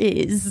 And there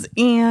is.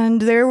 And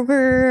there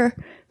were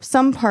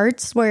some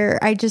parts where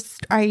I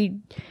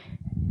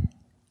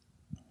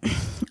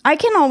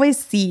can always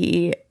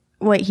see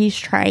what he's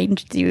trying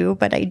to do,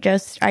 but I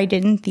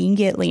didn't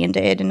think it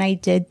landed. And I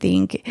did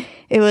think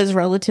it was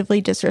relatively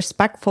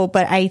disrespectful.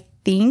 But I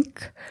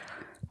think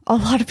a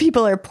lot of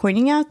people are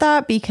pointing at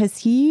that because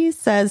he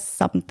says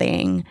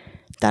something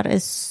that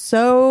is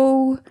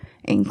so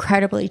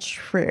incredibly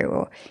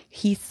true.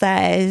 He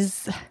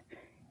says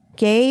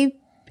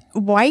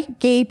white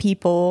gay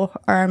people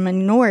are a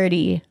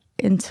minority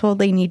until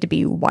they need to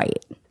be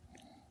white.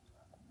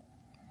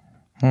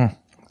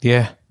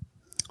 Yeah.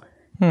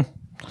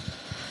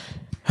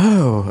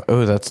 Oh,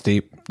 that's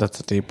deep. That's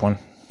a deep one.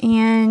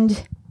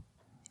 And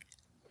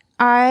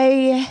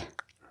I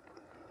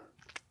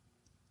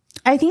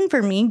think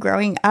for me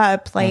growing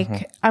up,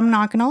 like, I'm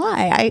not gonna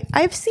lie,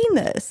 I've seen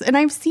this, and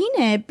I've seen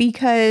it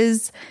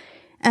because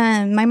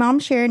my mom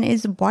Sharon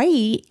is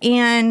white,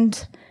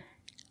 and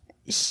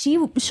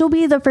she'll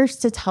be the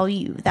first to tell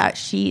you that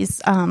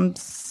she's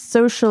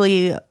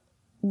socially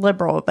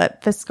liberal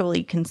but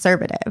fiscally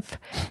conservative.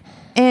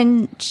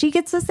 And she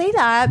gets to say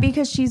that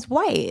because she's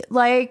white.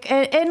 Like,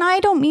 and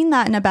I don't mean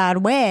that in a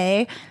bad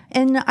way.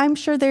 And I'm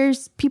sure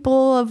there's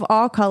people of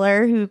all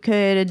color who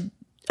could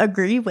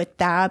agree with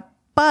that.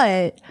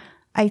 But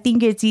I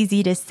think it's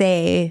easy to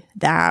say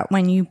that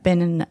when you've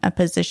been in a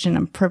position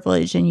of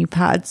privilege and you've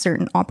had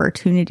certain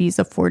opportunities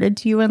afforded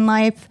to you in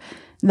life,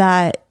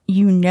 that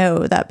you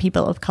know that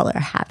people of color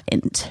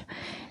haven't.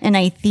 And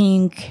I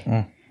think,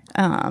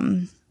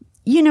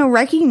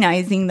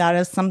 recognizing that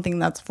as something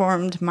that's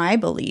formed my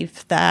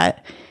belief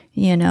that,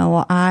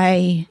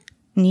 I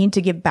need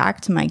to give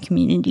back to my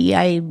community.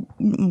 I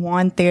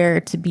want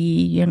there to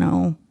be,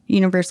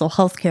 universal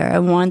health care. I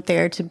want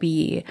there to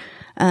be,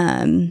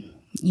 I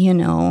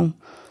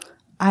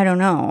don't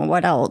know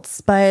what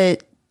else,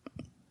 but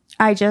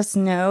I just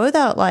know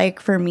that, like,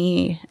 for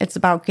me, it's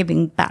about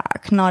giving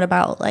back, not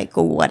about, like,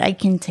 what I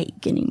can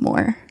take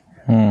anymore.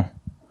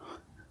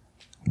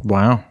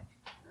 Wow.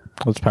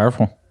 That's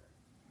powerful.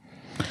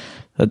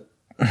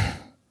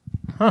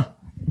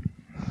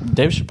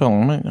 Dave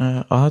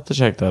Chappelle, I'll have to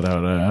check that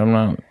out. I'm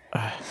not...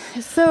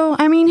 So,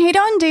 I mean, hate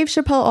on Dave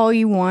Chappelle all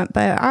you want,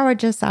 but I would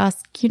just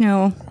ask,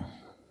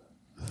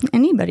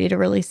 anybody to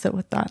really sit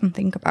with that and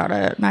think about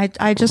it. And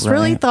I just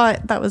really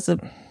thought that was a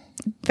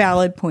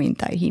valid point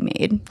that he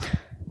made.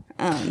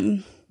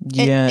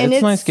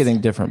 It's nice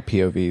getting different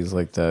POVs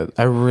like that.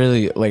 I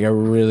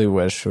really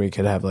wish we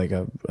could have like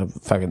a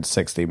fucking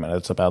 60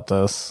 minutes about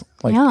this.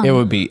 Like, it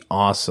would be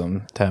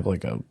awesome to have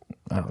like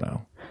I don't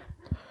know.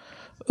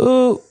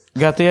 Ooh,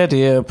 got the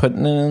idea,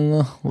 putting it in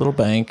the little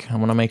bank. I'm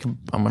gonna make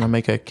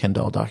a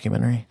Kindle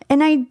documentary.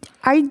 And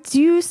I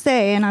do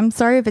say, and I'm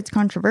sorry if it's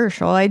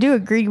controversial, I do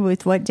agree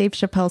with what Dave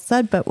Chappelle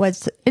said, but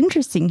what's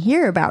interesting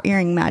here about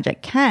Earring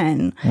Magic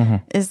Ken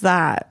is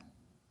that,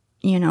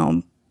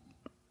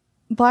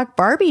 Black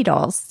Barbie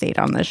dolls stayed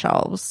on the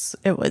shelves.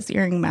 It was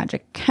Earring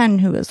Magic Ken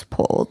who was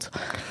pulled.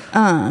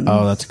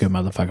 That's a good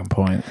motherfucking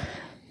point.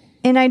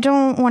 And I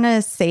don't want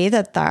to say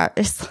that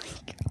is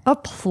like a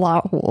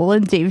plot hole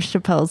in Dave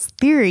Chappelle's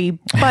theory,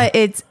 but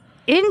it's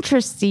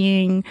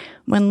interesting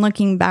when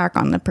looking back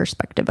on the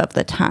perspective of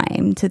the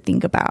time to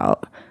think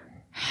about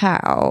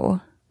how,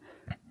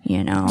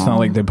 It's not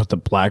like they put the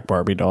Black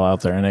Barbie doll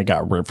out there and it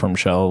got ripped from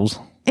shelves.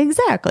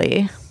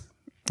 Exactly.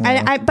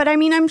 Yeah. But I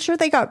mean, I'm sure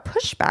they got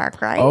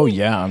pushback, right? Oh,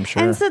 yeah, I'm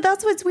sure. And so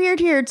that's what's weird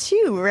here,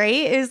 too, right?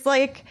 Is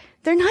like,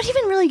 they're not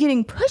even really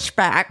getting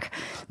pushback.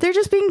 They're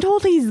just being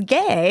told he's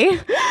gay.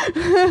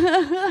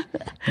 Then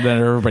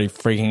everybody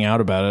freaking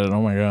out about it.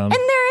 Oh, my God. And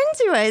they're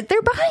into it.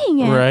 They're buying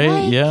it. Right,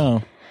 like,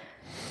 yeah.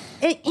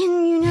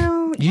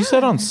 You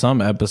said on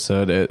some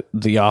episode,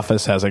 The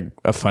Office has a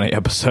funny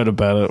episode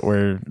about it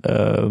where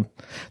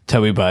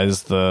Toby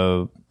buys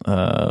the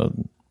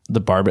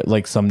Barbie,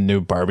 like some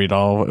new Barbie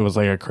doll. It was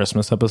like a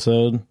Christmas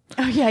episode.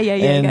 Oh yeah,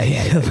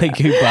 And like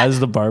he buys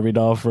the Barbie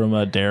doll from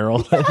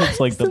Daryl. It's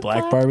like the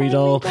black Barbie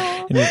doll.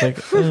 And he's like,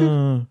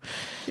 oh,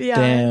 Yeah.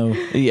 damn.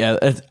 Yeah,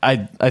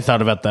 I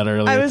thought about that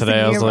earlier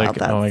today. I was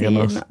like, oh my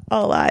goodness.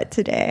 a lot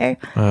today.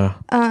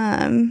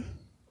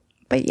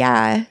 But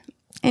yeah,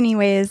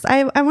 anyways,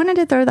 I wanted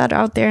to throw that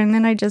out there, and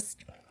then I just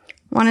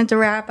wanted to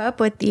wrap up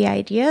with the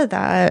idea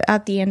that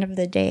at the end of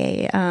the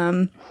day,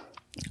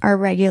 our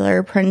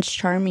regular Prince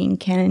Charming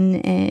Ken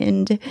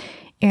and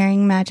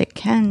Airing Magic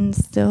Ken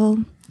still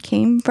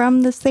came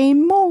from the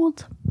same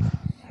mold.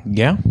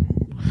 Yeah.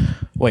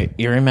 Wait,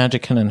 Earring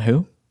Magic Ken and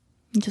who?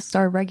 Just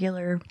our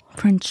regular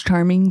Prince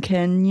Charming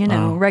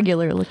Ken,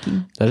 regular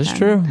looking. That is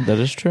true. That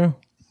is true.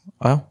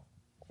 Wow.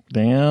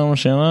 Damn,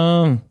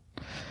 Shannon.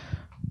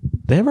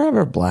 They ever have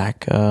a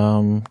black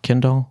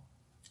Kindle?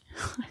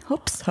 I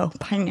hope so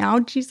by now.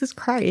 Jesus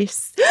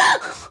Christ.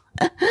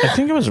 I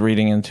think I was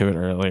reading into it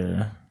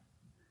earlier.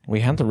 We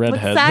had the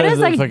redhead. That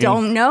is, I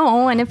don't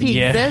know. And if he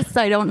exists,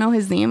 I don't know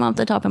his name off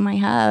the top of my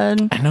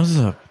head. I know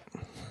the...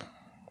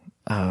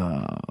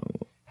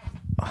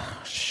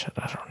 shit,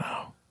 I don't know.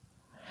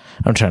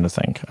 I'm trying to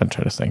think,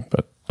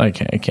 but I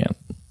can't.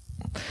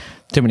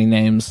 Too many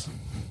names.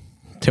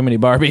 Too many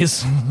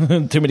Barbies.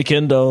 Too many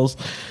Kindles.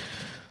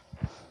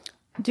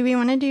 Do we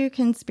want to do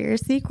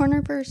Conspiracy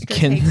Corner first or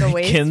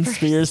takeaways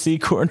Conspiracy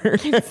Corner?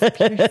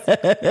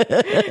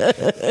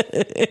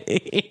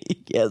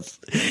 Yes.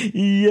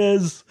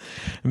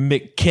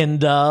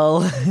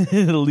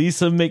 McKendall.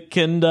 Lisa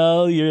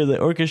McKendall, you're the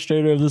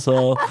orchestrator of this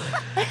all.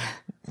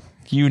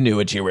 You knew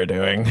what you were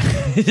doing.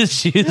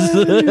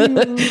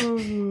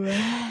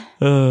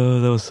 Oh,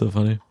 that was so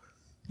funny.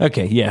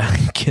 Okay, yeah.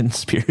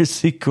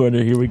 Conspiracy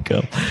Corner. Here we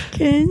go.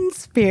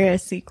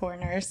 Conspiracy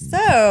Corner.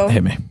 So,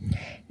 hit me.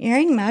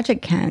 Airing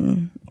Magic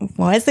Ken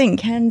wasn't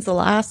Ken's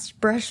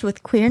last brush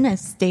with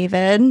queerness,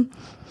 David.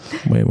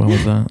 Wait, what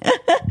was that?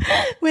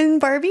 When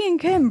Barbie and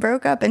Ken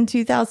broke up in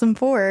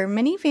 2004,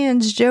 many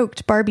fans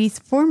joked Barbie's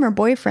former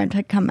boyfriend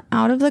had come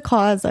out of the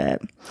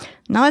closet.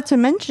 Not to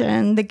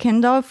mention, the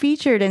Ken doll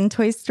featured in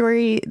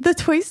the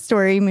Toy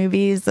Story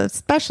movies,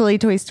 especially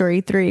Toy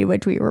Story 3,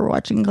 which we were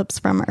watching clips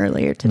from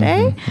earlier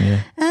today.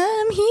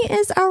 He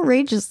is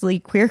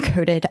outrageously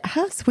queer-coded,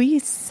 as we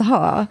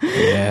saw.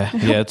 Yeah,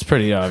 it's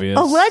pretty obvious.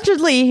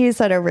 Allegedly, he's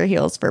head over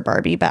heels for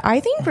Barbie, but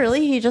I think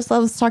really he just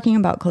loves talking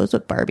about clothes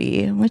with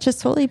Barbie, which is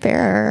totally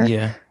fair.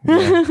 Yeah.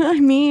 I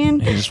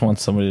mean, he just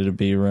wants somebody to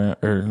be around,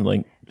 or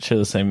like share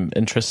the same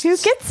interests. Who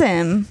gets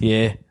him?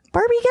 Yeah.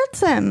 Barbie gets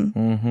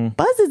him.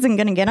 Buzz isn't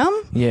gonna get him.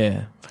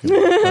 Yeah.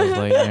 Buzz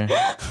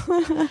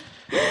Lightyear.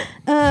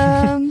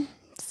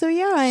 So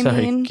yeah, I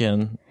Sorry, mean,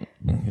 Ken.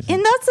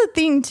 and that's the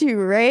thing too,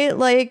 right?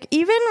 Like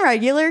even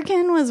regular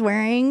Ken was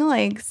wearing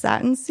like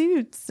satin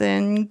suits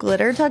and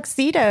glitter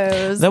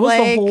tuxedos. That was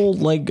the whole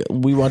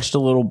we watched a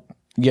little.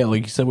 Yeah,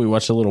 like you said, we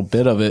watched a little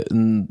bit of it,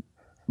 and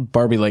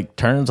Barbie like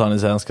turns on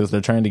his ass because they're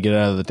trying to get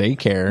out of the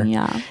daycare.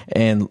 Yeah,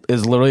 and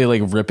is literally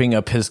like ripping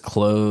up his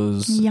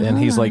clothes, and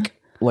he's like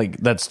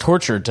that's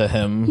torture to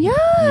him.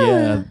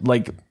 Yeah,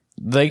 like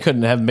they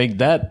couldn't have made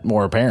that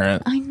more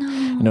apparent. I know.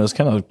 And it was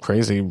kind of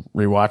crazy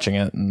rewatching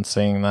it and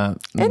seeing that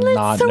and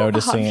not so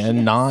noticing obvious. it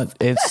and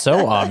it's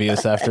so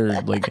obvious after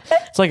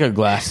it's like a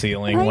glass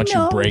ceiling. Once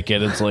you break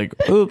it, it's like,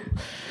 oop,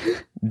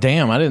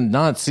 damn, I did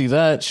not see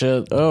that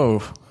shit. Oh,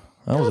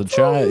 that was a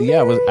child.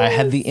 Yeah, I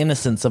had the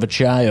innocence of a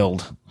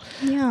child.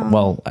 Yeah.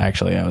 Well,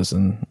 actually, I was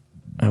in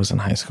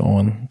high school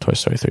when Toy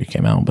Story 3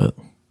 came out, but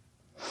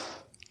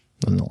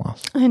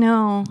nonetheless. I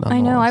know.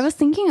 I was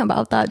thinking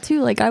about that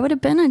too. Like I would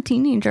have been a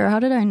teenager. How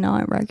did I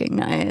not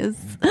recognize?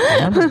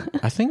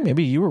 I think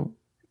maybe you were.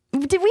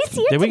 Did we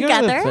see it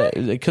together?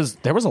 Because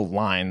there was a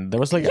line. There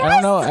was like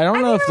I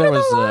don't know if there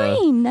was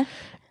line.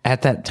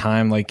 At that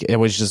time, like it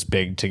was just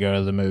big to go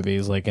to the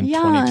movies, like in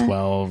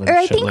 2012. And or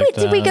I shit think like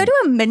did we go to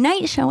a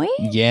midnight showing?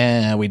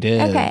 Yeah, we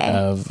did. Okay.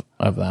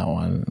 Of that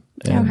one.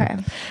 And okay.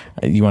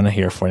 You want to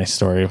hear a funny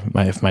story?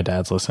 If my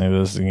dad's listening to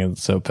this, he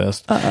gets so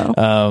pissed.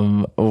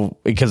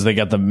 Because they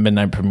got the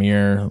midnight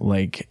premiere.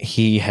 Like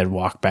he had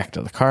walked back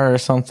to the car or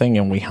something,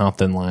 and we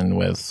hopped in line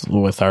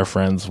with our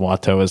friends.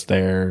 Watto was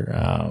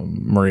there,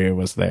 Maria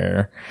was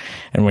there,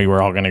 and we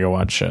were all going to go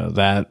watch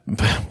that.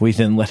 But we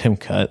didn't let him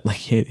cut. Like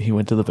he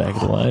went to the back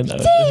of the line.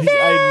 David!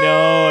 I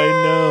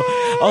know.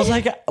 I was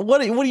like, what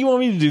do you want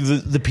me to do?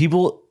 The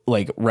people.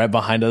 Like right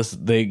behind us,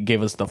 they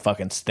gave us the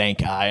fucking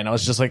stank eye, and I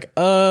was just like,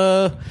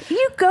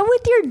 You go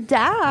with your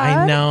dad.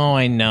 I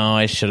know.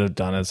 I should have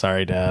done it.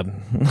 Sorry, Dad.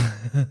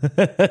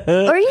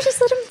 Or you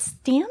just let him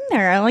stand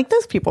there. Like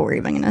those people were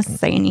even gonna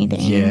say anything.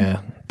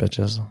 Yeah,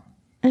 bitches.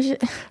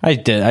 I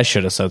did. I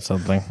should have said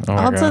something. Oh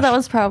my also, gosh. that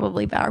was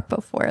probably back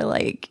before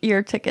like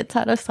your tickets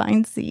had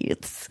assigned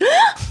seats.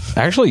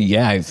 Actually,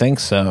 yeah, I think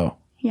so.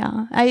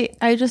 Yeah,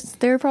 I just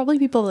there are probably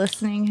people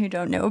listening who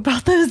don't know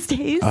about those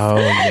days. Oh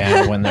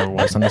yeah, when there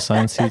wasn't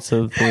assigned seats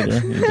at the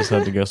theater, you just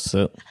had to go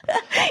sit.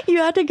 You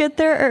had to get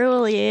there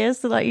early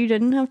so that you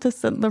didn't have to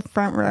sit in the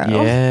front row.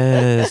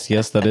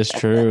 Yes, that is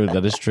true.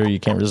 That is true. You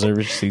can't reserve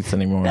your seats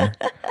anymore.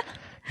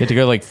 had to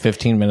go like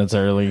 15 minutes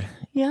early.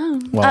 Yeah.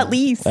 Well, at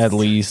least. At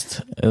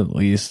least.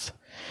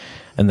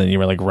 And then you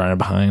were like running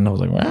behind. I was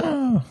like,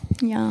 wow.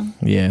 Yeah.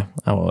 Yeah.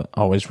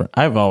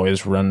 I've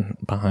always run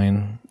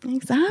behind.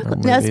 Exactly.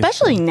 movies,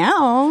 Especially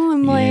now.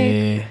 I'm like,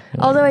 Yeah.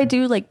 although I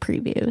do like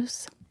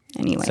previews.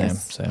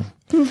 Anyways. Same.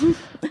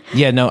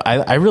 Yeah, no,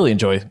 I really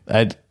enjoy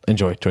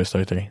Toy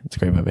Story 3. It's a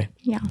great movie.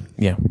 Yeah.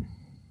 Yeah.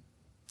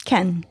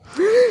 Ken.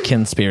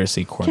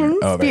 Conspiracy Corner.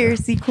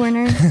 Conspiracy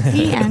Corner.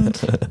 The end.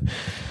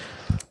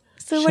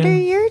 So what are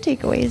your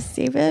takeaways,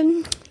 David?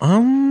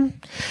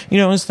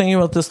 I was thinking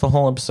about this the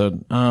whole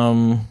episode.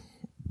 I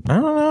don't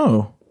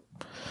know.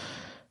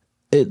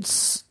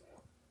 It's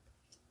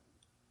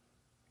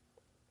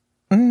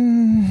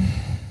I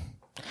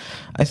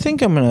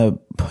think I'm gonna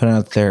put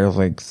out there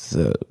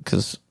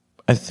because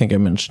I think I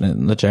mentioned it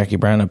in the Jackie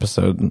Brown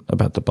episode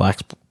about the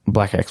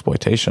black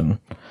exploitation.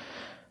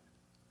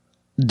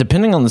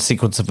 Depending on the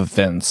sequence of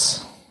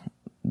events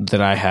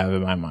that I have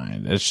in my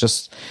mind, it's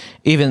just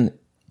even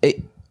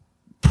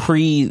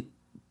pre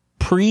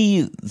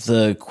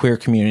the queer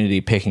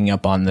community picking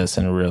up on this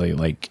and really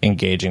like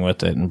engaging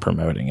with it and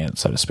promoting it,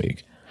 so to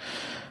speak.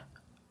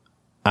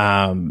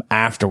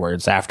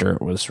 Afterwards, after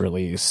it was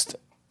released,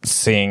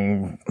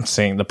 seeing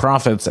the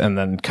profits and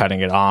then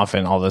cutting it off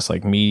and all this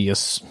like media.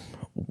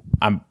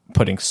 I'm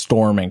putting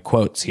storm in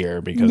quotes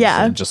here because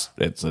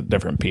it's a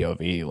different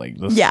POV like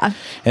this. Yeah.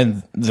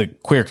 And the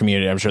queer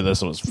community, I'm sure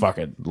this was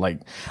fucking like,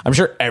 I'm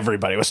sure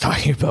everybody was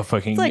talking about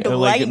fucking like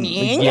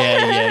lightning.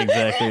 Yeah,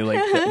 exactly.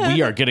 Like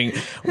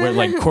we're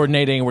like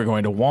coordinating. We're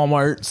going to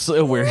Walmart.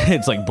 So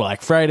it's like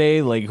Black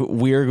Friday. Like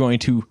we are going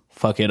to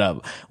fuck it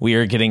up. We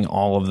are getting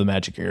all of the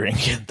Magic Earring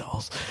Ken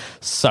dolls.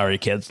 Sorry,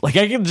 kids. Like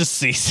I can just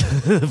see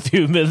a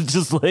few minutes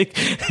just like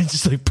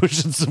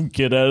pushing some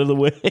kid out of the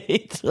way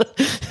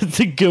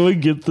to go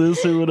and get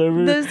this or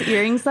whatever. Those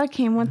earrings that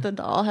came with the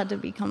doll had to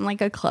become like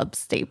a club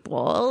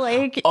staple.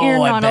 Like Oh, you're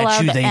not I bet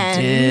allowed you to they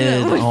end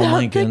did. Oh without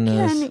my the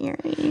goodness. Ken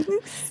earrings.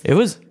 It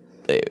was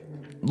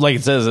like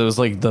it says, it was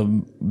like the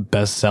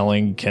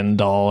best-selling Ken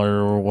doll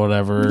or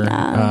whatever.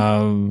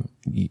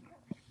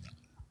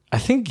 I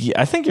think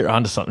you're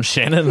onto something,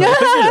 Shannon. I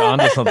think you're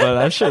onto something.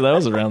 I'm sure that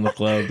was around the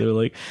club. They were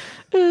like,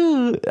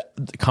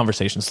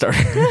 conversation starter.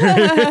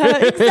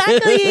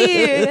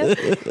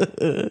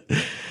 Exactly.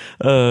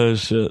 Oh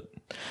shit.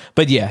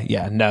 But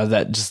yeah. No,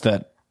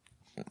 that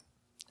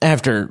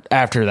after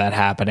that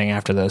happening,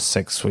 after those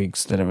 6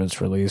 weeks that it was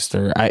released,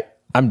 or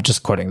I'm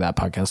just quoting that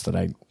podcast that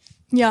I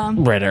Yeah.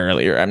 read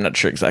earlier. I'm not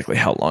sure exactly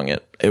how long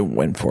it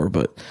went for,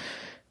 but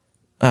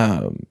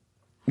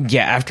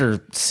yeah,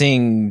 after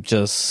seeing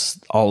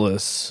just all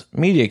this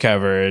media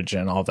coverage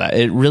and all that,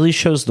 it really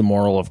shows the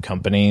moral of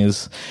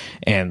companies.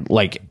 And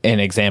like an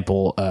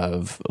example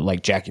of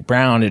like Jackie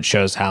Brown, it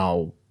shows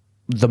the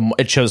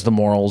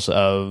morals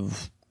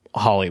of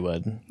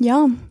Hollywood.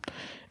 Yeah.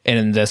 And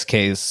in this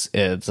case,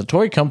 it's a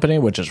toy company,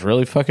 which is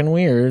really fucking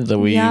weird that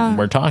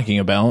we're talking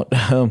about.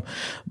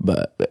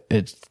 But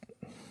it's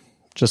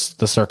just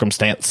the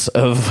circumstance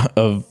of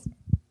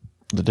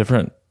the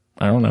different,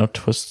 I don't know,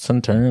 twists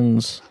and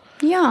turns.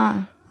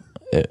 Yeah.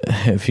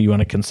 If you want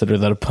to consider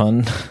that a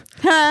pun,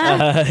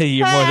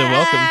 you're more than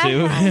welcome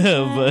to.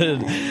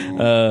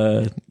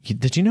 But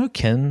did you know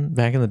Ken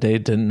back in the day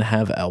didn't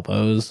have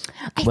elbows?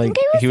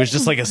 He was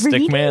just like a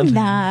stick man.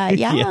 That.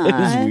 Yeah. Yeah, it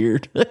was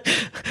weird.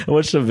 I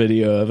watched a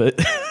video of it.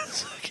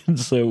 It's fucking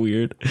so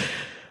weird.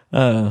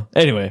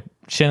 Anyway,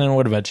 Shannon,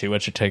 what about you?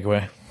 What's your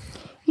takeaway?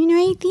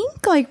 I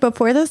think like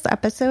before this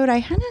episode, I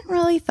hadn't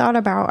really thought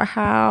about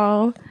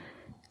how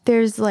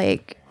there's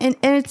like, and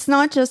it's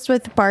not just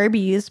with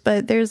Barbies,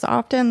 but there's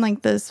often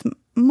like this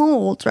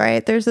mold,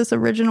 right? There's this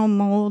original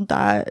mold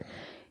that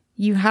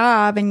you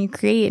have and you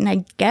create, and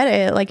I get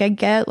it. Like I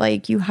get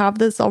like you have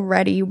this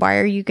already. Why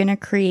are you going to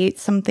create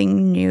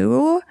something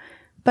new?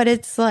 But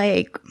it's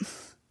like,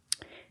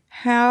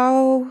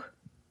 how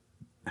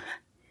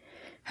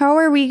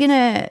are we going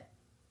to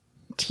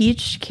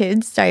teach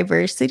kids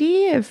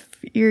diversity if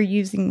you're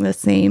using the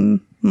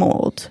same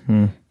mold?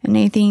 And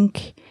I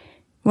think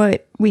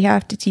what we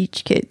have to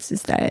teach kids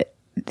is that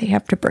they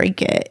have to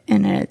break it,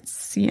 and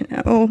it's,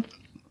 it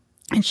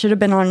should have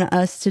been on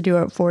us to do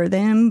it for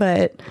them,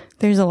 but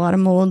there's a lot of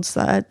molds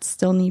that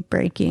still need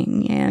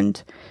breaking.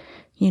 And,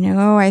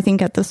 I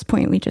think at this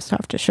point we just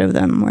have to show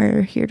them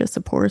we're here to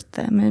support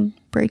them in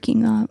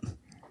breaking that.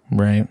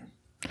 Right.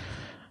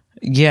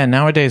 Yeah,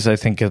 nowadays I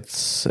think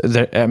it's,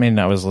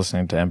 I was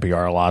listening to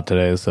NPR a lot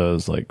today, so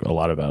it's like a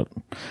lot about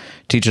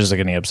teachers are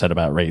getting upset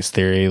about race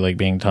theory, like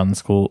being taught in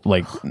school,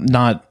 like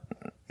not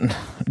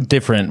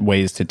different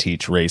ways to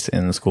teach race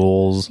in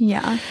schools.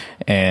 Yeah.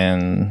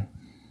 And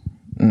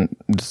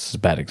this is a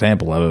bad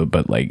example of it,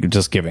 but like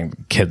just giving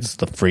kids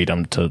the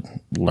freedom to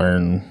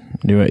learn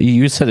new.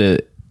 You said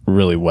it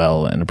really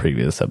well in a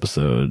previous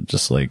episode,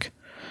 just like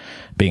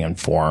being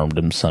informed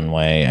in some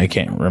way. I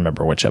can't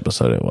remember which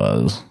episode it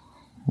was.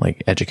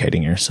 Like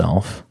educating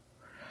yourself.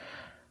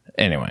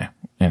 Anyway.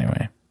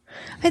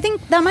 I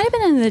think that might have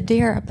been in the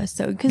Dare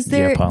episode, because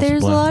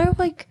there's a lot of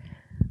like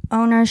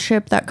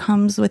ownership that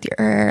comes with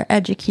your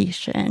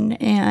education.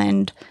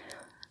 And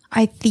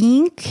I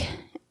think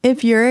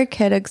if you're a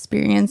kid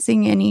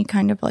experiencing any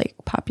kind of like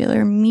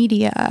popular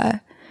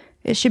media,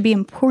 it should be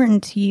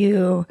important to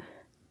you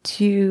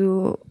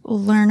to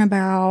learn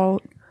about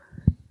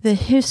the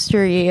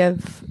history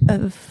of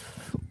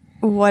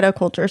what a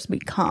culture's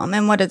become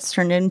and what it's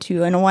turned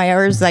into and why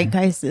our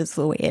zeitgeist is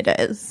the way it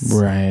is.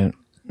 Right.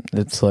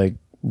 It's like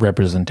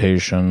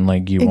representation.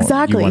 Like you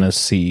Exactly. want to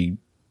see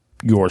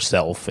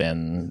yourself,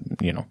 and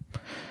you know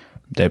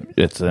that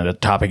it's a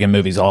topic in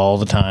movies all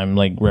the time.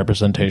 Like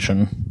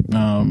representation,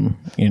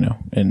 you know,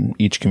 in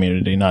each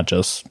community, not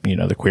just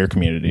the queer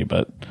community,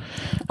 but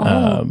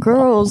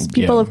Girls,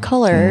 people of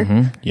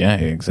color. yeah,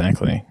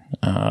 exactly.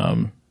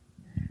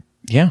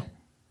 Yeah,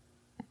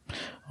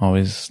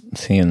 always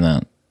seeing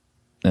that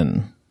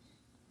and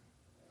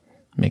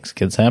makes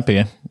kids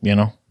happy.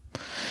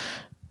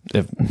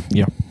 If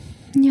Yeah.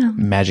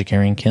 Magic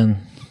Earring Ken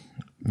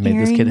made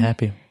this kid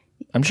happy.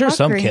 I'm sure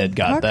some kid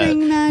got that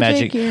Cock-ring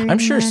magic. earring I'm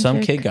sure some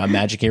magic. kid got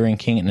Magic Earring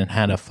King and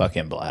had a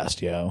fucking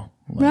blast, yo.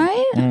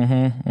 Right?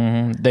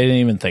 They didn't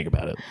even think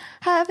about it.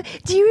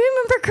 Do you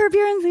remember Curb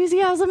Your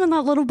Enthusiasm and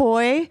that little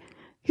boy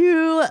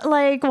who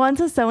like wants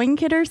a sewing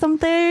kit or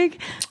something?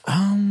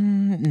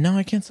 No,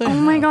 I can't say. Oh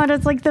my god,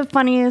 it's like the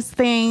funniest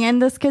thing.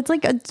 And this kid's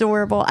like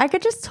adorable. I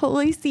could just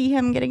totally see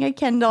him getting a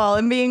Ken doll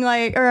and being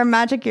like, or a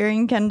Magic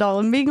Earring Ken doll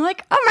and being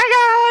like, oh my god.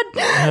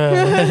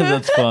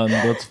 That's fun.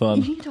 That's You fun.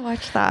 need to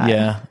watch that.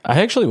 Yeah,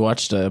 I actually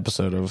watched an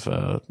episode of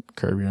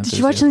Curb Your Enthusiasm. Did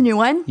you watch the new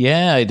one?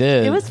 Yeah, I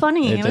did. It was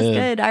funny. It was did.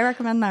 good. I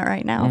recommend that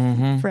right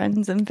now,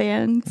 friends and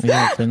fans.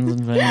 Yeah, friends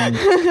and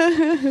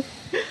fans.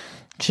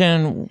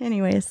 Jen,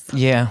 Anyways,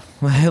 yeah,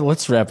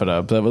 let's wrap it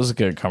up. That was a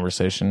good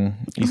conversation.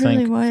 You it think?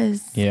 really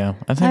was. Yeah,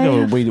 I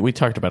think we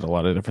talked about a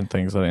lot of different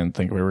things I didn't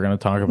think we were going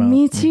to talk about.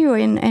 Me too.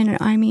 And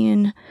I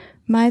mean,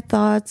 my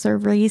thoughts are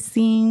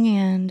racing.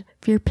 And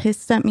if you're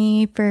pissed at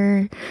me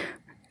for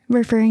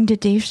referring to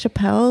Dave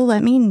Chappelle,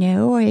 let me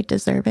know. I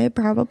deserve it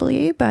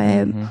probably.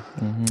 But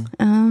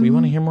We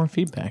want to hear more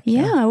feedback.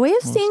 yeah, a way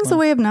of seeing is a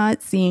way of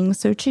not seeing.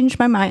 So change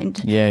my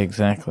mind. Yeah,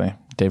 exactly.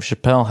 Dave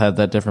Chappelle had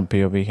that different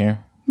POV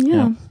here.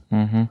 Yeah.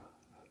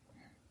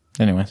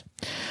 Anyways,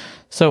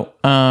 so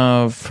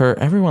for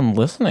everyone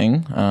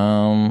listening,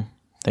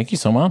 thank you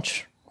so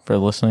much for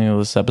listening to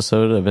this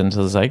episode of Into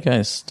the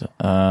Zeitgeist.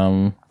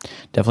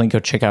 Definitely go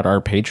check out our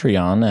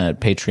Patreon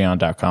at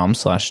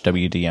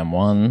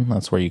patreon.com/WDM1.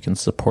 That's where you can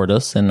support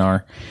us in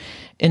our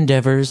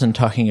endeavors and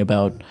talking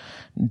about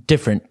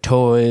different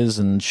toys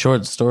and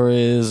short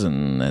stories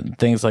and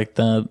things like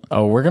that.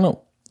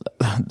 Oh,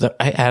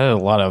 I added a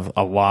lot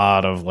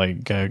of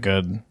like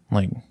good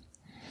like.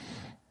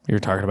 You were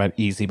talking about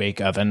Easy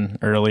Bake Oven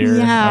earlier.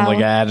 Yeah. I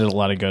added a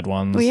lot of good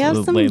ones. We have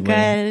some lately.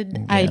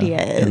 good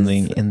ideas. in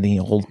the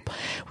old.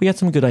 We had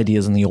some good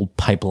ideas in the old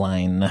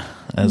pipeline,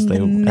 as they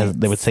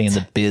would say in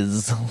the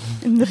biz.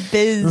 In the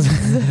biz.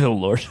 Oh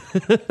Lord.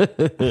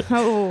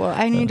 Oh,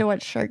 I need to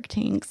watch Shark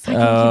Tank so I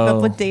can keep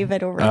up with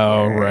David over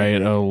Oh here.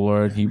 right. Oh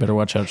Lord. You better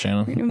watch out,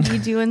 Shannon. I'm gonna be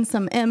doing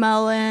some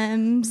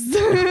MLMs.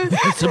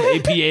 Some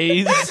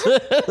APAs.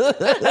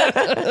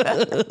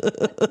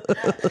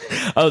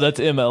 Oh, that's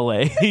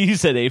MLA. You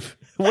said APA.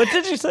 What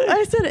did you say?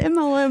 I said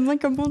MLM,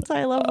 like a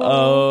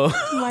multi-level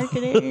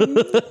marketing,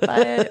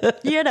 but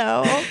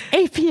APA,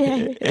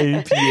 APA.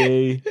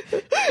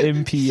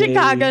 MPA.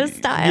 Chicago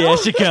style. Yeah,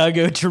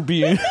 Chicago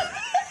Tribune.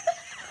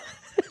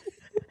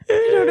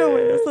 I don't know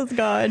where this has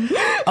gone.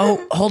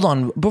 Oh, hold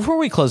on. Before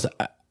we close,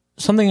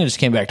 something that just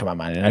came back to my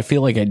mind, and I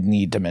feel like I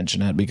need to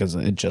mention it because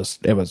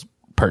it was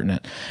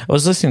pertinent. I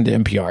was listening to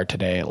NPR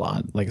today a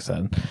lot, like I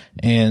said,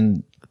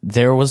 and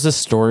there was this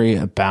story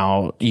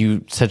about,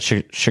 you said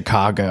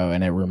Chicago,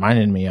 and it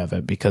reminded me of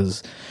it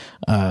because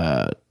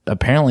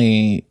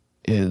apparently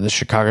the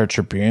Chicago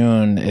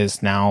Tribune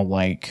is now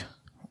like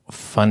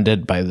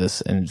funded by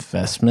this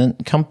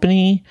investment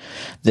company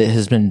that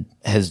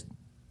has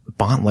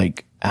bought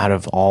like out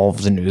of all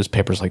of the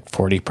newspapers, like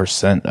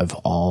 40% of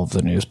all of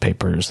the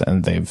newspapers,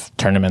 and they've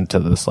turned them into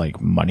this like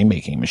money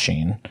making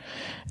machine.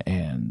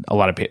 And a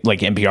lot of people, like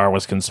NPR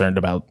was concerned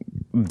about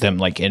them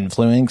like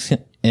influencing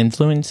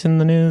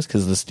the news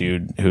because this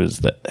dude who was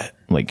the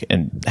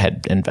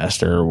head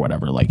investor or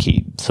whatever, like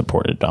he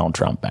supported Donald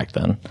Trump back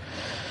then.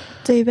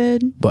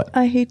 David, What?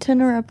 I hate to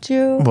interrupt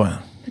you,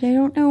 What? but I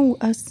don't know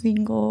a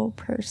single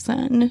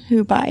person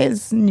who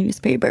buys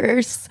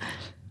newspapers.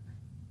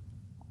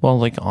 Well,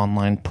 like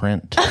online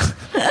print.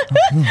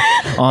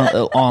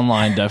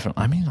 Online,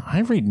 definitely. I mean,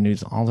 I read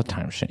news all the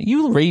time, Shannon.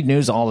 You read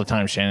news all the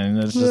time, Shannon.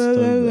 It's just,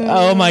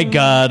 oh my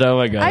God. I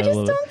love just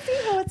it. don't see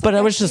how it's. But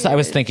I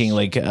was thinking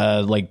like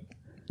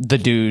the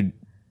dude,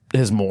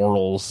 his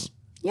morals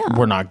Yeah.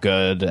 were not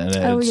good. And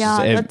that's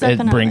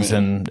it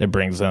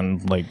brings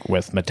in like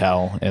with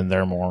Mattel and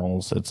their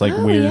morals. It's like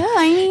weird. yeah,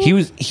 I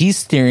mean- He's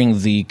steering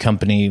the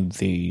company,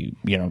 the,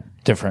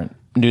 different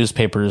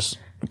newspapers,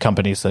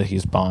 companies that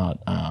he's bought,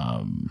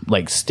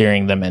 like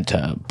steering them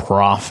into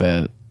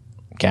profit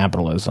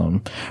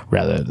capitalism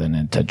rather than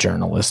into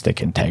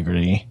journalistic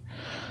integrity.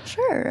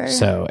 Sure.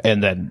 So,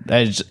 and then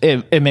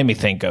it made me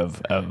think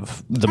of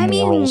the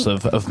morals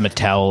of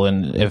Mattel,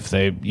 and if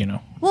they,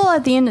 Well,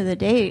 at the end of the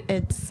day,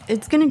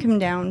 it's going to come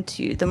down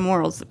to the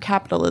morals of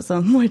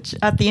capitalism, which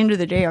at the end of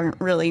the day aren't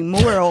really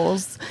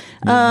morals.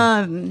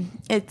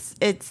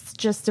 It's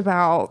just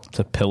about it's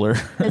a pillar.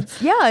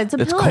 It's a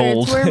pillar.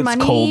 Cold. It's where It's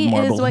money cold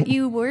marble. is what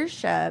you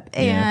worship,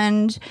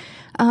 and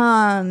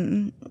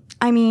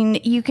I mean,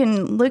 you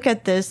can look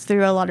at this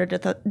through a lot of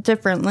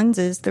different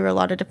lenses, through a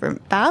lot of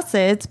different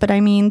facets. But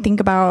I mean, think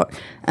about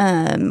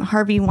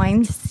Harvey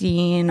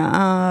Weinstein.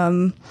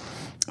 I'm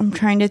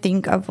trying to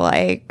think of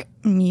like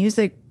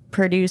music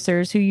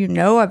producers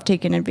who have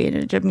taken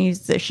advantage of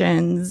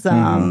musicians.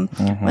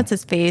 What's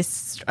his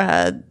face?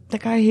 The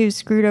guy who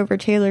screwed over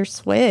Taylor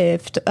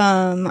Swift.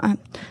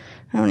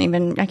 I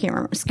can't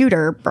remember,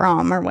 Scooter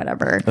Braun or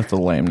whatever. That's a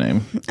lame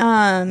name.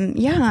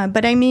 Yeah,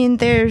 but I mean,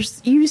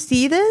 you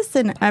see this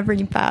in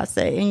every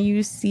facet, and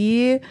you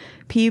see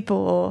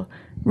people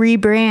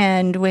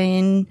rebrand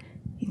when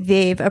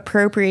they've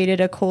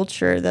appropriated a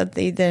culture that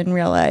they then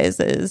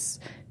realize is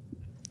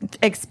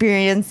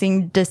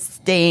experiencing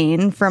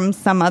disdain from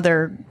some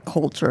other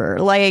culture.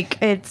 Like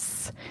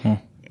it's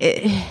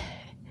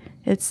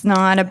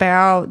not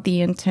about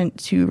the intent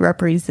to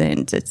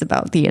represent, it's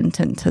about the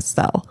intent to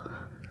sell.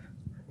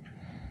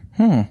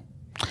 I'm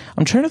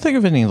trying to think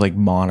of any like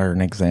modern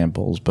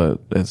examples,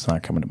 but it's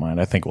not coming to mind.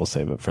 I think we'll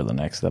save it for the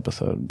next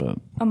episode. But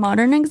a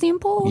modern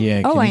example?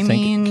 Yeah.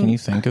 Can you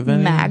think of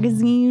any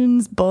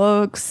magazines,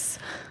 books,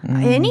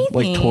 anything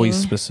like toys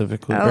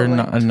specifically, Oh, or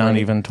like not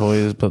even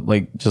toys, but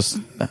like just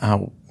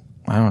how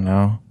I don't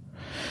know.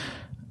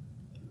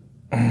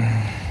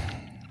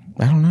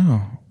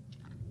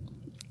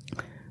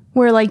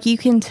 Where like you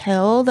can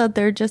tell that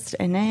they're just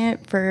in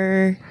it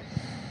for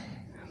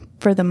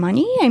the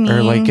money. I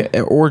mean,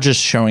 or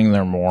just showing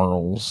their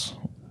morals,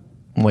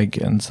 like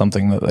in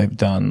something that they've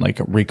done, like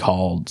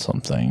recalled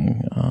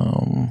something.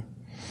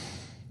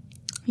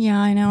 Yeah,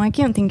 I know. I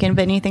can't think of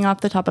anything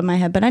off the top of my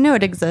head, but I know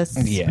it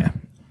exists. Yeah.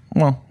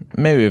 Well,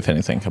 maybe if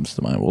anything comes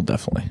to mind, we'll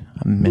definitely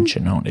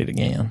mention on it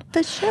again.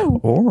 The show.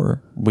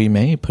 Or we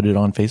may put it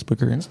on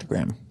Facebook or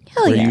Instagram,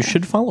 where you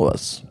should follow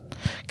us,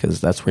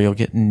 because that's where you'll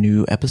get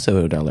new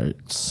episode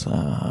alerts.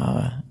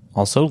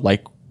 Also,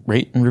 like,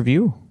 rate, and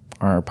review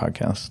our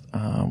podcast.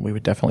 We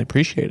would definitely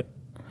appreciate it.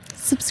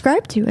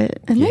 Subscribe to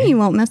it, and then you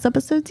won't miss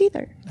episodes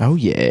either. Oh,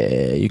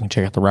 yeah. You can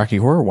check out the Rocky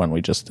Horror one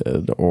we just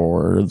did,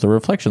 or the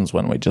Reflections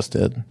one we just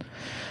did.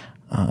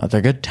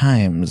 They're good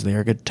times. They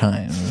are good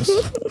times.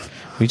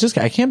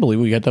 I can't believe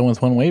we got done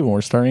with one wave and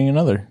we're starting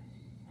another.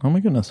 Oh my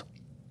goodness.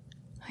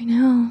 I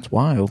know. It's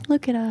wild.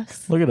 Look at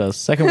us. Look at us.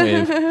 Second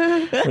wave.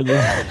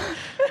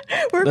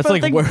 We're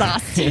both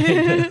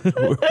exhausted.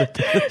 We're about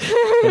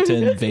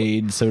to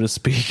invade, so to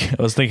speak.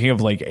 I was thinking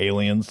of like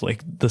aliens,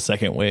 like the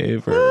second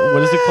wave, or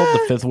what is it called?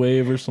 The fifth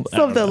wave or something?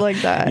 Something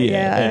like that.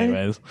 Yeah.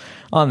 Anyways,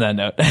 on that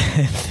note,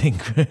 I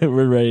think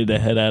we're ready to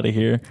head out of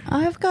here.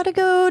 I've got to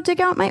go dig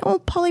out my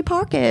old Polly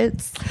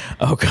Pockets.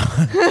 Oh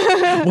God.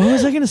 What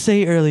was I going to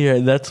say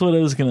earlier? That's what I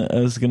was going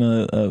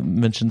to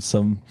mention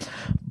some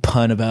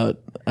pun about.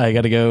 I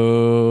got to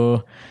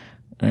go.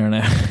 I don't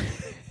know.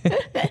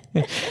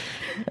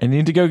 I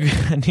need to go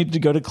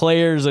to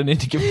Claire's. I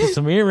need to give me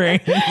some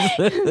earrings.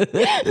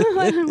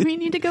 We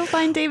need to go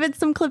find David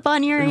some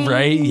clip-on earrings.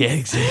 Right? Yeah,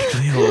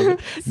 exactly.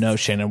 No,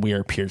 Shannon, we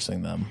are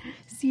piercing them.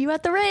 See you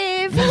at the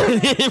rave.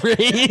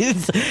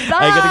 Raves. Bye.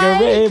 I gotta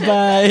go rave.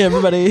 Bye,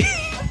 everybody.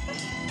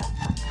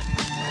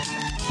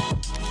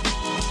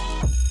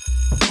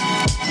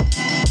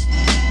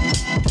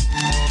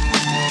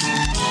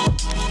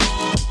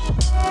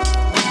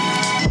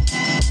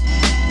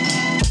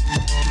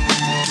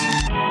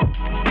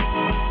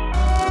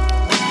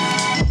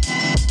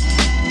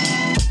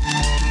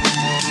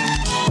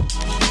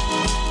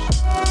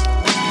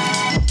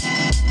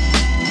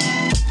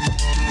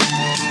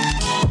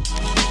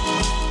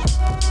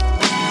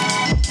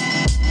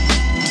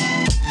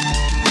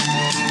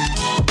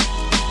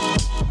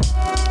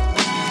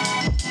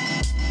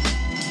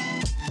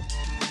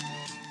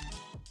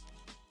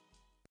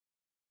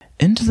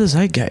 Into the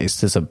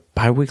Zeitgeist is a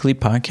bi-weekly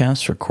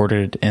podcast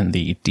recorded in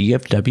the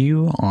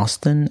DFW,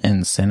 Austin,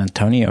 and San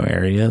Antonio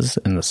areas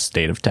in the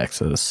state of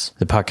Texas.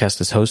 The podcast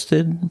is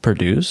hosted,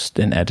 produced,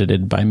 and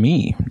edited by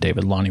me,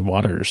 David Lonnie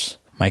Waters.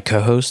 My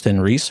co-host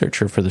and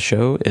researcher for the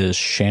show is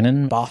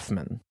Shannon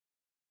Boffman.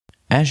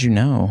 As you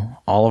know,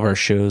 all of our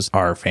shows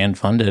are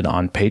fan-funded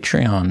on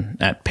Patreon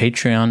at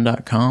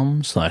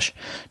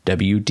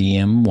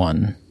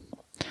patreon.com/WDM1.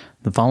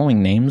 The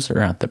following names are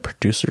at the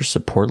producer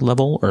support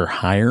level or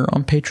higher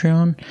on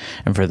Patreon,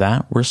 and for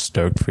that, we're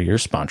stoked for your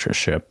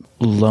sponsorship.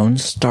 Lone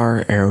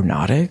Star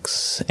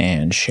Aeronautics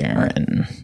and Sharon.